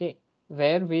 Okay,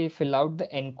 where we fill out the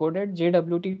encoded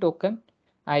JWT token.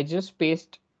 I just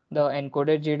paste the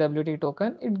encoded JWT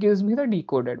token. It gives me the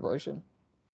decoded version.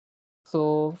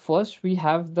 So first we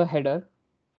have the header.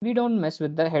 We don't mess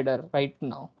with the header right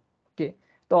now. Okay,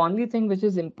 the only thing which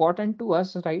is important to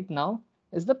us right now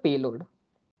is the payload,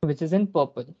 which is in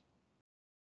purple.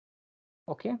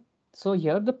 Okay, so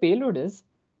here the payload is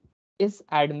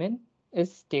admin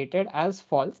is stated as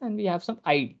false and we have some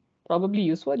ID, probably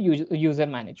used for user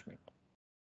management.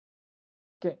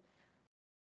 Okay,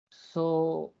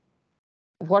 so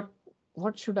what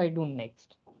should I do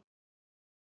next?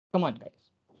 Come on guys,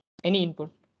 any input?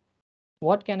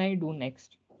 What can I do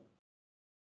next?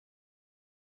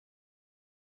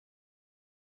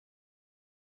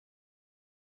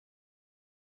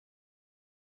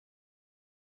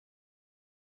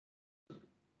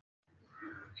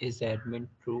 Is admin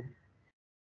true?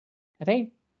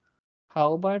 Right,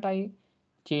 how about I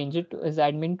change it as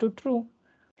admin to true?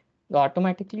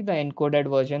 Automatically the encoded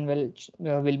version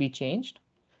will be changed.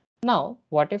 Now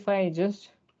what if I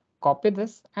just copy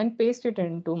this and paste it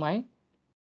into my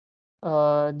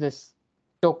this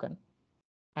token,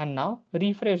 and now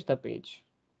refresh the page,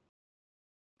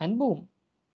 and boom,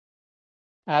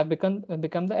 I have become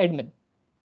the admin.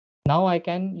 Now I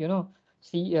can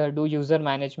see do user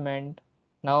management.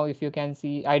 Now if you can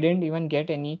see, I didn't even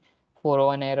get any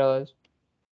 401 errors.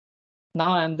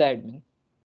 Now I'm the admin.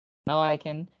 Now I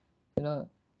can you know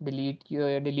delete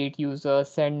users,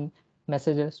 send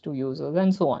messages to users,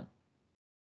 and so on.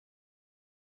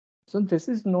 So this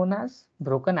is known as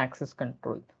broken access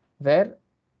control, where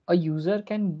a user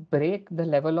can break the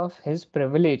level of his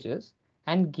privileges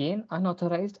and gain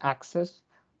unauthorized access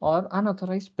or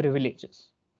unauthorized privileges.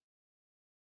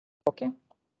 Okay.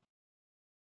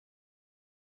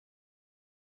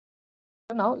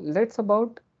 So now let's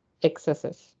about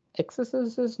XSS.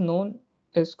 XSS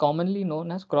is commonly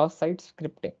known as cross-site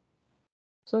scripting.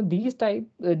 So this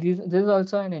is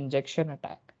also an injection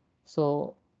attack.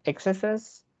 So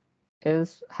XSS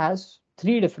has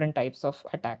three different types of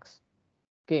attacks.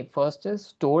 Okay, first is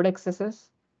stored XSS,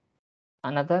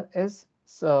 another is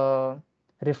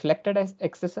reflected as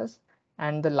XSS,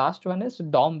 and the last one is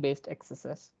DOM based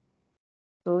XSS.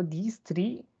 So these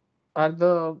three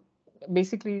are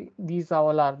basically these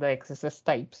all are the XSS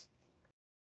types.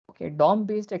 Okay, DOM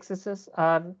based XSS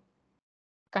are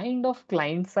kind of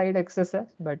client side XSS,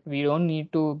 but we don't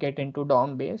need to get into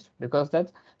DOM based because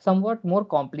that's somewhat more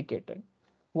complicated.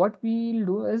 What we'll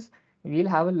do is we'll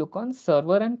have a look on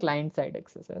server and client side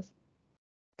XSS.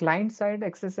 Client side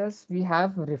XSS, we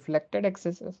have reflected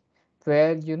XSS,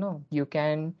 where you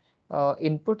can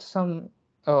input something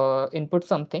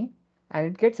and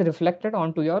it gets reflected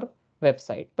onto your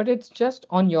website, but it's just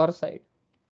on your side.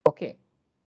 Okay,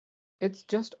 it's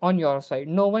just on your side.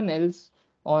 No one else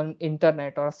on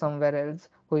internet or somewhere else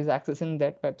who is accessing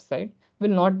that website will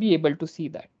not be able to see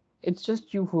that. It's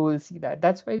just you who will see that.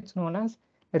 That's why it's known as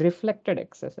reflected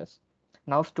XSS.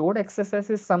 Now stored XSS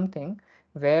is something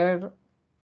where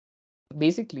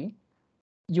basically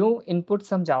you input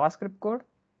some JavaScript code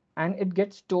and it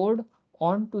gets stored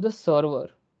onto the server.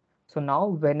 So now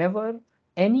whenever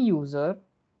any user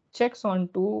checks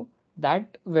onto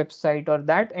that website or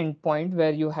that endpoint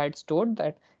where you had stored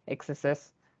that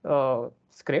XSS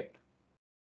script,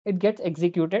 it gets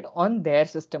executed on their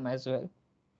system as well.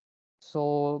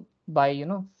 So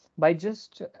by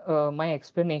just my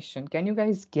explanation, can you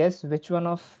guys guess which one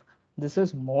of this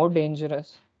is more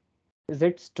dangerous? Is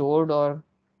it stored or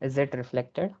is it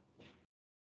reflected?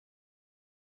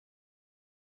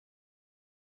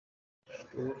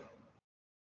 Stored.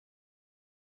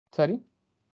 Sorry,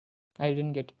 I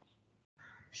didn't get it.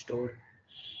 Stored.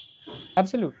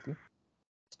 Absolutely.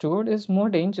 Stored is more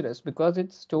dangerous because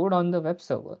it's stored on the web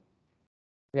server,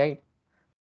 right?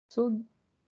 So,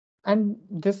 and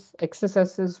this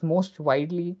XSS is most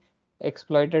widely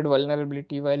exploited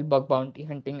vulnerability while bug bounty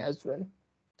hunting as well.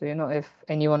 So, if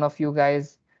any one of you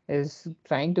guys is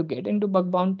trying to get into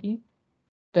bug bounty,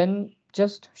 then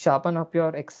just sharpen up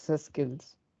your XSS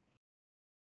skills.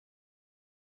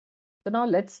 So now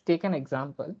let's take an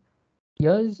example.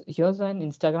 Here's an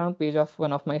Instagram page of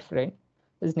one of my friend.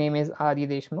 His name is Adi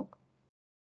Deshmukh.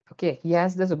 Okay, he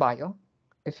has this bio.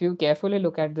 If you carefully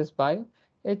look at this bio,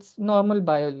 it's normal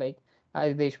bio like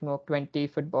Adi Deshmukh, 20,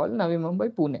 football, Navi Mumbai,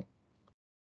 Pune.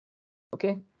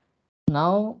 Okay,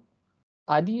 now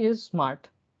Adi is smart.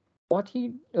 What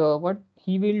he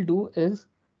will do is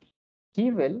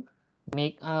he will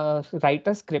write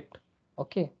a script.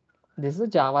 Okay, this is a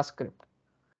JavaScript.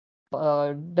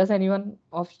 Does anyone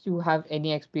of you have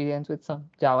any experience with some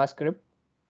JavaScript?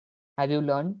 Have you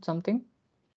learned something?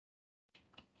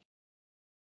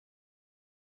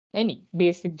 Any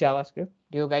basic JavaScript?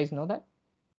 Do you guys know that?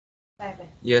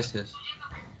 Yes, yes.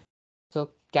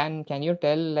 So can you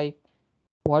tell like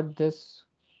what this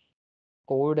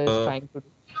code is trying to do?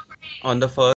 On the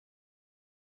first,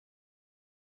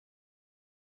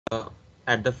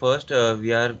 at the first,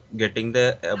 we are getting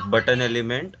the button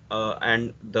element,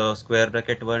 and the square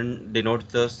bracket one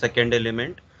denotes the second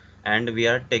element, and we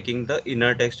are taking the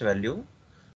inner text value.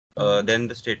 Then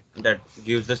the state that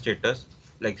gives the status,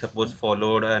 like suppose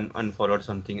followed and unfollowed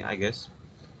something, I guess.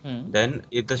 Then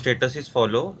if the status is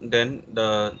follow, then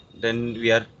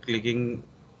we are clicking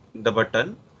the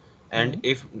button, and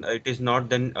if it is not,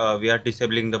 then we are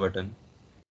disabling the button.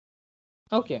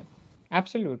 Okay,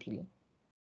 absolutely.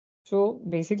 So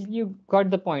basically you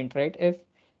got the point, right? If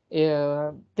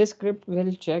this script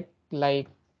will check like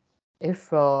if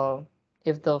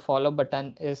the follow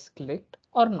button is clicked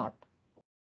or not,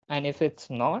 and if it's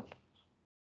not,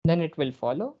 then it will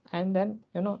follow and then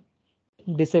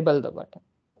disable the button.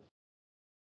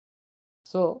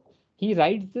 So he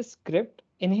writes this script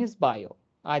in his bio.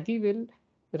 Adi will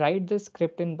write this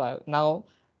script in bio. Now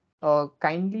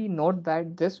kindly note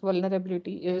that this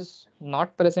vulnerability is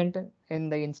not present in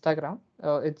the Instagram.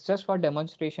 It's just for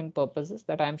demonstration purposes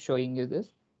that I'm showing you this.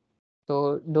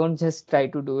 So don't just try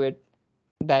to do it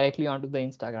directly onto the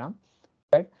Instagram.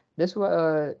 But this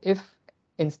if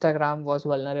Instagram was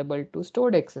vulnerable to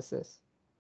stored accesses,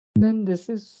 then this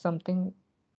is something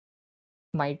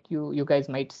you guys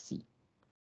might see.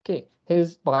 Okay,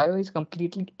 his bio is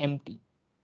completely empty.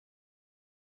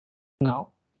 Now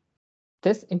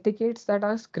this indicates that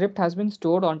our script has been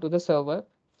stored onto the server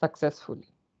successfully.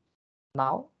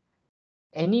 Now,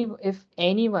 if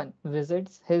anyone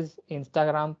visits his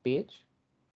Instagram page,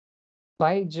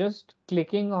 by just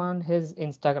clicking on his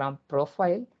Instagram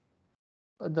profile,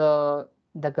 the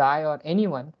guy or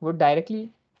anyone would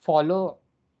directly follow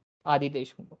Adi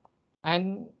Deshmukh,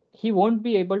 and he won't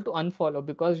be able to unfollow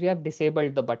because we have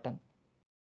disabled the button.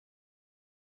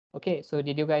 Okay, so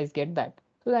did you guys get that?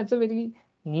 So that's a very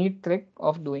neat trick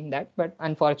of doing that, but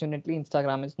unfortunately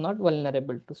Instagram is not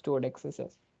vulnerable to stored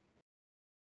accesses.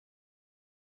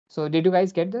 So did you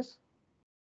guys get this?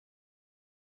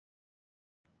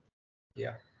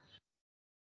 Yeah.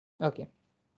 Okay.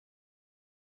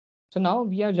 So now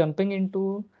we are jumping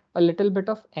into a little bit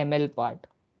of ML part.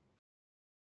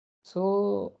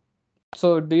 So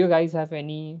do you guys have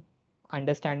any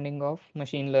understanding of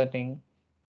machine learning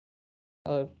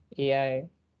or AI,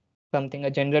 something,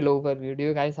 a general overview? Do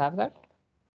you guys have that?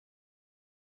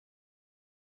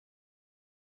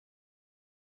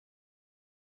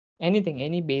 Anything,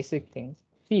 any basic things?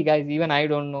 See guys, even I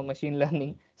don't know machine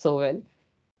learning so well.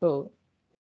 So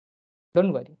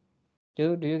don't worry.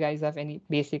 Do you guys have any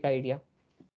basic idea?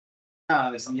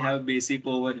 We have basic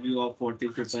overview of what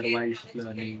is supervised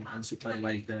learning,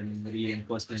 unsupervised learning,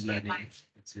 reinforcement learning,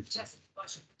 etc.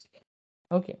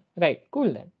 Okay, right,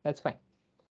 cool then. That's fine.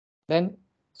 Then,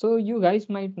 so you guys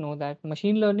might know that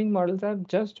machine learning models are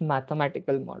just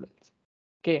mathematical models.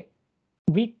 Okay,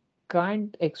 we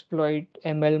can't exploit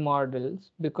ML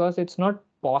models because it's not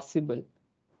possible,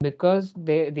 because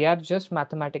they are just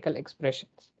mathematical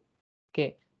expressions.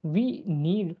 Okay, we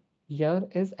need here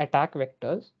is attack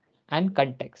vectors and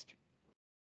context.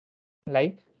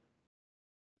 Like,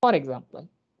 for example,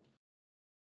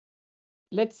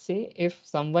 let's say if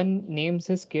someone names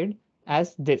his kid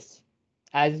as this,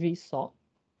 as we saw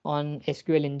on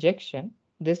SQL injection,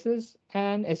 this is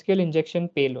an SQL injection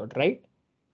payload, right?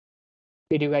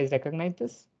 Did you guys recognize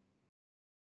this?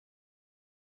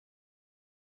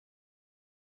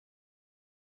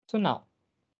 So now,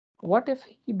 what if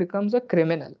he becomes a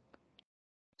criminal?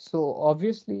 So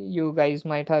obviously you guys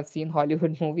might have seen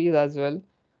Hollywood movies as well.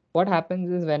 What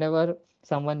happens is whenever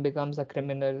someone becomes a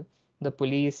criminal, the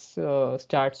police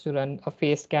starts to run a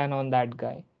face scan on that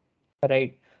guy,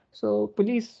 right? So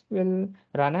police will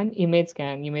run an image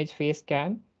scan, image face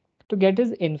scan, to get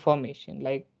his information,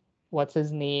 like what's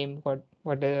his name,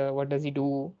 what does he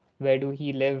do, where do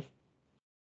he live.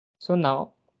 So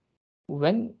now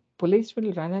when police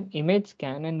will run an image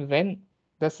scan and when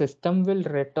the system will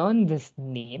return this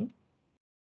name,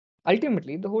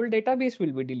 ultimately the whole database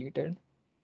will be deleted.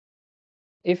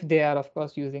 If they are of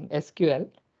course using SQL,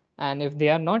 and if they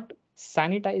are not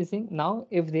sanitizing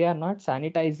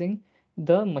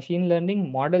the machine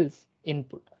learning models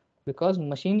input, because the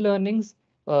machine learning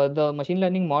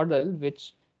model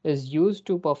which is used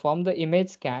to perform the image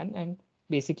scan and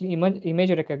basically image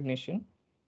recognition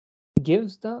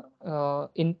gives the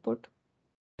input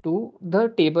to the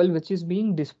table which is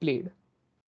being displayed,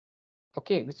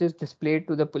 okay, which is displayed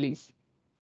to the police.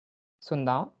 So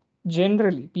now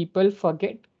generally people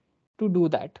forget to do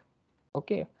that.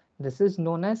 Okay, this is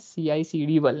known as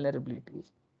CI/CD vulnerabilities.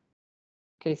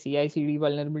 Okay, CI/CD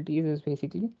vulnerabilities is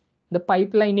basically the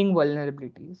pipelining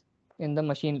vulnerabilities in the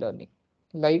machine learning.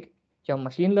 Like your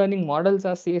machine learning models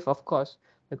are safe, of course,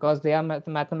 because they are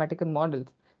mathematical models,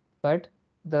 but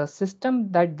the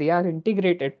system that they are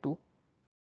integrated to,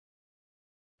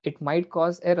 it might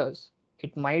cause errors.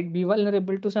 It might be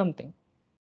vulnerable to something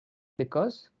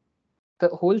because the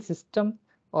whole system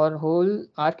or whole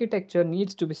architecture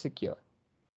needs to be secure.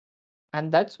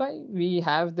 And that's why we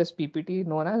have this PPT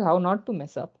known as how not to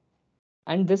mess up.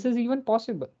 And this is even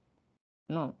possible.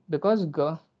 No, because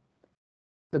the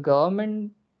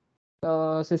government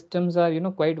systems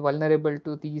are, quite vulnerable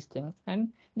to these things, and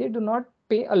they do not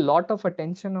pay a lot of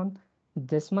attention on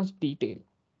this much detail.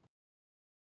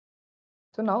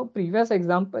 So now previous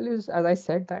example is, as I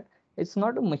said, that it's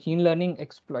not a machine learning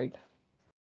exploit.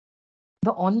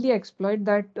 The only exploit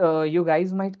that you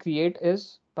guys might create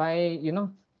is by,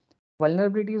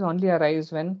 vulnerabilities only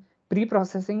arise when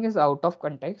pre-processing is out of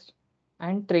context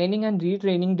and training and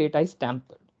retraining data is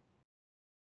tampered.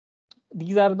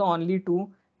 These are the only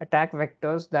two attack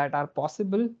vectors that are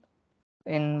possible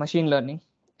in machine learning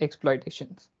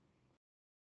exploitations.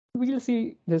 We'll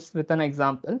see this with an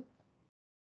example.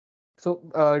 So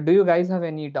do you guys have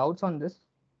any doubts on this?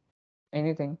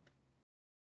 Anything?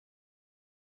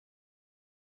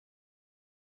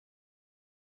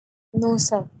 No,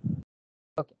 sir.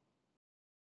 Okay.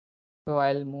 So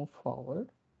I'll move forward.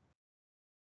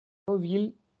 So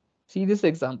we'll see this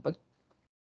example.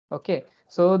 Okay.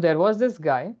 So there was this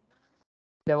guy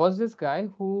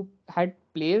who had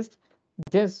placed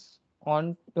this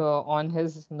on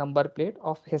his number plate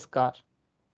of his car.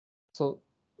 So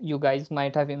you guys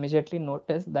might have immediately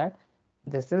noticed that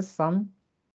this is some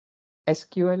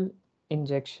SQL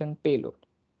injection payload.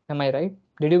 Am I right?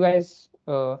 Did you guys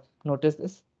notice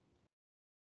this?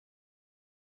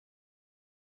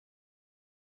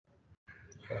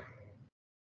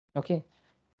 Okay,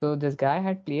 so this guy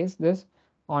had placed this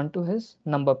onto his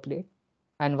number plate,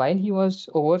 and while he was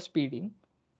overspeeding,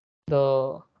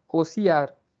 the OCR,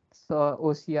 so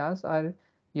OCRs are,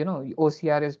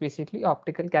 OCR is basically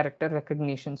optical character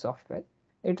recognition software.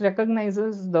 It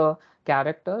recognizes the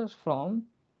characters from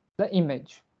the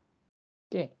image.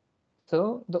 Okay,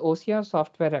 so the OCR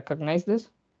software recognized this,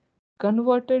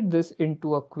 converted this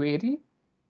into a query,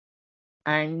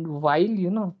 and while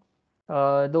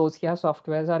the OCR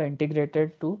softwares are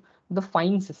integrated to the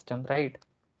fine system, right?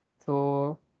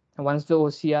 So once the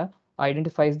OCR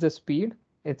identifies the speed,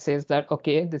 it says that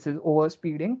okay, this is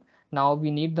overspeeding. Now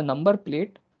we need the number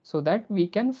plate so that we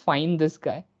can find this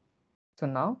guy. So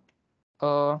now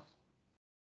uh,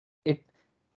 it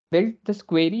built this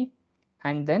query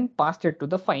and then passed it to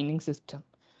the finding system,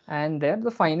 and there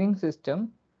the finding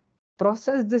system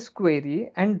process this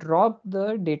query and drop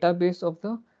the database of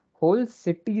the whole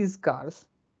city's cars,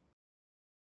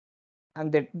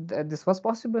 and that this was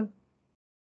possible.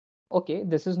 Okay,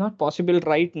 this is not possible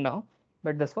right now,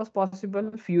 but this was possible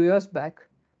a few years back,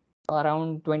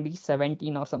 around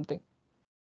 2017 or something.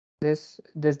 This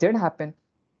did happen.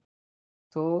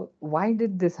 So why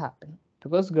did this happen?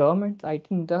 Because government, I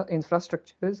think the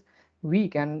infrastructure is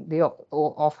weak and they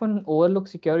often overlook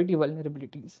security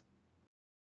vulnerabilities.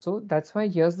 So that's why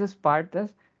here's this part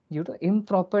that due to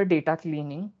improper data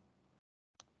cleaning,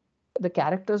 the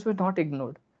characters were not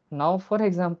ignored. Now, for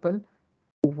example,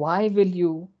 why will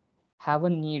you have a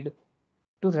need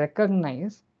to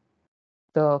recognize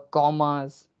the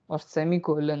commas or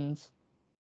semicolons,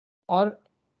 or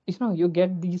you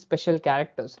get these special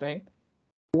characters, right?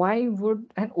 Why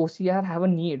would an OCR have a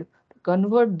need to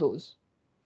convert those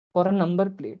for a number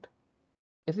plate?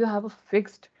 If you have a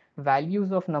fixed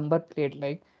values of number plate,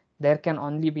 like there can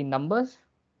only be numbers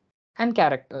and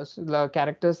characters, the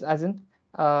characters as in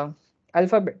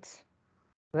alphabets,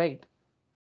 right?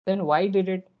 Then why did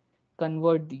it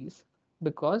convert these?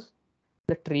 Because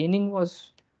the training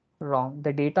was wrong,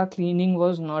 the data cleaning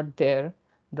was not there,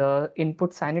 the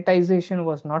input sanitization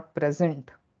was not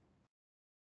present.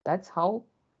 That's how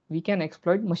we can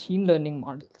exploit machine learning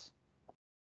models.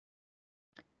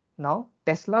 Now,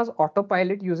 Tesla's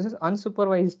autopilot uses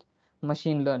unsupervised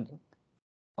machine learning.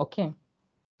 Okay,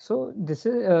 so this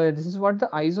is what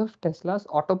the eyes of Tesla's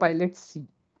autopilot see.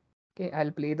 Okay,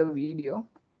 I'll play the video.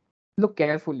 Look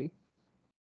carefully.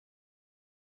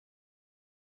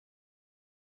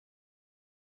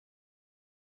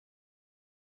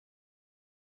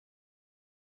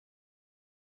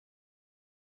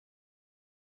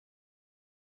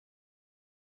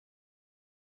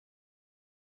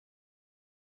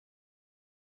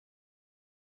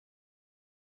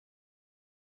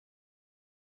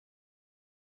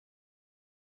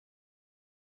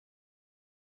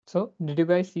 So, did you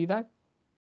guys see that?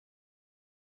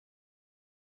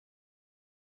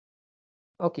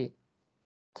 Okay,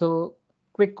 so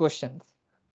quick questions.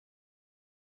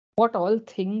 What all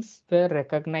things were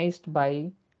recognized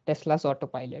by Tesla's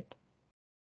autopilot?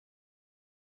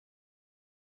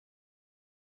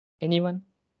 Anyone?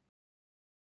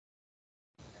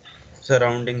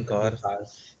 Surrounding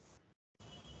cars,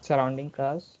 Surrounding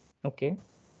cars. Okay.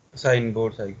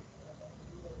 signboards,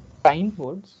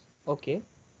 Signboards. Okay.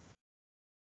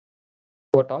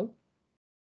 What all?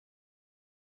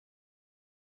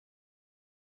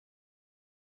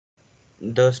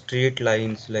 the street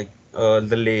lines, like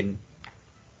the lane.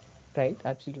 Right,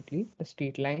 absolutely. The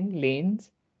street line,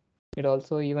 lanes. It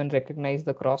also even recognized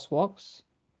the crosswalks,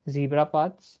 zebra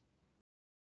paths,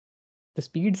 the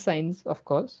speed signs, of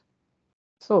course.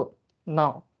 So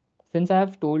now, since I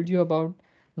have told you about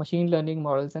machine learning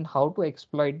models and how to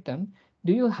exploit them,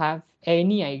 do you have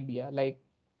any idea like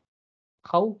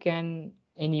how can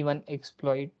anyone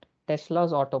exploit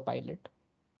Tesla's autopilot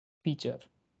feature?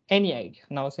 Any idea?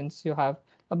 Now, since you have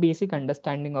a basic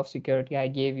understanding of security, I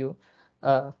gave you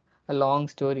uh, a long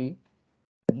story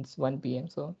since 1 p.m.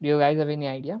 So, do you guys have any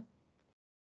idea?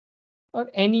 Or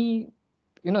any,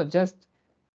 just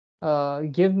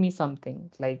give me something,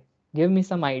 like give me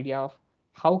some idea of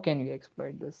how can we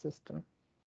exploit this system.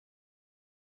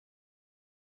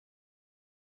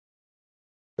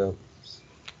 The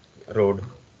road,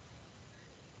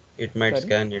 it might Sorry.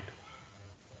 scan it.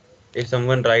 If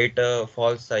someone write a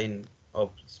false sign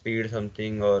of speed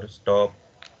something or stop,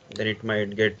 then it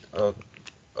might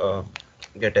uh,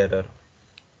 get error.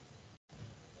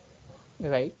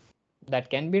 Right, that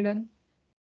can be done.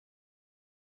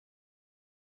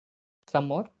 Some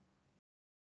more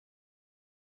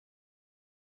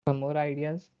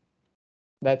ideas.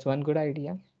 That's one good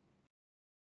idea.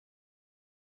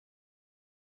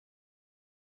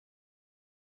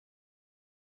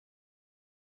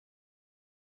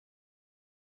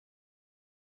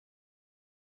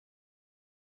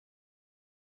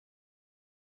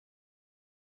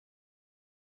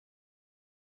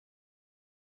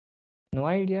 No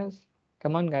ideas?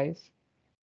 Come on, guys.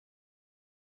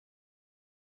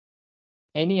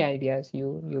 Any ideas?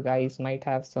 You guys might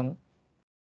have some,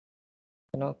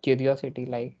 curiosity,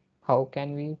 like how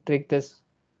can we trick this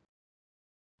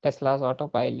Tesla's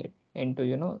autopilot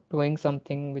into, doing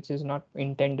something which is not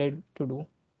intended to do.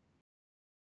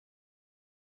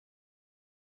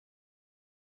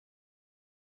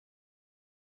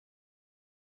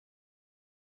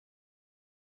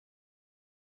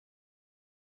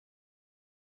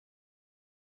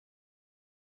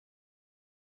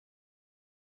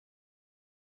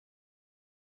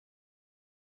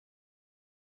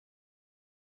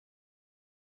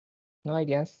 No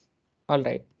ideas. All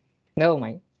right. Never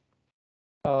mind.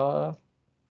 Uh,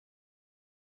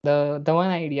 the one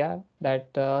idea that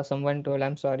someone told,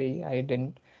 I'm sorry, I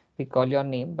didn't recall your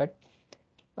name, but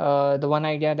the one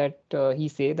idea that he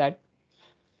say that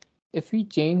if we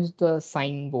change the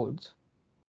signboards,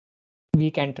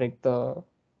 we can trick the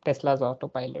Tesla's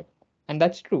autopilot, and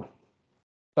that's true.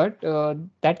 But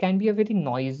that can be a very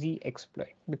noisy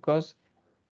exploit because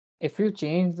if you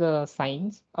change the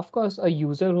signs, of course, a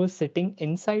user who's sitting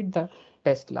inside the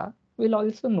Tesla will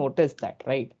also notice that,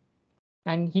 right?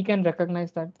 And he can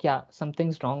recognize that, yeah,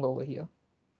 something's wrong over here,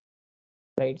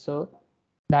 right? So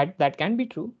that can be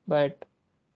true, but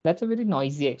that's a very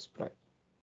noisy exploit.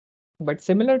 But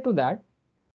similar to that,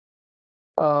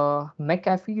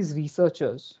 McAfee's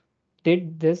researchers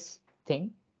did this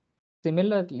thing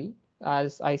similarly.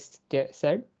 As I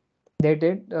said, they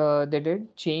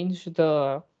did change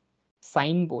the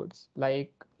signboards,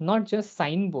 like not just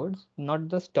signboards, not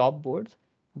the stop boards,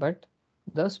 but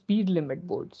the speed limit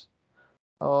boards.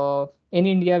 In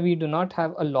India, we do not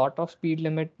have a lot of speed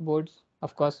limit boards.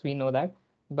 Of course, we know that.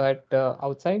 But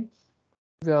outside,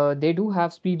 they do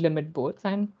have speed limit boards,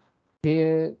 and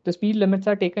the speed limits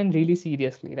are taken really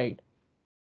seriously, right?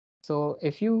 So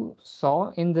if you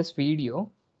saw in this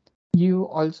video, you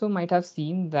also might have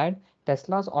seen that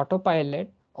Tesla's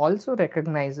autopilot also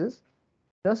recognizes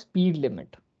the speed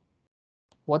limit.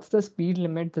 What's the speed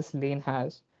limit this lane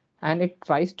has? And it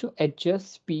tries to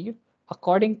adjust speed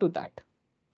according to that.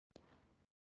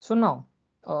 So now,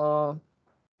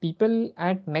 people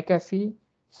at McAfee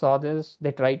saw this,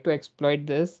 they tried to exploit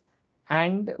this,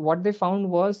 and what they found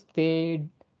was they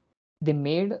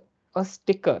made a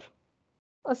sticker,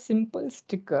 a simple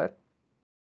sticker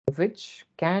which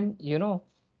can,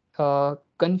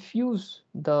 confuse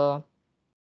the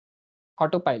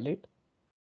autopilot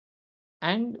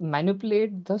and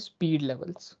manipulate the speed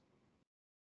levels.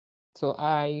 So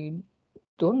I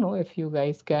don't know if you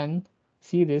guys can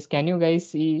see this. Can you guys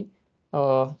see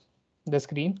the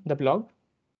screen, the blog?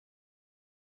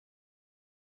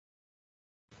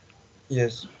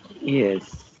 Yes.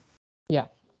 Yes. Yeah.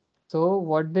 So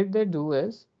what did they do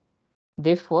is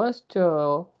they first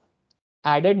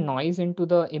added noise into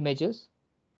the images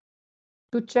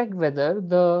to check whether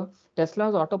the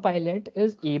Tesla's autopilot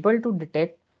is able to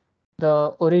detect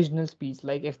the original speeds.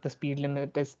 Like if the speed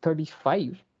limit is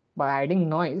 35, by adding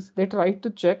noise, they tried to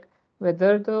check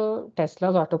whether the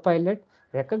Tesla's autopilot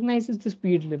recognizes the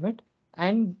speed limit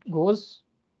and goes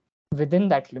within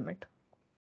that limit.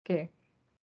 Okay.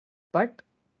 But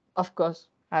of course,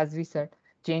 as we said,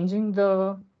 changing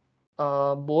the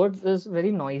boards is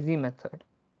very noisy method.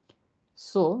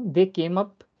 So they came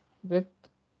up with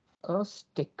a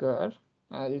sticker.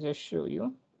 I'll just show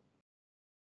you.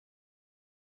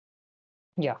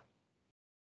 Yeah,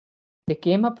 they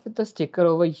came up with a sticker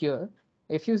over here.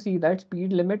 If you see that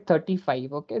speed limit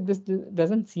 35, okay, this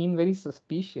doesn't seem very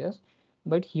suspicious,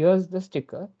 but here's the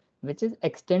sticker which is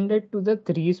extended to the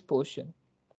threes portion.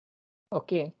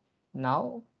 Okay,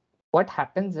 now what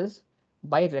happens is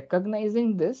by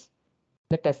recognizing this,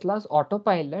 the Tesla's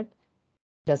autopilot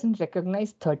doesn't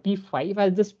recognize 35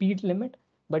 as the speed limit,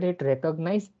 but it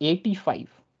recognizes 85.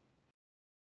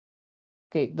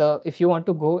 Okay, if you want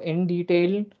to go in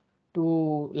detail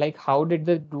to like how did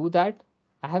they do that,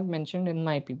 I have mentioned in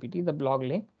my PPT, the blog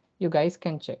link. You guys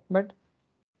can check. But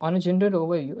on a general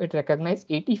overview, it recognized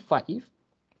 85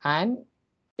 and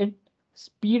it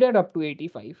speeded up to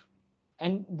 85.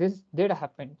 And this did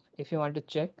happen. If you want to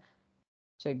check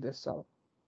this out.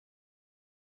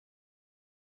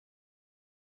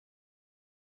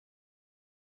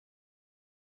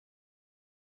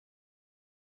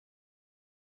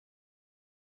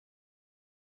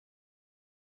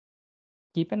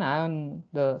 Keep an eye on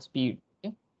the speed.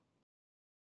 Okay?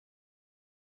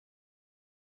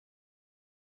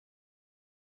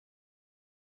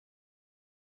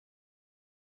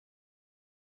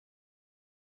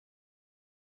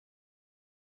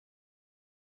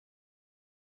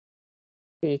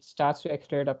 It starts to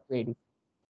accelerate up to 80.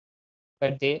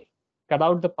 But they cut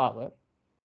out the power.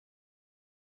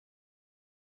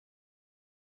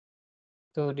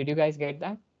 So did you guys get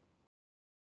that?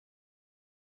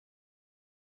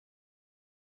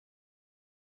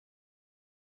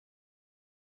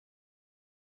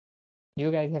 Do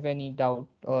you guys have any doubt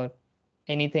or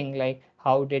anything like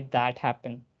how did that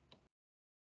happen?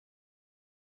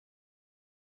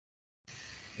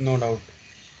 No doubt.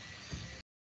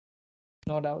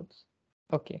 No doubts.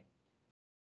 Okay.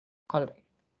 All right.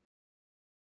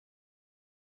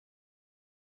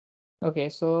 Okay,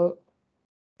 so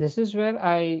this is where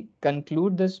I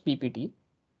conclude this PPT.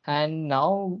 And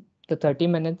now the 30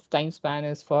 minutes time span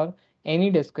is for any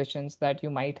discussions that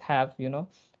you might have,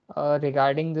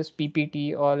 regarding this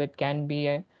PPT, or it can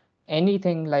be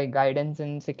anything like guidance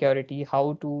in security,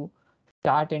 how to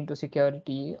start into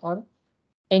security or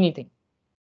anything.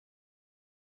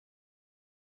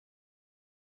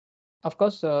 Of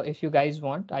course, if you guys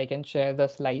want, I can share the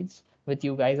slides with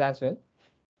you guys as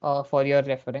well for your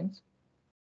reference.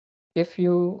 If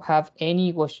you have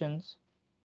any questions,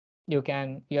 you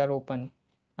are open.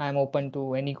 I'm open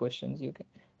to any questions you can,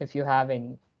 if you have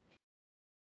any.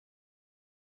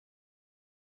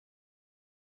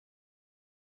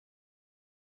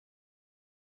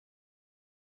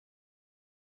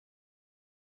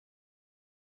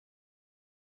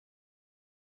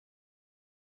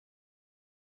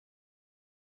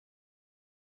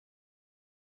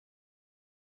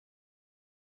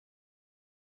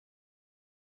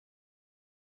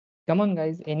 Come on,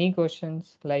 guys, any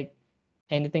questions like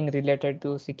anything related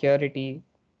to security,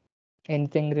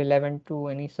 anything relevant to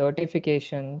any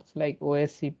certifications like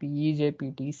OSCP,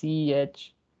 EJPT,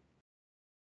 CEH,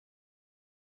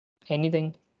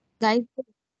 anything? Guys,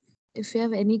 if you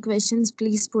have any questions,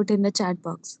 please put in the chat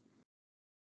box.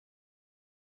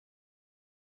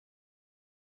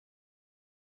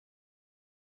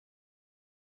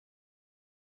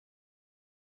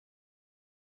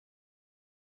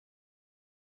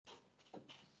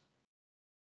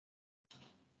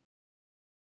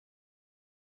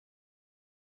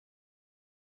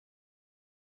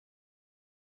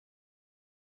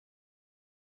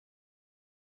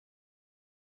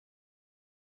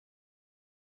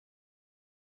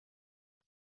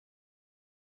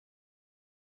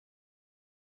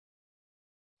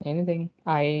 Anything?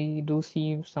 I do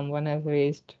see someone has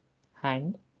raised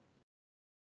hand.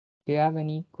 Do you have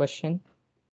any question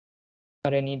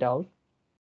or any doubt?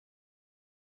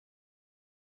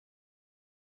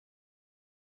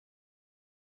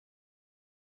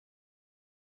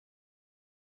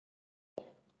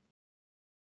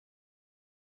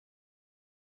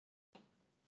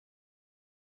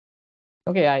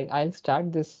 Okay, I'll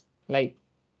start this. Like,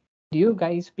 do you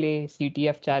guys play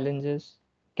CTF challenges,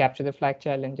 capture the flag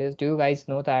challenges? Do you guys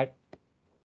know that?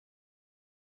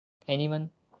 Anyone?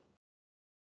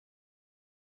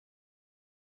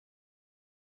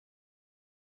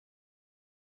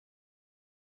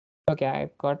 Okay,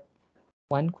 I've got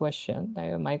one question.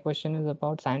 My question is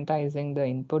about sanitizing the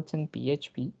inputs in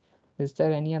PHP. Is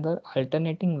there any other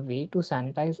alternating way to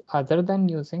sanitize other than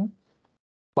using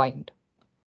bind?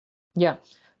 Yeah.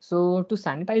 So to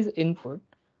sanitize input,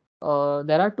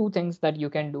 there are two things that you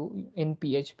can do in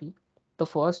PHP. The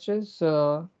first is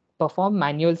perform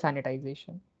manual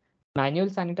sanitization. Manual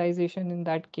sanitization in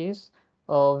that case,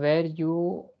 where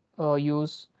you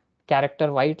use character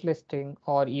whitelisting,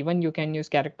 or even you can use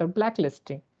character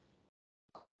blacklisting.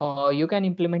 You can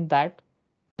implement that.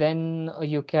 Then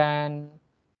you can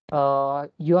URL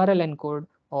encode,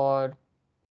 or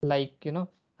like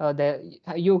there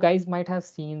you guys might have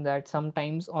seen that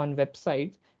sometimes on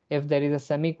websites, if there is a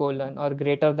semicolon or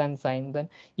greater than sign, then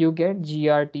you get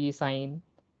GRT sign.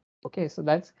 Okay, so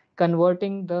that's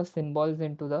converting the symbols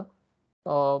into the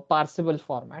parsable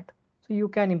format. So you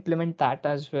can implement that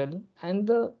as well. And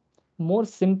the more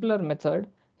simpler method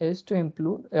is to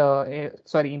implement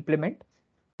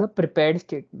the prepared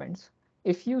statements.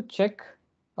 If you check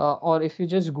or if you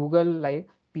just Google like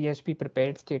PHP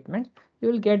prepared statements, you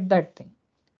will get that thing.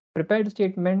 Prepared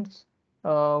statements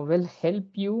will help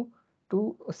you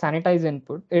to sanitize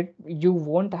input. You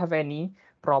won't have any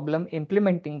problem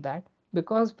implementing that,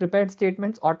 because prepared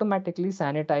statements automatically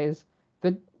sanitize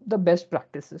with the best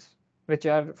practices which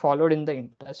are followed in the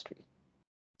industry.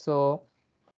 So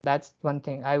that's one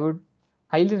thing. I would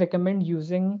highly recommend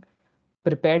using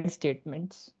prepared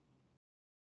statements.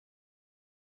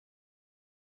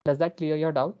 Does that clear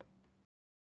your doubt?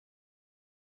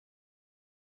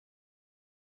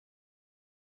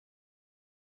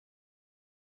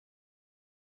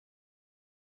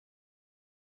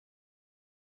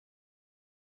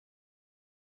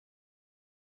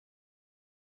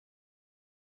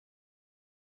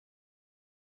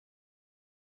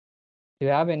 Do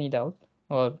you have any doubt,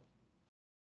 or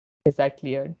is that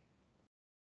cleared?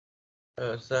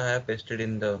 So I have pasted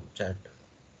in the chat.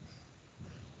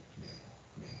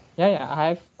 Yeah, I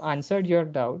have answered your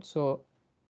doubt. So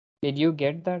did you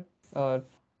get that? So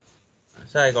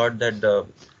I got that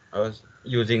I was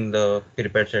using the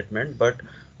prepared statement, but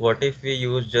what if we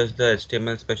use just the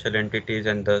HTML special entities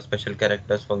and the special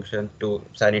characters function to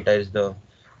sanitize the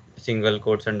single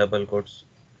quotes and double quotes?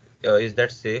 Is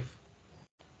that safe?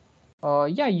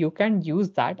 Yeah, you can use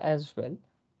that as well,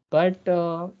 but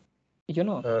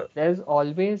there's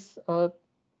always a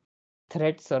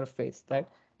threat surface that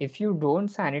if you don't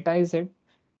sanitize it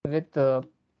with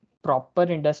proper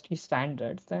industry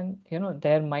standards, then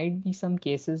there might be some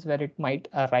cases where it might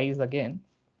arise again.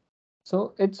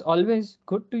 So it's always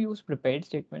good to use prepared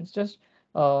statements. Just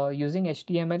using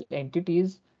HTML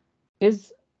entities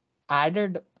is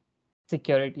added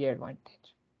security advantage.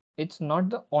 It's not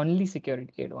the only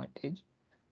security advantage.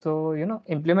 So,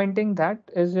 implementing that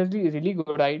is really, really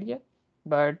good idea,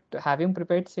 but having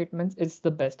prepared statements is the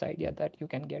best idea that you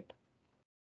can get.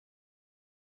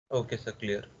 Okay, so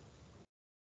clear.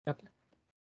 Okay.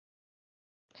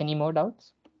 Any more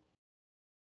doubts?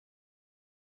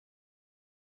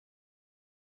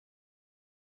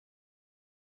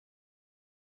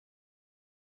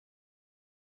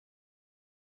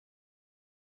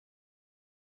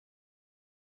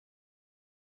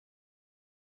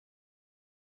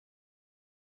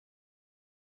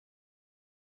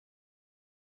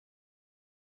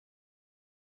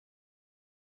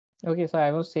 Okay, so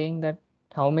I was saying that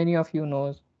how many of you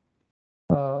knows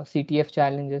CTF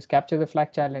challenges, capture the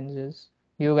flag challenges?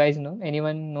 Do you guys know?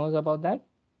 Anyone knows about that?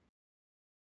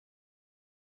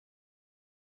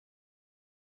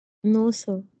 No,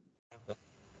 sir.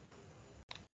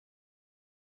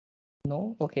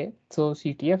 No? Okay. So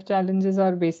CTF challenges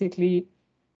are basically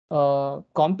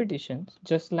competitions,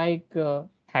 just like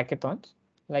hackathons,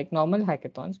 like normal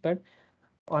hackathons, but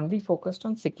only focused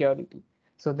on security.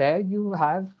 So there you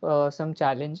have some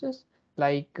challenges,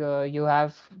 like you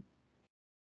have,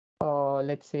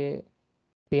 let's say,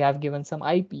 they have given some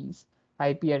IP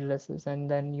addresses,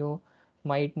 and then you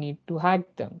might need to hack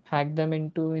them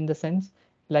into, in the sense,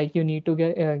 like you need to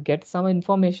get some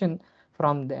information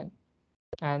from them,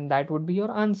 and that would be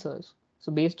your answers.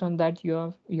 So based on that,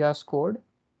 you have scored,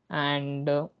 and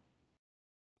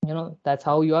that's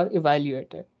how you are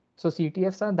evaluated. So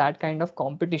CTFs are that kind of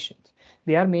competitions.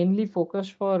 They are mainly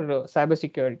focused for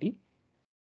cybersecurity.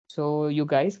 So you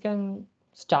guys can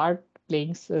start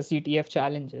playing CTF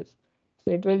challenges.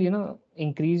 So it will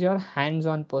increase your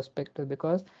hands-on perspective,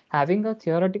 because having a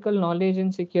theoretical knowledge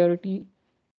in security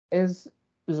is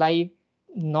like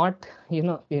not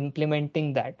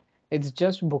implementing that. It's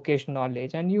just bookish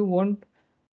knowledge, and you won't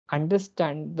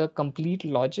understand the complete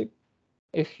logic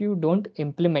if you don't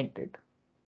implement it.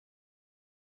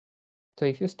 So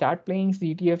if you start playing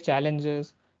CTF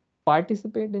challenges,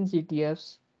 participate in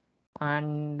CTFs,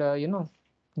 and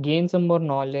gain some more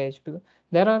knowledge.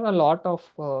 There are a lot of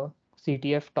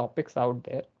CTF topics out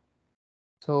there.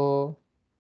 So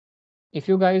if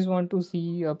you guys want to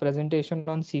see a presentation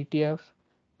on CTF,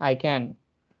 I can.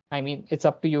 I mean, it's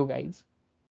up to you guys.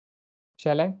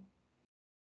 Shall I?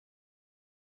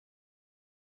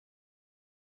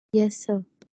 Yes, sir.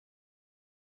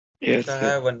 Yes, So I yes.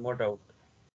 have one more doubt.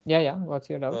 Yeah. What's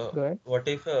your doubt? Go ahead. What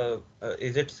if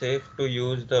is it safe to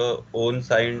use the own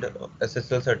signed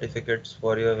SSL certificates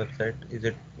for your website? Is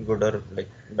it good or like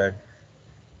bad?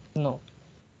 No.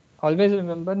 Always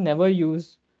remember, never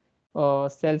use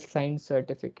self-signed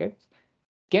certificates.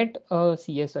 Get a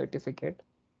CA certificate.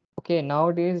 Okay,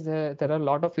 nowadays there are a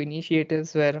lot of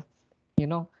initiatives where you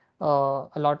know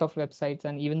a lot of websites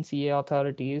and even CA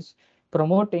authorities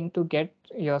promoting to get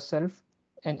yourself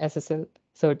an SSL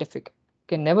certificate.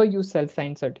 Can never use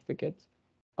self-signed certificates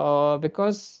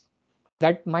because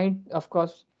that might, of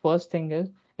course, first thing is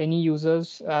any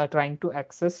users trying to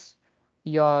access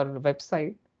your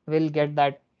website will get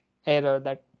that error,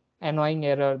 that annoying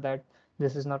error that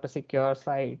this is not a secure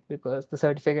site because the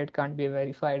certificate can't be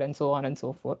verified, and so on and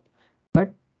so forth.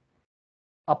 But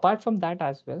apart from that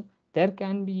as well, there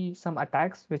can be some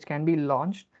attacks which can be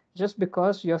launched just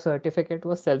because your certificate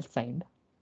was self-signed.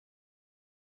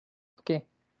 Okay,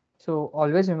 so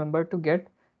always remember to get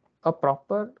a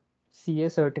proper CA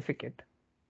certificate.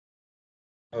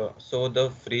 So the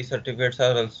free certificates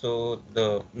are also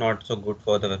the not so good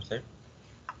for the website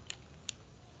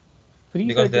Free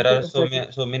because there are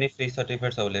certificate. so many free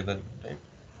certificates available, right?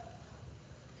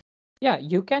 Yeah,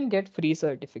 you can get free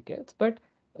certificates, but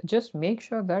just make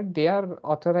sure that they are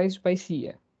authorized by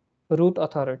CA, root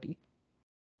authority.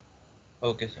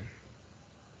 Okay, sir.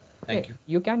 Thank Okay, you.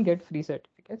 you can get free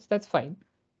certificates, that's fine,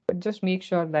 but just make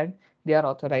sure that they are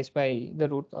authorized by the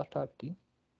root authority.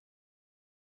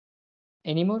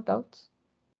 Any more doubts?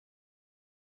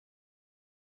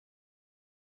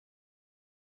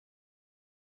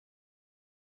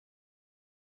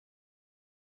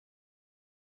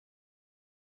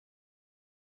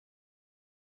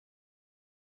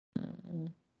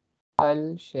 Mm,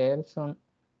 I'll share some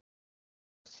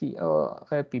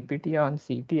a PPT on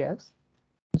CTFs.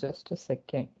 Just a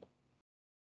second.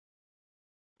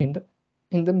 In the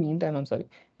in the meantime, I'm sorry.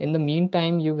 In the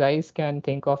meantime, you guys can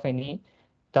think of any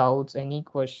doubts, any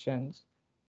questions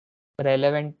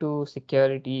relevant to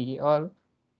security, or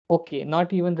okay,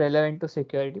 not even relevant to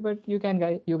security, but you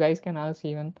guys can ask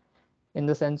even in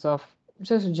the sense of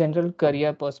just general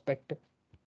career perspective.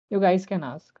 You guys can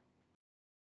ask.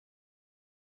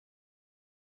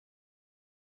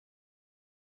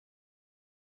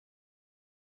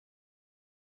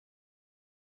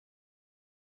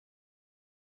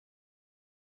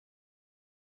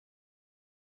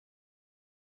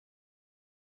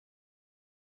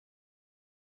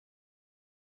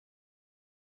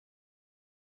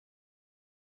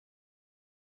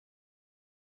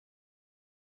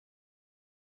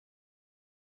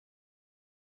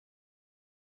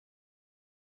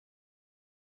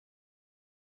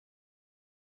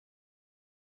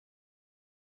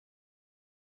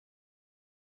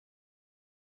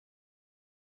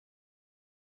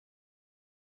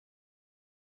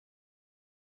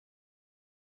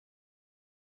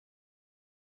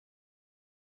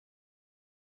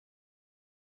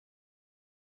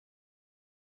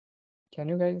 Can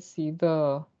you guys see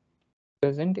the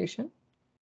presentation?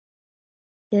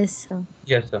 Yes, sir.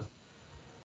 Yes, sir.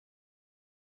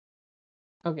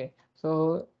 Okay,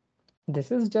 so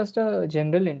this is just a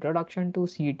general introduction to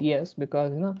CTFs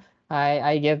because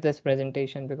I gave this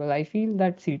presentation because I feel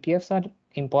that CTFs are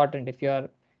important. If you are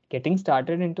getting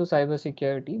started into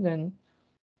cybersecurity, then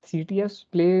CTFs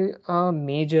play a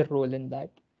major role in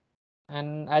that.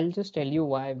 And I'll just tell you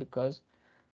why because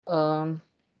um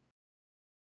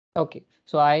okay,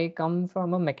 so I come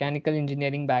from a mechanical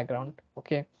engineering background.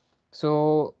 Okay,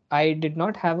 so I did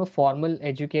not have a formal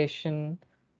education,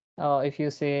 if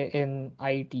you say in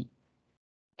IT,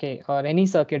 okay, or any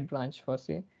circuit branch per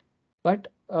se. But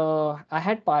I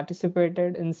had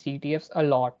participated in CTFs a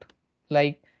lot.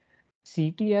 Like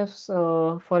CTFs,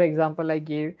 for example,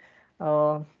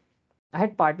 uh, I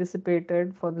had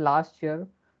participated for the last year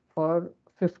for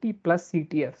 50 plus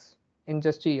CTFs in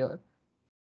just a year.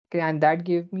 Okay, and that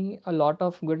gave me a lot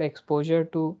of good exposure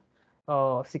to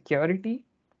security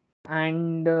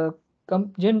and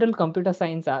general computer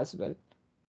science as well.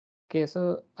 Okay,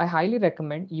 so I highly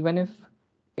recommend even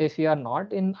if you are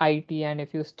not in IT and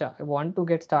if you want to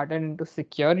get started into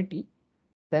security,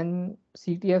 then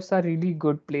CTFs are really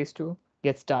good place to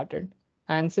get started.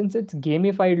 And since it's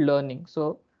gamified learning,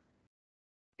 so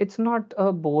it's not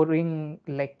a boring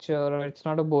lecture or it's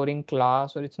not a boring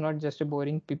class or it's not just a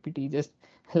boring PPT, just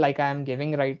like I am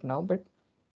giving right now, but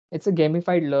it's a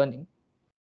gamified learning.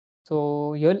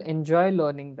 So you'll enjoy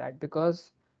learning that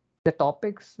because the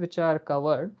topics which are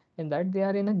covered in that they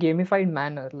are in a gamified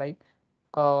manner, like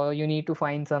you need to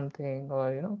find something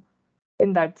or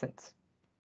in that sense.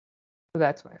 So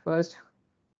that's why first,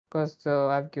 because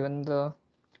I've given the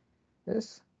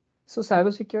this. So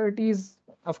cybersecurity is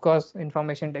of course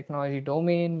information technology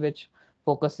domain which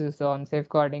focuses on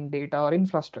safeguarding data or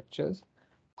infrastructures,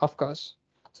 of course.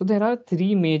 So there are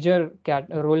three major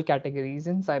role categories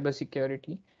in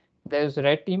cybersecurity. There's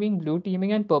red teaming, blue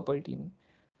teaming, and purple teaming.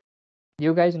 Do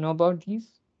you guys know about these?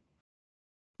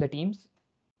 The teams?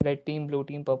 Red team, blue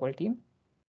team, purple team?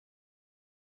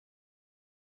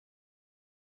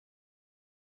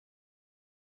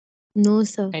 No,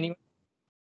 sir. Anyone?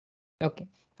 Okay,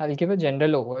 I'll give a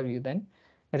general overview then.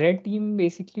 Red team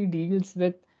basically deals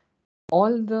with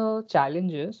all the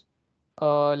challenges,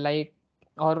 like,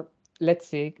 or let's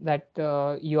say that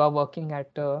you are working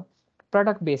at a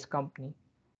product-based company.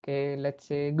 Okay, let's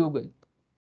say Google.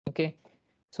 Okay,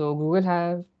 so Google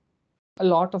have a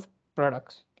lot of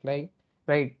products, like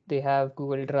right? They have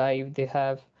Google Drive,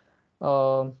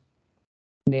 um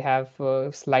they have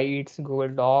slides, Google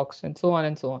Docs, and so on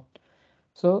and so on.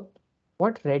 So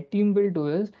what red team will do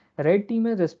is red team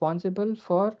is responsible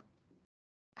for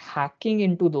hacking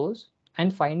into those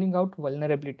and finding out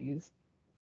vulnerabilities.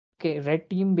 Okay, red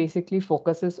team basically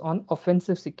focuses on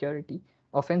offensive security.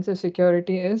 Offensive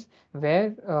security is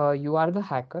where you are the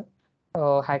hacker.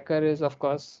 Hacker is of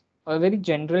course a very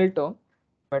general term,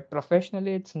 but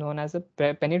professionally it's known as a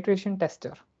penetration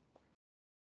tester.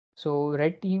 So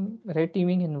red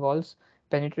teaming involves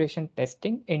penetration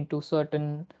testing into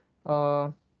certain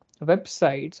uh,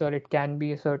 websites, or it can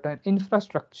be a certain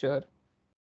infrastructure,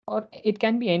 or it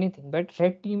can be anything. But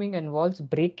red teaming involves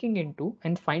breaking into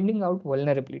and finding out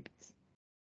vulnerabilities.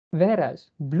 Whereas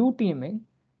blue teaming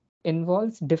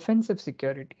involves defensive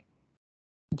security.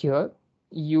 Here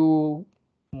you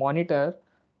monitor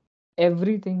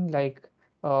everything, like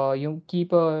you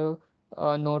keep a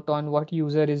note on what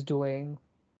user is doing,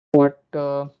 what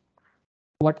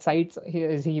what sites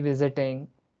is he visiting,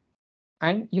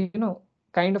 and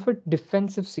kind of a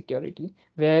defensive security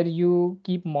where you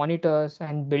keep monitors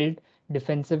and build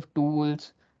defensive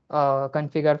tools,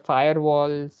 configure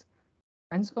firewalls,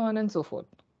 and so on and so forth.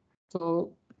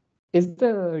 So is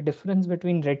the difference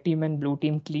between red team and blue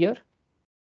team clear?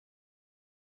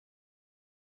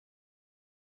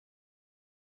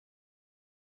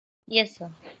 Yes,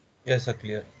 sir. Yes, sir,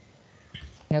 clear.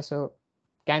 Yeah, so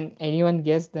can anyone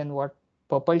guess then what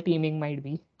purple teaming might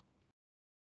be?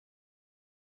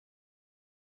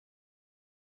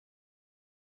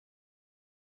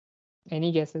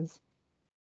 Any guesses?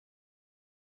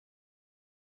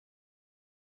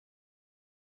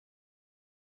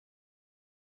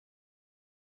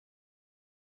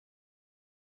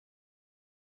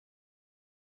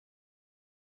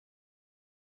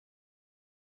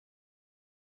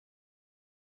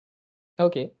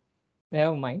 Okay,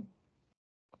 never mind.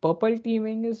 Purple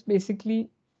teaming is basically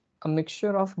a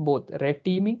mixture of both red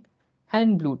teaming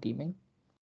and blue teaming,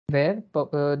 where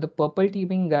the purple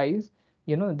teaming guys,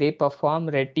 they perform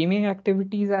red teaming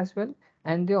activities as well,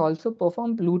 and they also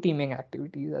perform blue teaming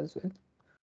activities as well.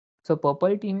 So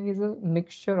purple teaming is a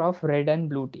mixture of red and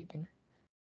blue teaming.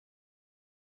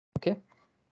 Okay.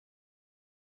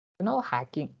 Now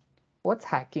hacking. What's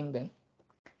hacking then?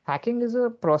 Hacking is a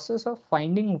process of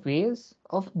finding ways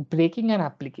of breaking an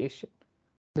application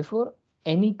before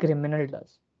any criminal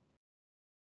does.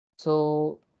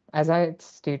 So, as I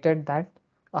stated that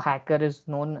a hacker is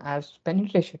known as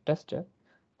penetration tester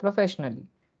professionally.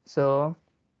 So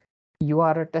you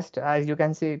are a tester, as you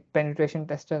can say penetration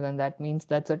tester, then that means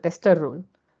that's a tester role.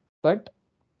 But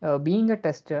being a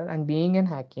tester and being in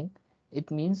hacking,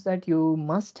 it means that you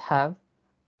must have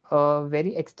a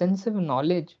very extensive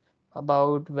knowledge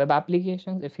about web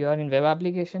applications if you are in web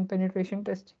application penetration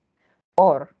testing,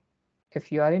 or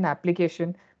if you are in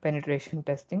application penetration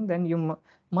testing, then you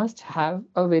must have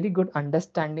a very good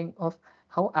understanding of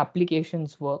how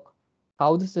applications work,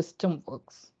 how the system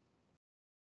works.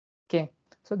 Okay,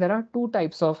 so there are two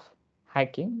types of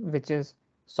hacking, which is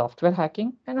software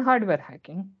hacking and hardware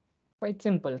hacking. Quite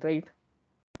simple, right?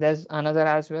 There's another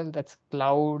as well, that's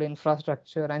cloud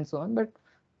infrastructure and so on, but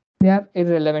they are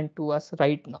irrelevant to us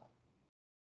right now.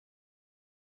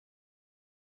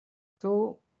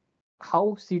 So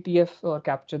how CTF or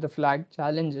capture the flag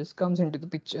challenges comes into the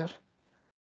picture.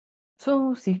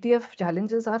 So CTF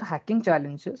challenges are hacking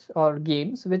challenges or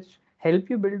games which help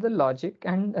you build the logic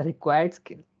and required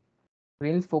skill.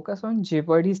 We'll focus on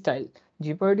Jeopardy style.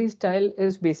 Jeopardy style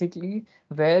is basically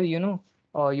where you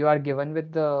are given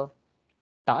with the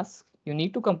task. You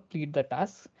need to complete the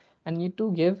task and need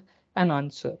to give an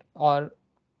answer, or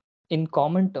in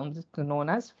common terms, it's known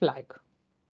as flag.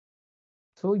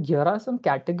 So here are some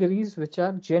categories which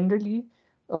are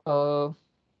uh,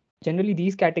 generally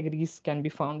these categories can be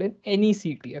found in any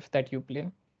CTF that you play.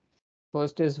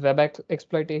 First is web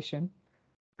exploitation,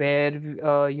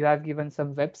 where you have given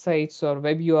some websites or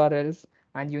web URLs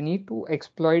and you need to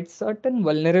exploit certain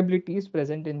vulnerabilities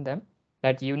present in them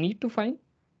that you need to find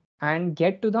and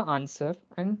get to the answer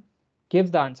and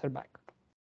give the answer back,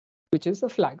 which is a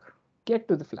flag. Get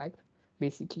to the flag,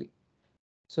 basically.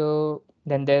 So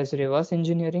then there's reverse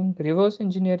engineering. Reverse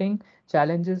engineering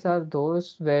challenges are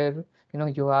those where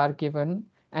you are given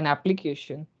an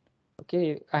application,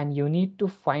 okay, and you need to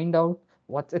find out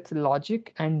what's its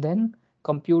logic and then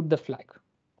compute the flag.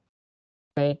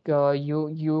 Like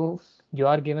you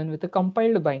are given with a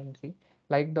compiled binary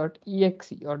like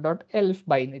 .exe or .elf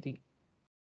binary.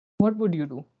 What would you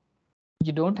do?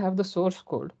 You don't have the source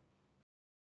code.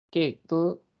 Okay,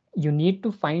 so you need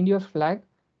to find your flag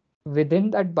within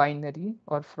that binary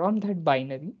or from that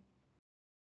binary.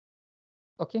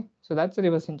 Okay, so that's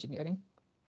reverse engineering.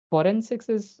 Forensics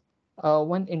is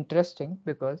one interesting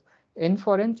because in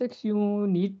forensics you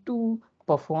need to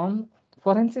perform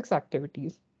forensics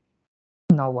activities.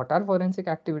 Now, what are forensic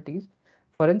activities?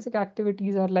 Forensic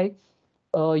activities are like,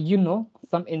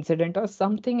 some incident or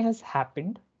something has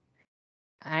happened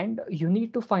and you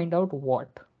need to find out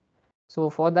what. So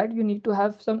for that, you need to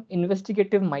have some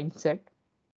investigative mindset.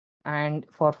 And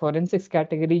for forensics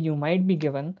category, you might be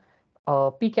given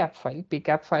a PCAP file.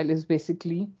 PCAP file is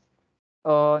basically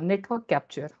a network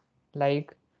capture.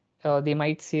 Like they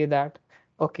might say that,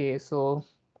 okay, so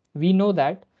we know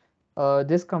that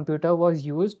this computer was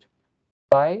used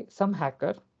by some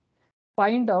hacker.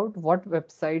 Find out what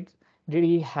websites did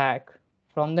he hack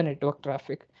from the network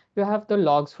traffic. You have the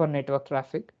logs for network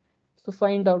traffic, so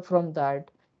find out from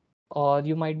that. Or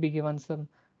you might be given some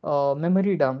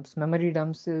memory dumps. Memory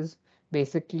dumps is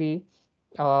basically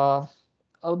uh,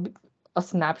 a, a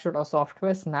snapshot, a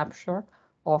software snapshot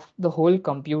of the whole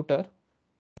computer,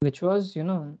 which was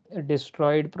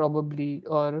destroyed probably,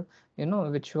 or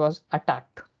which was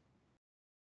attacked.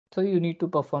 So you need to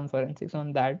perform forensics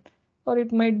on that. Or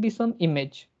it might be some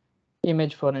image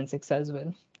forensics as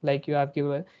well. Like you have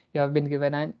been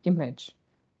given an image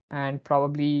and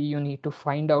probably you need to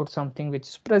find out something which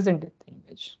is present in the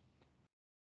image.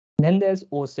 Then there's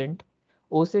OSINT.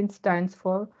 OSINT stands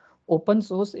for open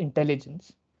source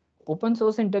intelligence. Open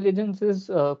source intelligence is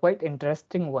quite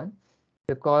interesting one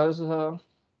because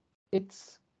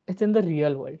it's in the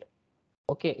real world.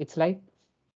 Okay, it's like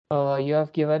you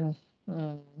have given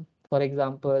for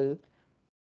example,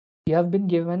 you have been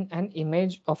given an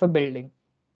image of a building.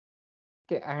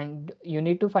 Okay, and you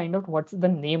need to find out what's the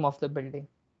name of the building.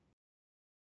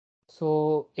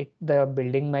 So the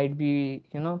building might be,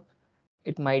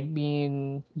 it might be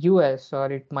in US,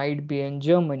 or it might be in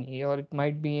Germany, or it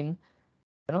might be in,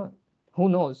 who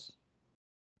knows.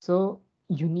 So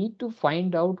you need to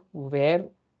find out where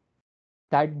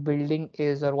that building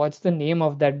is or what's the name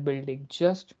of that building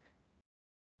just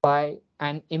by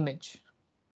an image.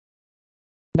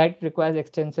 That requires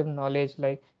extensive knowledge,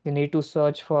 like you need to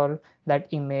search for that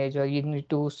image, or you need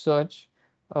to search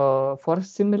for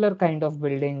similar kind of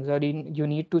buildings, or you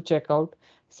need to check out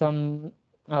some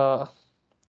uh,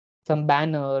 some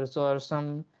banners or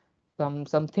some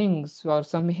some things or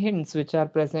some hints which are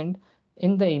present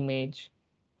in the image.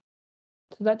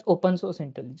 So that's open source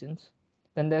intelligence.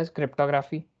 Then there's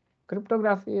cryptography.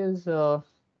 Cryptography is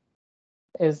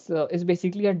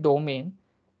basically a domain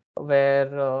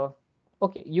where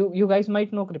okay, you guys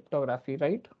might know cryptography,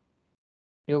 right?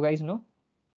 You guys know?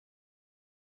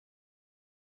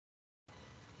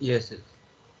 Yes, yes.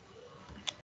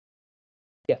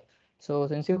 Yeah. So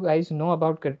since you guys know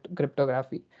about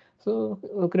cryptography, so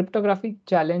cryptographic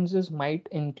challenges might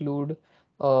include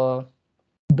uh,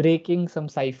 breaking some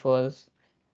ciphers,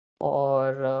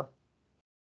 or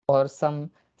some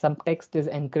text is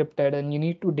encrypted and you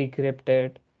need to decrypt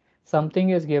it. Something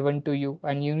is given to you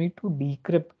and you need to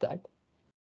decrypt that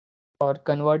or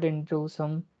convert into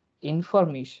some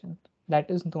information.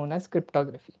 That is known as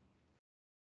cryptography.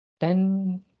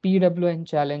 Then PWN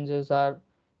challenges are,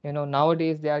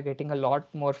 nowadays they are getting a lot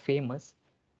more famous,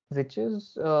 which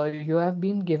is you have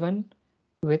been given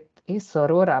with a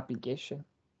server application.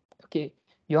 Okay,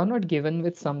 you are not given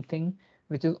with something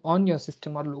which is on your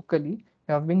system or locally.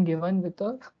 You have been given with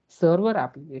a server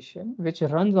application which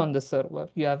runs on the server.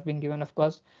 You have been given, of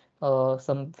course,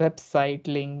 some website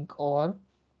link or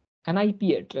an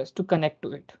IP address to connect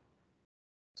to it.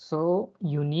 So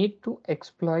you need to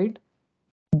exploit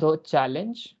the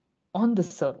challenge on the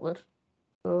server,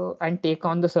 and take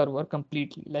on the server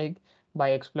completely. Like by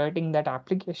exploiting that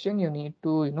application, you need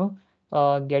to,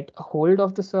 get a hold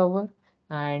of the server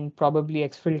and probably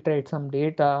exfiltrate some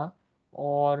data,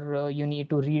 or you need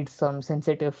to read some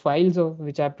sensitive files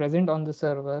which are present on the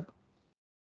server.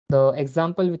 The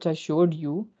example which I showed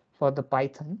you for the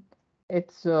Python,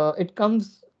 it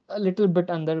comes a little bit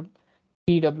under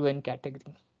PWN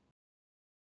category.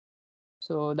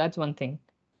 So that's one thing.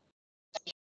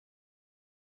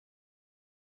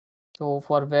 So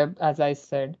for web, as I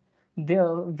said,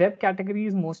 the web category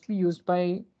is mostly used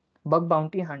by bug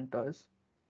bounty hunters.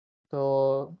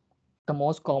 So the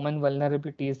most common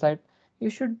vulnerabilities that you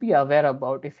should be aware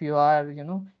about if you are,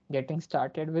 getting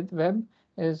started with web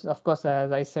is, of course,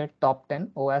 as I said, top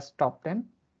 10, OS top 10.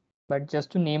 But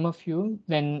just to name a few,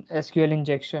 then SQL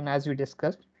injection, as we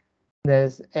discussed,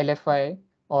 there's LFI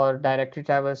or directory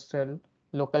traversal,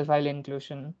 local file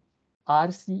inclusion.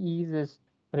 RCEs is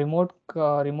remote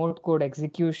code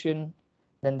execution.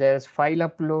 Then there's file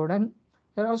upload, and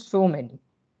there are so many.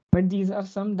 But these are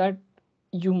some that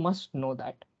you must know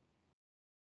that.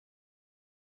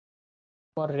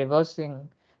 For reversing,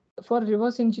 for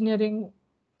reverse engineering,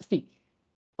 see,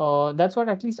 that's what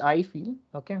at least I feel.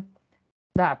 Okay,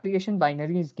 the application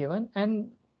binary is given, and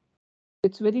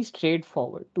it's very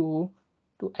straightforward to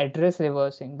address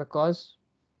reversing, because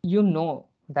you know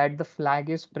that the flag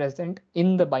is present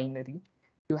in the binary.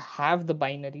 You have the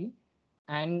binary,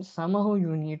 and somehow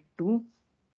you need to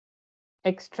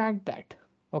extract that.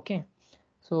 Okay,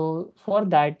 so for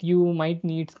that you might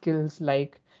need skills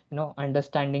like,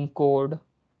 understanding code,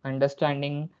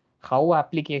 understanding how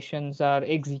applications are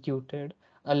executed,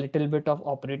 a little bit of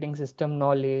operating system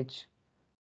knowledge,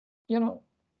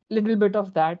 little bit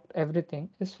of that, everything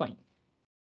is fine.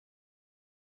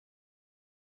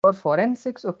 For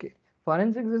forensics, okay,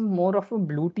 forensics is more of a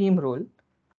blue team role.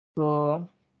 So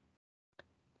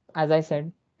as I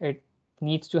said, it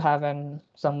needs to have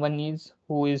someone needs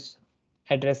who is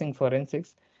addressing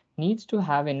forensics needs to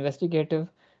have investigative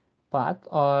path,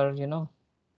 or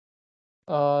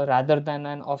rather than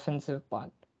an offensive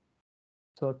path.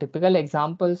 So typical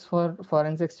examples for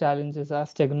forensics challenges are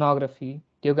steganography.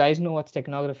 Do you guys know what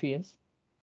steganography is?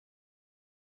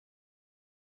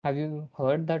 Have you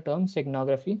heard the term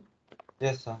steganography?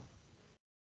 Yes, sir.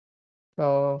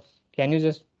 Can you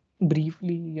just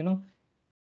briefly,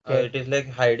 It is like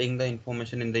hiding the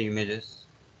information in the images.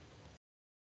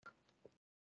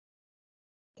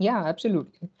 Yeah,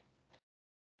 absolutely.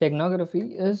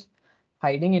 Steganography is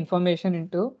hiding information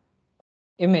into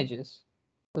images.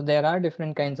 So there are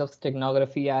different kinds of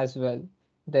steganography as well.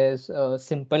 There's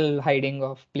simple hiding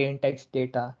of plain text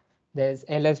data. There's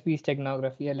LSB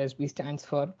steganography. LSB stands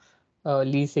for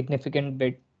least significant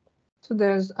bit. So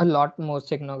there's a lot more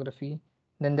steganography.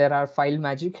 Then there are file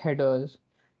magic headers.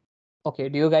 Okay,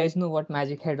 do you guys know what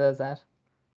magic headers are?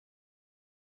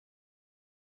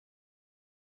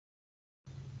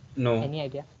 No. Any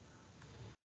idea?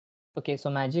 Okay, so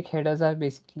magic headers are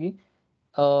basically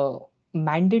uh,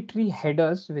 mandatory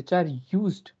headers which are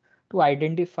used to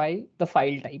identify the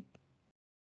file type.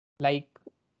 Like,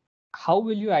 how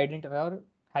will you identify, or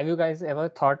have you guys ever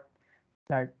thought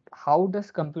that how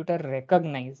does computer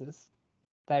recognizes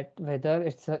that whether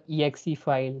it's a exe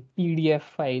file, PDF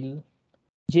file,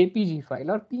 JPG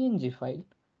file, or PNG file?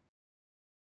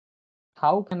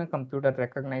 How can a computer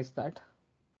recognize that?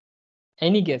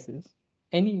 Any guesses?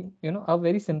 Any, a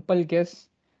very simple guess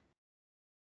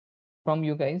from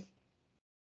you guys?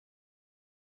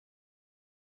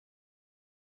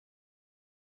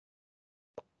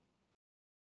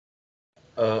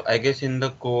 I guess in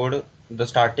the code, the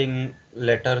starting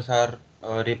letters are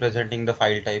representing the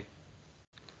file type.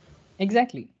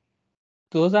 Exactly.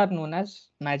 Those are known as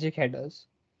magic headers.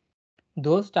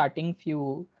 Those starting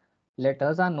few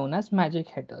letters are known as magic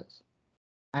headers.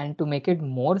 And to make it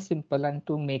more simple and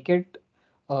to make it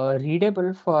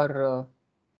readable for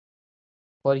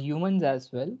humans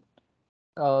as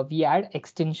well, we add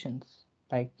extensions.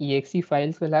 Like exe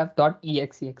files will have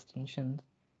 .exe extensions.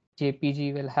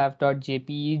 JPG will have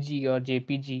 .jpeg or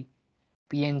JPG.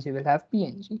 PNG will have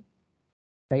PNG,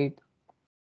 right?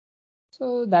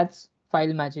 So that's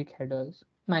file magic headers,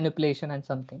 manipulation and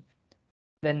something.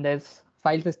 Then there's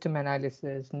file system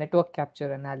analysis, network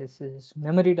capture analysis,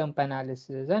 memory dump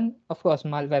analysis, and of course,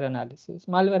 malware analysis.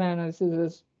 Malware analysis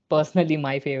is personally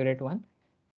my favorite one.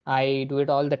 I do it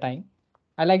all the time.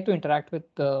 I like to interact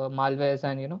with malwares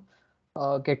and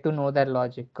get to know their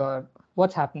logic or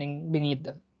what's happening beneath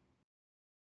them.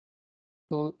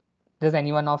 So, does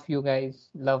anyone of you guys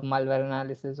love malware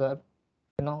analysis or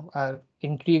are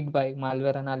intrigued by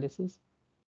malware analysis?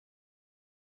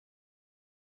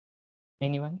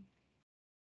 Anyone?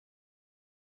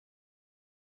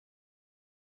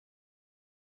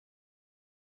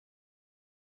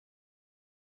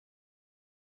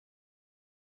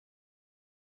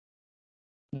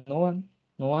 No one.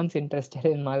 No one's interested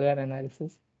in malware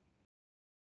analysis.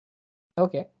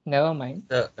 Okay, never mind.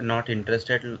 Not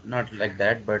interested, not like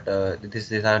that, but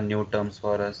these are new terms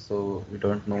for us, so we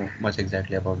don't know much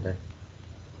exactly about that.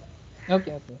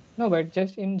 Okay. No, but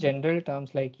just in general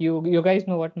terms, like you guys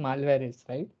know what malware is,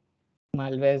 right?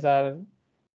 Malwares are,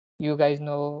 you guys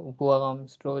know,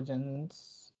 worms,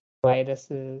 trojans,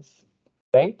 viruses,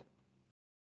 right?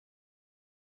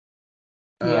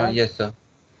 They are, Yes, sir.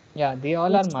 yeah, they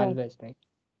all are That's right. malwares, right?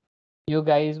 You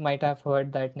guys might have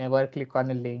heard that never click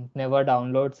on a link, never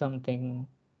download something,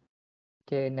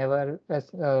 okay, never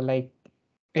like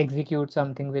execute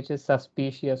something which is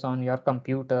suspicious on your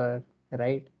computer,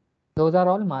 right? Those are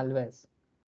all malwares.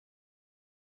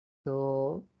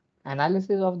 So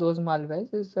analysis of those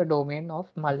malwares is a domain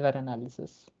of malware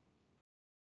analysis.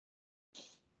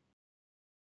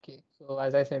 Okay, so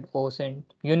as I said, OSINT,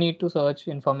 you need to search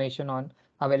information on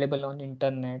available on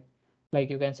internet, like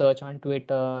you can search on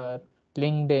Twitter,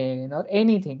 LinkedIn, or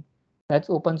anything that's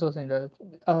open source.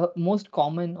 Most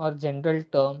common or general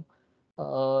term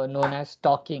known as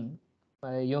stalking.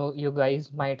 You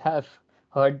guys might have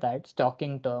heard that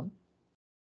stalking term.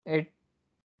 It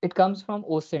it comes from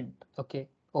OSINT, okay,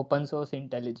 open source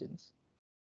intelligence.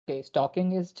 Okay,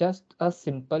 stalking is just a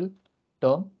simple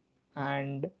term,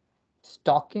 and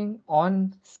stalking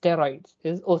on steroids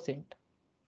is OSINT.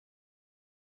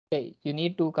 Okay, you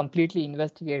need to completely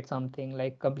investigate something,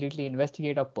 like completely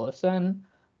investigate a person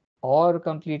or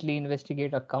completely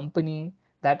investigate a company.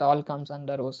 That all comes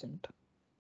under OSINT.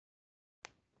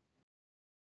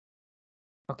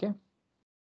 Okay.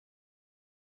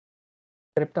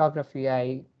 Cryptography,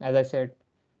 as I said,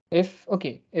 if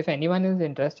anyone is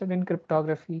interested in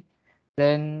cryptography,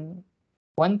 then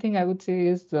one thing I would say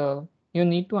is you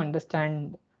need to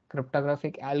understand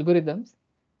cryptographic algorithms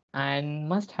and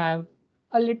must have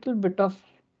a little bit of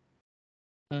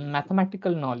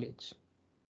mathematical knowledge,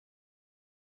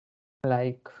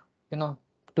 like to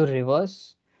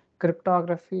reverse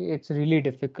cryptography. It's really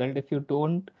difficult if you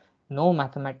don't know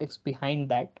mathematics behind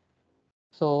that.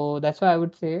 So that's why I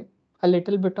would say a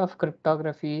little bit of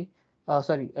cryptography,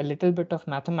 a little bit of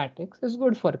mathematics is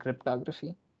good for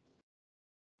cryptography.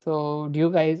 So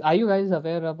are you guys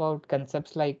aware about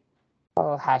concepts like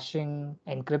hashing,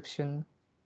 encryption?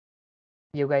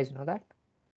 You guys know that?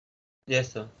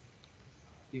 Yes, sir.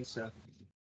 Yes, sir.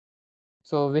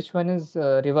 So which one is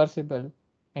reversible,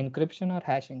 encryption or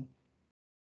hashing?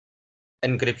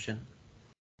 Encryption.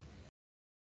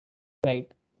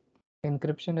 Right.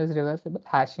 Encryption is reversible,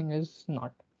 hashing is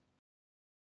not.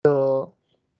 So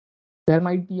there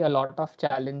might be a lot of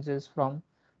challenges from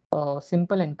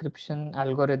simple encryption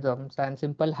algorithms and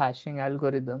simple hashing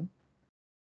algorithm.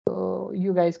 So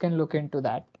you guys can look into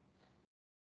that.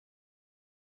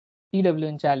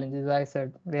 PWN challenges, I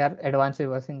said, they are advanced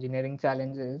reverse engineering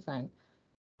challenges, and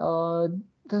uh,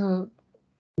 the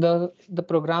the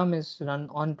program is run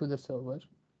onto the server.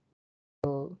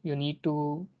 So you need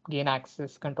to gain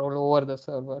access control over the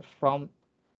server from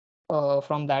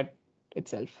that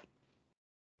itself.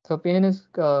 So PN is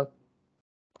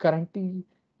currently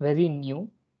very new.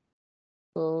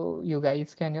 So you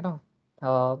guys can,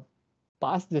 uh,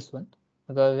 pass this one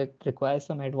because it requires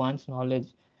some advanced knowledge.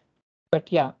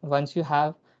 But yeah, once you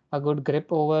have a good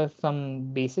grip over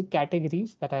some basic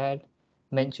categories that I had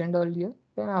mentioned earlier,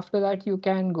 then after that you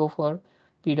can go for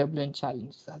PWN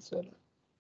challenges as well.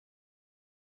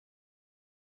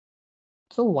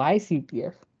 So why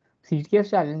CTF? CTF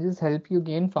challenges help you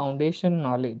gain foundation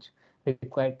knowledge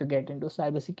required to get into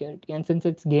cybersecurity. And since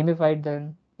it's gamified,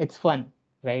 then it's fun,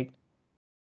 right?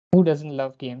 Who doesn't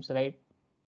love games, right?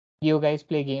 You guys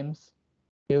play games.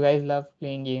 You guys love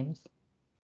playing games,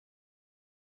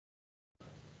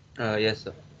 Yes,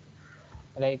 sir.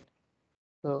 right?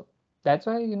 So that's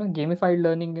why gamified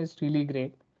learning is really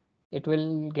great. It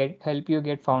will help you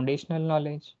get foundational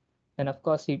knowledge. And of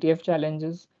course, CTF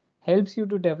challenges helps you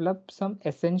to develop some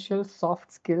essential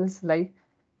soft skills like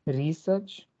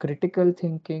research, critical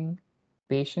thinking,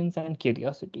 patience, and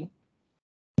curiosity.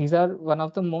 These are one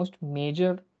of the most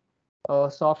major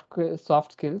soft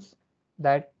skills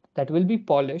that will be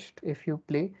polished if you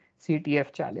play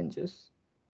CTF challenges.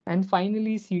 And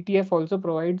finally, CTF also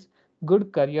provides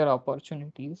good career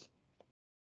opportunities.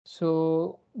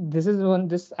 So this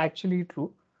actually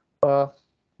true. Uh,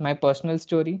 my personal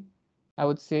story, I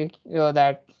would say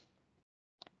that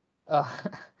uh,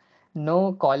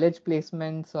 no college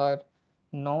placements or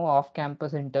no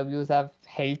off-campus interviews have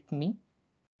helped me,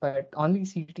 but only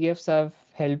CTFs have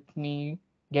helped me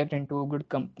get into a good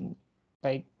company.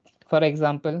 Like for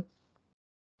example,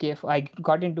 I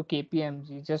got into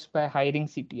KPMG just by hiring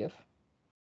CTF.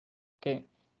 Okay,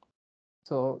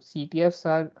 so CTFs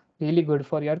are really good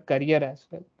for your career as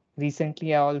well.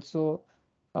 Recently, I also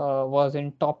was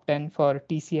in top 10 for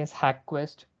TCS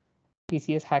HackQuest.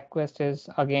 TCS HackQuest is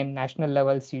again national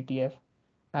level CTF.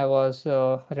 I was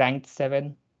ranked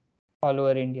 7 all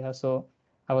over India, so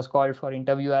I was called for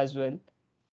interview as well.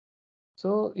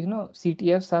 So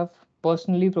CTFs have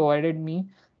personally provided me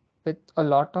with a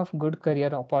lot of good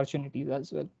career opportunities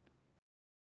as well.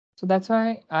 So that's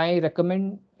why I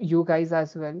recommend you guys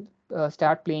as well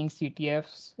start playing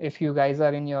CTFs. If you guys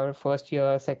are in your first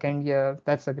year, second year,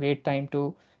 that's a great time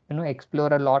to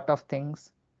explore a lot of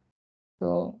things.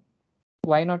 So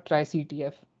why not try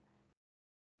CTF?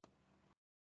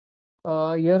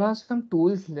 Here are some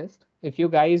tools list. If you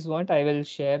guys want, I will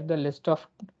share the list of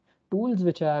tools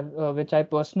which I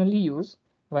personally use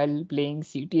while playing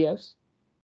CTFs.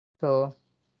 So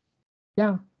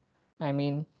yeah, I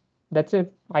mean that's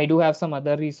it. I do have some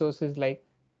other resources like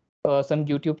some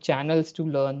YouTube channels to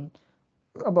learn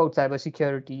about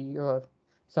cybersecurity or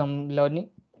some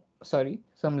learning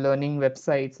some learning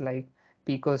websites like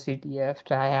Pico CTF,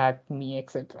 TryHack Me,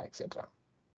 etc. etc.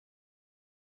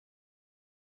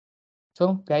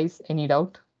 So guys, any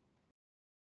doubt?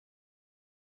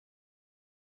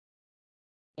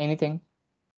 Anything?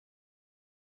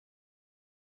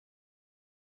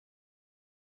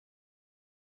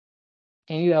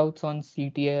 Any doubts on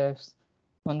CTFs,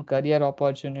 on career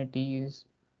opportunities,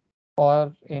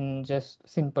 or in just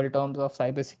simple terms of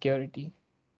cybersecurity?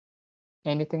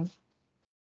 Anything?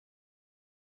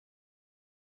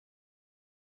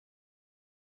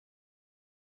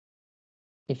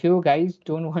 If you guys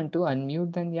don't want to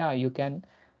unmute, then yeah, you can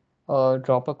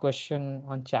drop a question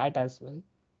on chat as well.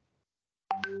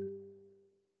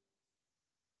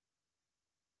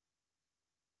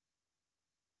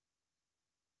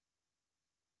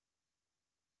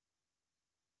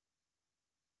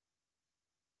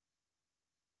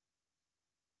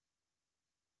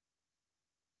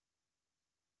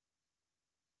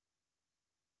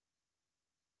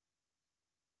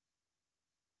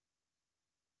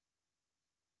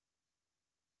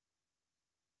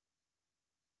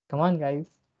 Come on, guys.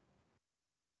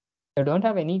 You don't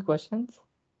have any questions?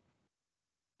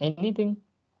 Anything?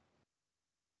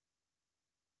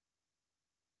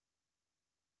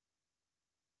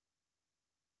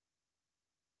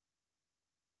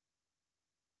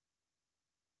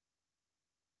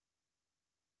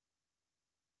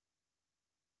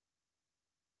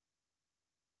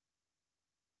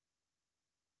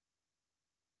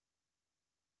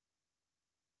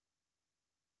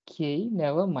 Okay,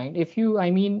 never mind. If you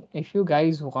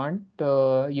guys want,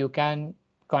 you can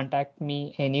contact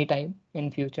me anytime in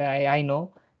future. I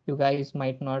know you guys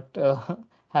might not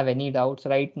have any doubts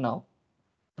right now.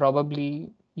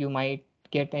 Probably you might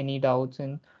get any doubts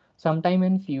in sometime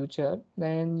in future.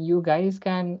 Then you guys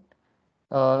can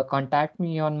contact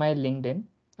me on my LinkedIn.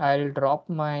 I'll drop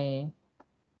my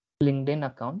LinkedIn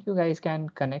account. You guys can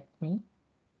connect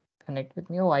with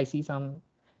me. Oh, I see some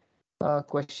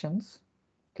questions.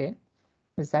 Okay.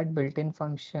 Is that built-in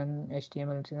function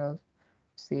HTML material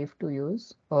safe to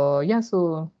use? Yeah,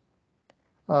 so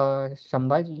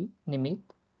Shambhaji, Nimit,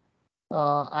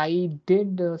 I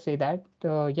did say that,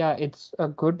 yeah, it's a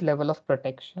good level of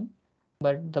protection,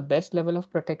 but the best level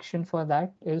of protection for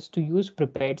that is to use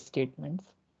prepared statements.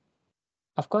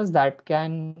 Of course, that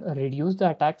can reduce the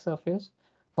attack surface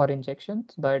for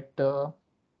injections, but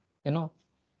you know,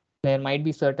 there might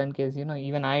be certain cases,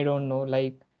 even I don't know,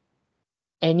 like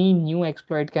any new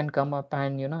exploit can come up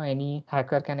and, any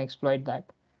hacker can exploit that.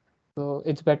 So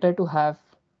it's better to have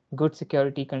good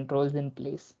security controls in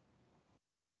place.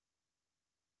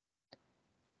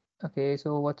 Okay,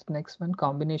 so what's next one?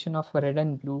 Combination of red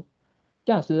and blue.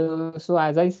 Yeah, so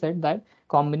as I said, that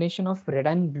combination of red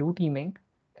and blue teaming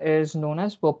is known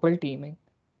as purple teaming.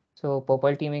 So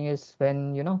purple teaming is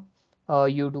when,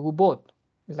 you do both.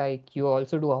 Like you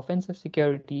also do offensive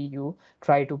security, you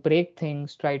try to break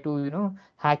things, try to,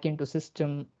 hack into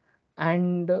system,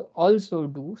 and also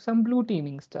do some blue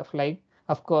teaming stuff. Like,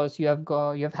 of course, you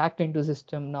have hacked into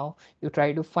system. Now you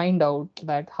try to find out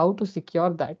that how to secure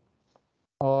that,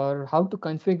 or how to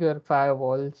configure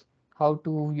firewalls, how to,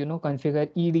 configure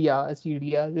EDRs.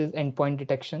 EDRs is endpoint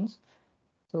detections.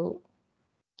 So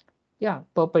yeah,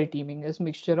 purple teaming is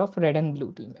mixture of red and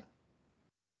blue teaming.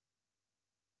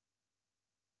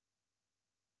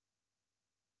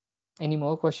 Any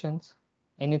more questions?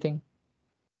 Anything?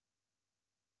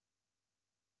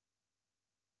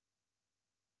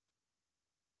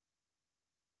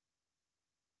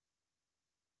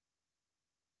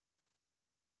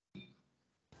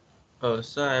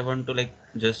 So I want to like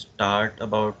just start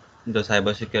about the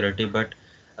cybersecurity, but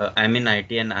I'm in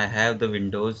IT and I have the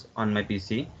Windows on my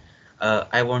PC.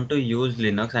 I want to use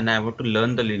Linux and I want to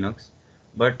learn the Linux,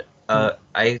 but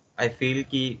I feel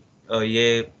कि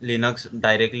ये Linux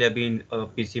directly अभी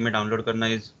PC में download करना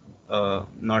is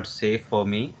not safe for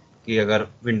me कि अगर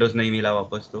Windows नहीं मिला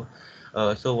वापस तो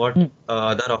so what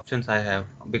other options I have,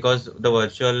 because the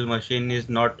virtual machine is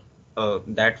not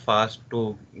that fast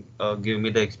to give me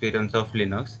the experience of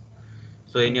Linux.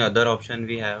 So any other option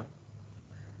we have?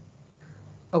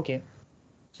 Okay,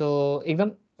 so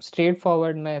एकदम straight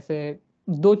forward में ऐसे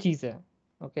दो चीज़ें.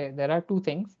 Okay, there are two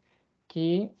things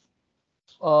कि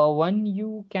one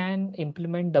you can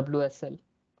implement WSL.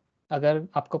 अगर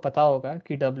आपको पता होगा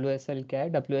कि WSL क्या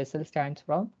है, WSL stands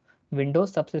from Windows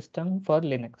subsystem for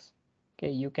Linux. Okay,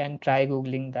 you can try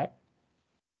googling that,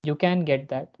 you can get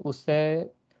that. उससे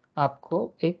आपको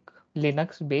एक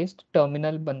लिनक्स बेस्ड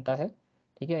टर्मिनल बनता है,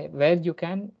 ठीक है, वेर यू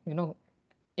कैन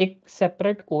एक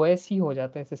सेपरेट OS ही हो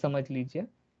जाता है, इसे समझ लीजिए,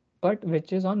 but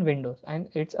which is on Windows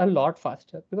and it's a lot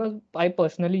faster because I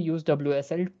personally use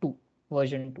WSL 2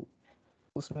 version 2.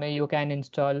 उसमें यू कैन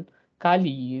इंस्टॉल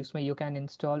काली, उसमें यू कैन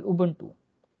इंस्टॉल उबुंटू.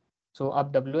 सो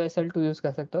आप WSL 2 यूज़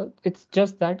कर सकते हो. इट्स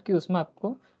जस्ट दैट कि उसमें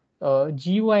आपको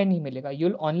GUI नहीं मिलेगा, you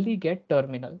will only get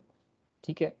terminal,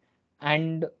 ठीक है.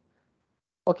 And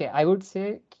okay, I would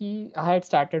say कि I had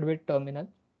started with terminal,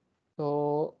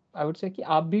 तो आई वुड से कि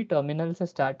आप भी टर्मिनल से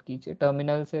स्टार्ट कीजिए.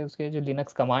 टर्मिनल से उसके जो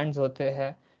लिनक्स कमांड्स होते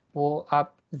हैं वो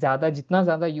आप जितना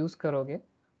ज़्यादा यूज़ करोगे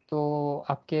तो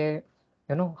आपके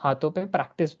हाथों पे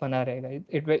प्रैक्टिस बना रहेगा.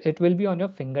 It will be on your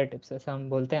finger tips, ऐसा हम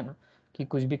बोलते हैं ना कि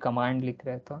कुछ भी कमांड लिख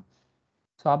रहे तो.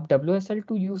 सो आप WSL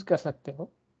 2 यूज़ कर सकते हो.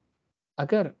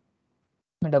 अगर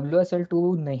WSL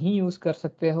 2 नहीं यूज़ कर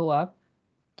सकते हो आप,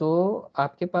 तो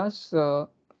आपके पास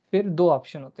फिर दो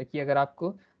ऑप्शन होते हैं कि अगर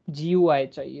आपको GUI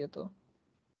चाहिए तो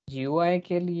GUI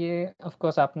के लिए ऑफ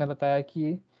कोर्स आपने बताया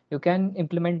कि you can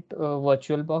implement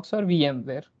virtual box और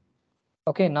VMware.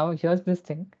 Okay, now here's this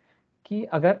thing कि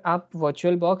अगर आप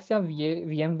वर्चुअल बॉक्स या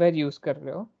VMware यूज़ कर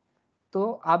रहे हो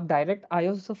तो आप डायरेक्ट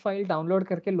ISO फाइल डाउनलोड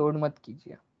करके लोड मत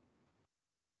कीजिए.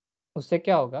 उससे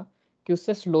क्या होगा कि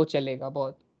उससे स्लो चलेगा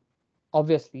बहुत.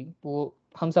 ऑब्वियसली वो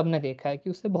हम सब ने देखा है कि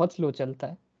उससे बहुत स्लो चलता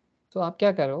है. तो आप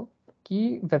क्या करो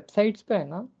कि वेबसाइट्स पे है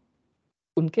ना,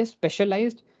 उनके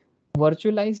स्पेशलाइज्ड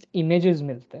वर्चुअलाइज्ड इमेजेस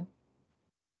मिलते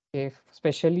हैं,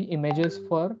 specially images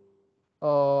for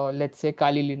let's say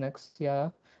Kali Linux,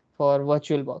 या for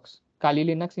virtual box, Kali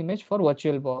Linux image for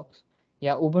virtual box,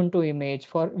 या उबुंटू इमेज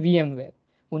फॉर VMware.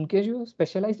 उनके जो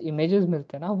स्पेशलाइज्ड इमेजेस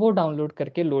मिलते हैं ना, वो डाउनलोड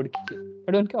करके लोड कीजिए,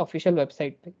 बट उनके ऑफिशियल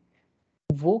वेबसाइट पे.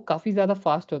 वो काफ़ी ज़्यादा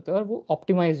फास्ट होते हैं और वो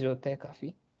ऑप्टिमाइज्ड होते हैं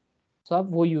काफ़ी. सो आप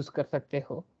वो यूज़ कर सकते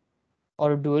हो.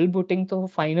 और डुअल बूटिंग तो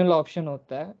फाइनल ऑप्शन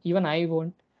होता है. इवन आई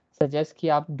वोंट सजेस्ट कि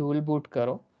आप डुअल बूट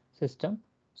करो system.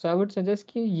 So I would suggest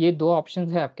कि ये दो ऑप्शन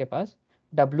है आपके पास.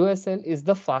 WSL is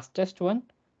the fastest one,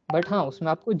 but हाँ, उसमें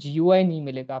आपको GUI नहीं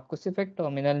मिलेगा, आपको सिर्फ एक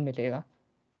टर्मिनल मिलेगा.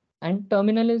 And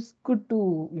terminal is good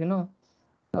to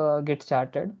get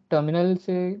started. Terminal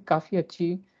से काफ़ी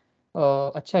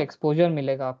अच्छा एक्सपोजर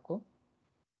मिलेगा आपको.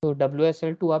 तो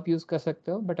WSL 2 आप यूज़ कर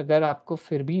सकते हो. बट अगर आपको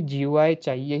फिर भी GUI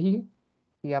चाहिए ही,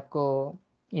 कि आपको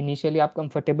इनिशियली आप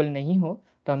कंफर्टेबल नहीं हो,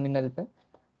 टर्मिनल पे,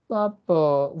 तो आप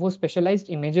वो स्पेशलाइज्ड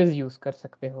इमेजेस यूज कर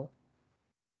सकते हो।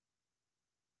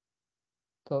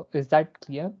 तो इज दैट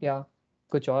क्लियर या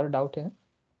कुछ और डाउट है?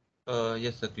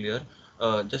 Yes, sir, clear.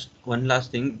 Just one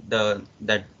last thing,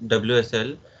 that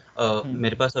WSL.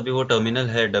 मेरे पास अभी वो टर्मिनल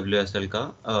है WSL का.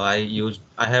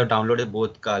 I have downloaded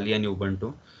both Kali and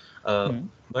Ubuntu.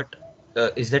 But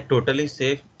is that totally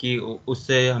safe कि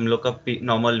उससे हम लोग का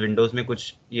नॉर्मल विंडोज में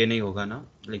कुछ ये नहीं होगा ना,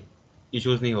 लाइक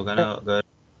इश्यूज नहीं होगा ना?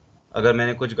 अगर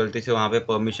मैंने कुछ गलती से वहाँ पे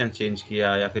परमिशन चेंज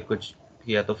किया या फिर कुछ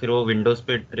किया तो फिर वो विंडोज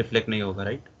पे रिफ्लेक्ट नहीं होगा,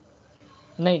 राइट?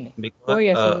 नहीं, Because कोई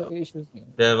ऐसा इश्यूज नहीं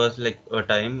है। there was like a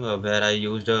time where I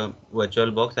used a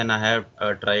VirtualBox and I have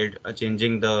tried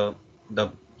changing the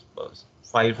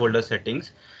file folder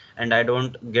settings, and I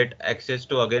don't get access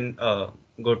to again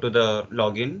go to the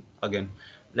login again.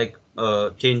 Like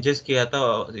changes किया था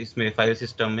इसमें file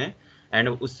system में, and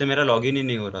उससे मेरा login ही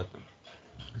नहीं हो रहा था.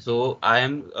 सो आई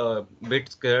एम बिट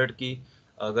स्कैर्ड कि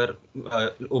अगर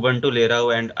उबंटू ले रहा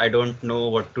हूँ and I don't know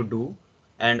what to do,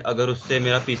 and अगर उससे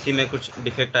मेरा पीसी में कुछ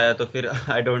डिफेक्ट आया तो फिर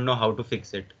I don't know how to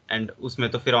fix it, and उसमें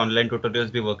तो फिर ऑनलाइन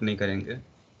ट्यूटोरियल्स भी वर्क नहीं करेंगे.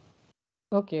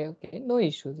 Okay okay, no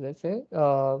issues. वैसे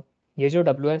ये जो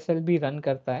WSL भी रन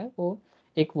करता है वो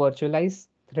एक वर्चुअलाइज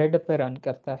थ्रेड पे रन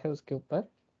करता है उसके ऊपर,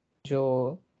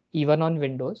 जो इवन ऑन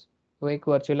विंडोज़ वो एक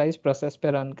वर्चुअलाइज प्रोसेस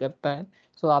पे रन करता है।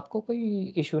 सो आपको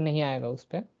कोई इशू नहीं आएगा उस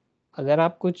पर। अगर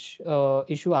आप कुछ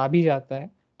इशू आ भी जाता है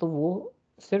तो वो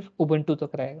सिर्फ उबंटू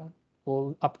तक रहेगा,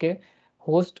 वो आपके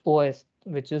host OS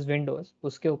which is Windows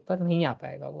उसके ऊपर नहीं आ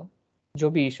पाएगा वो, जो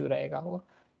भी इशू रहेगा वो।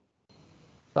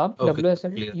 तो आप ओके,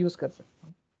 WSL क्लियर. यूज़ कर सकते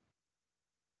हो।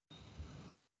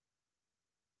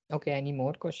 Okay, any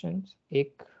more questions?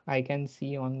 एक I can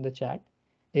see on the chat.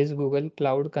 Is Google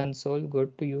Cloud Console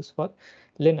good to use for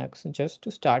Linux? Just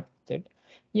to start with it.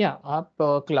 Yeah,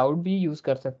 आप cloud भी use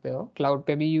कर सकते हो. Cloud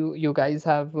पे भी you guys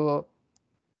have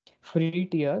free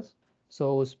tiers.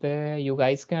 So उस पे you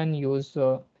guys can use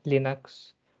Linux,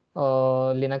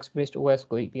 Linux based OS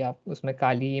कोई भी, आप उसमें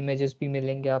काली images भी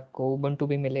मिलेंगे आपको, Ubuntu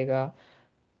भी मिलेगा,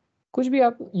 कुछ भी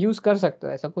आप यूज़ कर सकते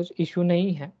हो, ऐसा कुछ इशू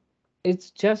नहीं है।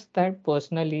 It's just that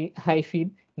personally I feel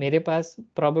मेरे पास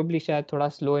प्रॉबेबली शायद थोड़ा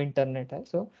स्लो इंटरनेट है,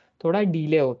 सो थोड़ा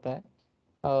डिले होता है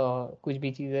कुछ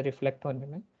भी चीज़ें रिफ्लेक्ट होने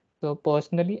में। तो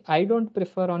personally I don't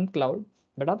prefer on cloud,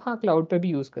 but आप हाँ क्लाउड पे भी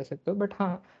यूज़ कर सकते हो। बट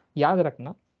हाँ, याद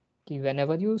रखना कि when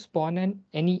ever you spawn an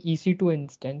any EC2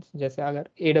 instance, जैसे अगर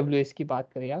AWS की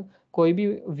बात करें या कोई भी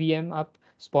VM आप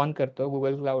स्पॉन करते हो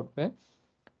गूगल क्लाउड पे,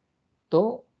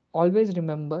 तो ऑलवेज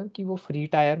रिमेंबर कि वो फ्री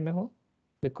टायर में हो,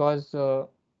 बिकॉज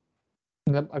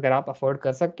मतलब अगर आप अफोर्ड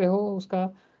कर सकते हो उसका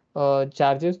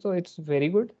चार्जेस तो it's very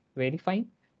good, very fine,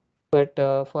 but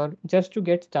for just to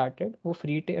get started वो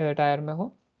फ्री टायर में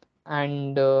हो।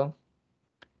 एंड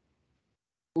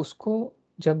उसको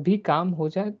जब भी काम हो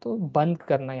जाए तो बंद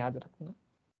करना याद रखना,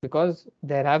 because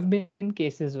there have been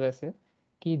cases वैसे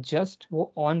कि जस्ट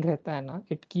वो ऑन रहता है ना,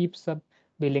 it keeps up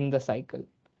billing the cycle,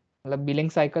 मतलब बिलिंग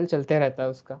साइकिल चलते रहता है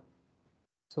उसका।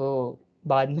 सो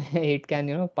बाद में it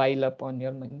can pile up on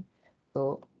your money. तो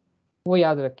वो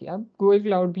याद रखिए, आप गूगल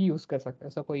क्लाउड भी यूज़ कर सकते हैं,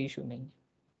 ऐसा कोई इशू नहीं है।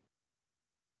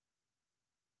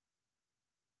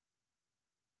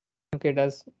 Okay,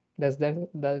 does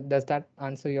that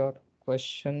answer your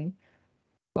question,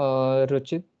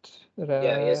 Ruchit?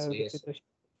 Yeah, yes, Ruchit, yes.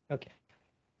 okay.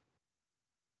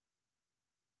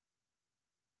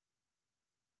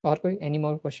 और कोई any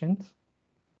more questions?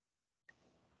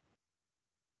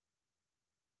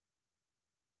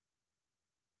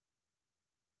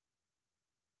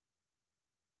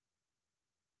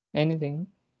 Anything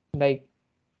like,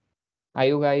 are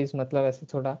you guys मतलब ऐसे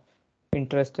थोड़ा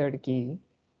interested कि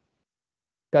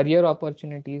करियर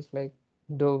अपॉर्चुनिटीज, लाइक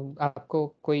दो आपको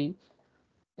कोई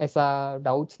ऐसा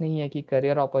डाउट्स नहीं है कि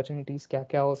करियर अपॉर्चुनिटीज क्या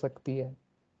क्या हो सकती है,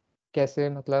 कैसे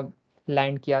मतलब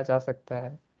लैंड किया जा सकता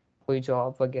है कोई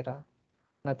जॉब वगैरह?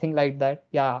 नथिंग लाइक दैट,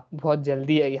 या बहुत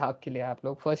जल्दी है ये आपके लिए? आप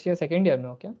लोग फर्स्ट ईयर सेकेंड ईयर में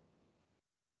हो क्या?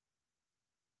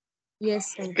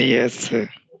 Yes, sir. Yes, sir.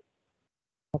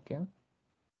 Okay,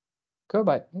 कोई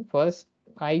बात नहीं। First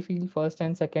I feel first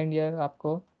and second year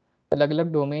आपको अलग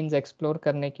अलग डोमेन्स एक्सप्लोर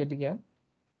करने के लिए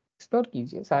एक्सप्लोर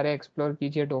कीजिए, सारे एक्सप्लोर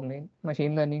कीजिए डोमेन।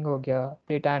 मशीन लर्निंग हो गया,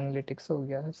 डेटा एनालिटिक्स हो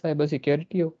गया, साइबर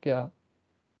सिक्योरिटी हो गया,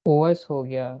 OS हो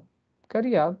गया,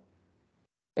 करिए आप,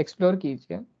 एक्सप्लोर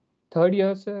कीजिए। थर्ड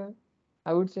ईयर से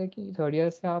आई वुड से कि थर्ड ईयर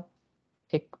से आप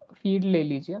एक फील्ड ले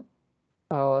लीजिए,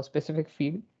 स्पेसिफिक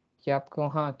फील्ड, कि आपको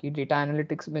हाँ कि डेटा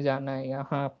एनालिटिक्स में जाना है या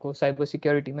हाँ आपको साइबर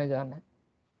सिक्योरिटी में जाना है,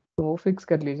 तो वो फिक्स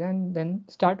कर लीजिए and then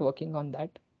start working on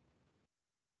that.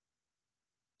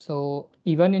 So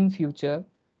even in future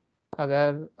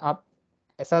अगर आप,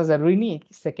 ऐसा ज़रूरी नहीं है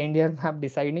कि सेकेंड ईयर में आप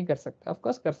डिसाइड नहीं कर सकते,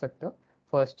 ऑफकोर्स कर सकते हो।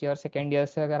 फर्स्ट ईयर सेकेंड ईयर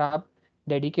से अगर आप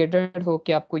डेडिकेटेड हो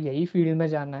कि आपको यही फील्ड में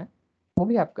जाना है, वो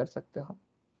भी आप कर सकते हो।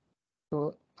 तो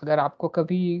अगर आपको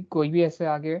कभी कोई भी ऐसे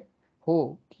आगे हो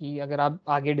कि अगर आप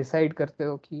आगे डिसाइड करते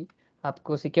हो कि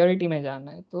आपको सिक्योरिटी में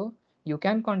जाना है, तो you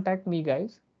can contact me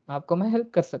guys, आपको मैं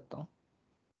हेल्प कर सकता हूँ।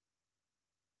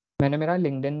 मैंने मेरा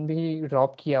लिंक्डइन भी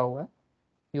ड्रॉप किया हुआ है,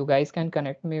 you guys can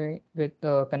connect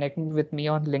with me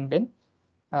on LinkedIn.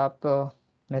 आप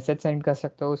मैसेज सेंड कर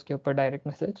सकते हो उसके ऊपर, direct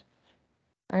message,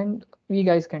 and we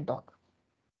guys can talk.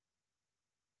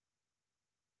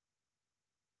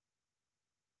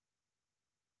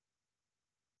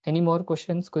 Any more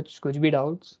questions, कुछ भी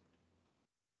doubts?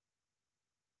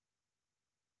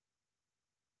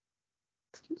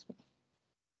 Excuse me.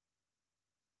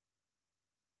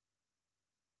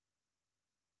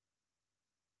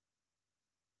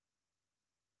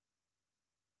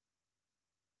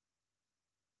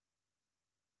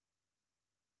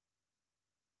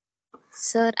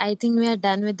 Sir, I think we are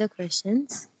done with the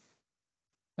questions.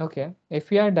 Okay, if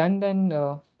we are done, then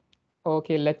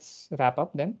okay, let's wrap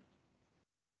up then.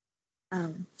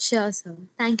 Sure, sir.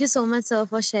 Thank you so much, sir,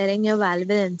 for sharing your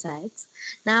valuable insights.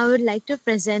 Now I would like to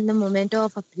present the memento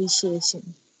of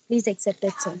appreciation. Please accept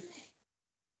it, sir.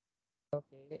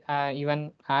 Okay,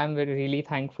 even I'm really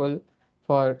thankful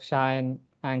for Shah and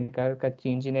Anchor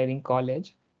Kutchi Engineering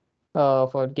College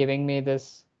for giving me this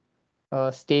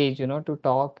stage, to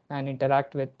talk and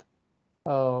interact with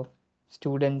uh,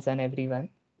 students and everyone.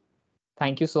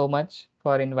 Thank you so much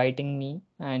for inviting me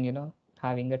and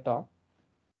having a talk.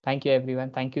 Thank you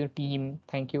everyone. Thank you team.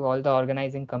 Thank you all the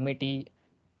organizing committee.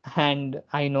 And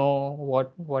I know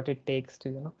what it takes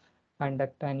to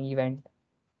conduct an event.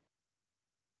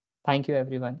 Thank you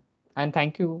everyone, and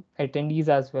thank you attendees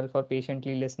as well for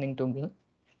patiently listening to me.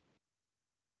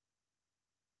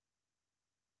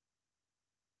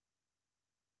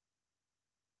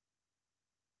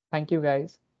 Thank you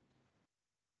guys.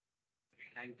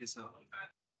 Thank you, sir.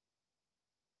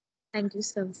 Thank you,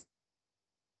 sir.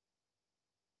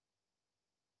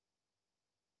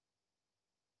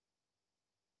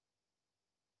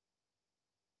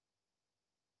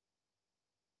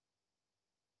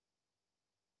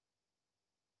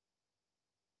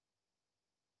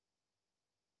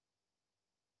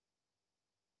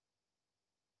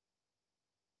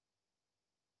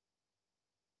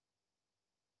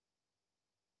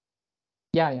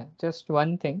 Yeah, just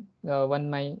one thing, one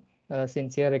my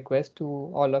sincere request to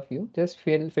all of you, just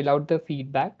fill out the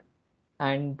feedback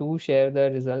and do share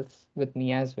the results with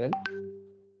me as well.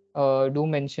 Do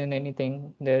mention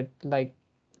anything that, like,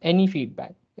 any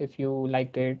feedback, if you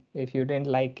liked it, if you didn't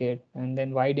like it, and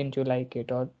then why didn't you like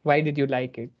it, or why did you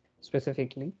like it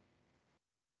specifically.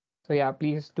 So yeah,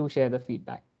 please do share the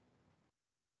feedback.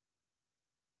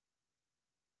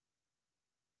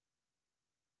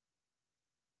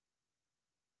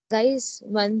 Guys,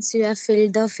 once you have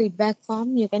filled the feedback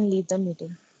form, you can leave the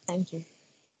meeting. Thank you.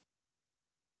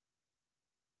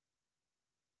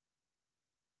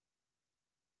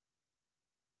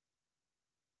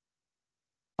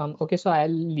 Okay, so I'll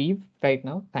leave right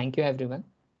now. Thank you everyone.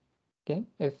 Okay,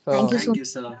 Thank you so Thank much. you,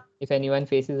 sir. if anyone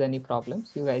faces any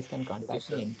problems, you guys can Thank you, contact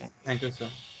sir. me anytime. Thank you, sir.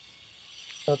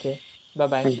 Okay, bye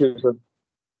bye. Thank you, sir.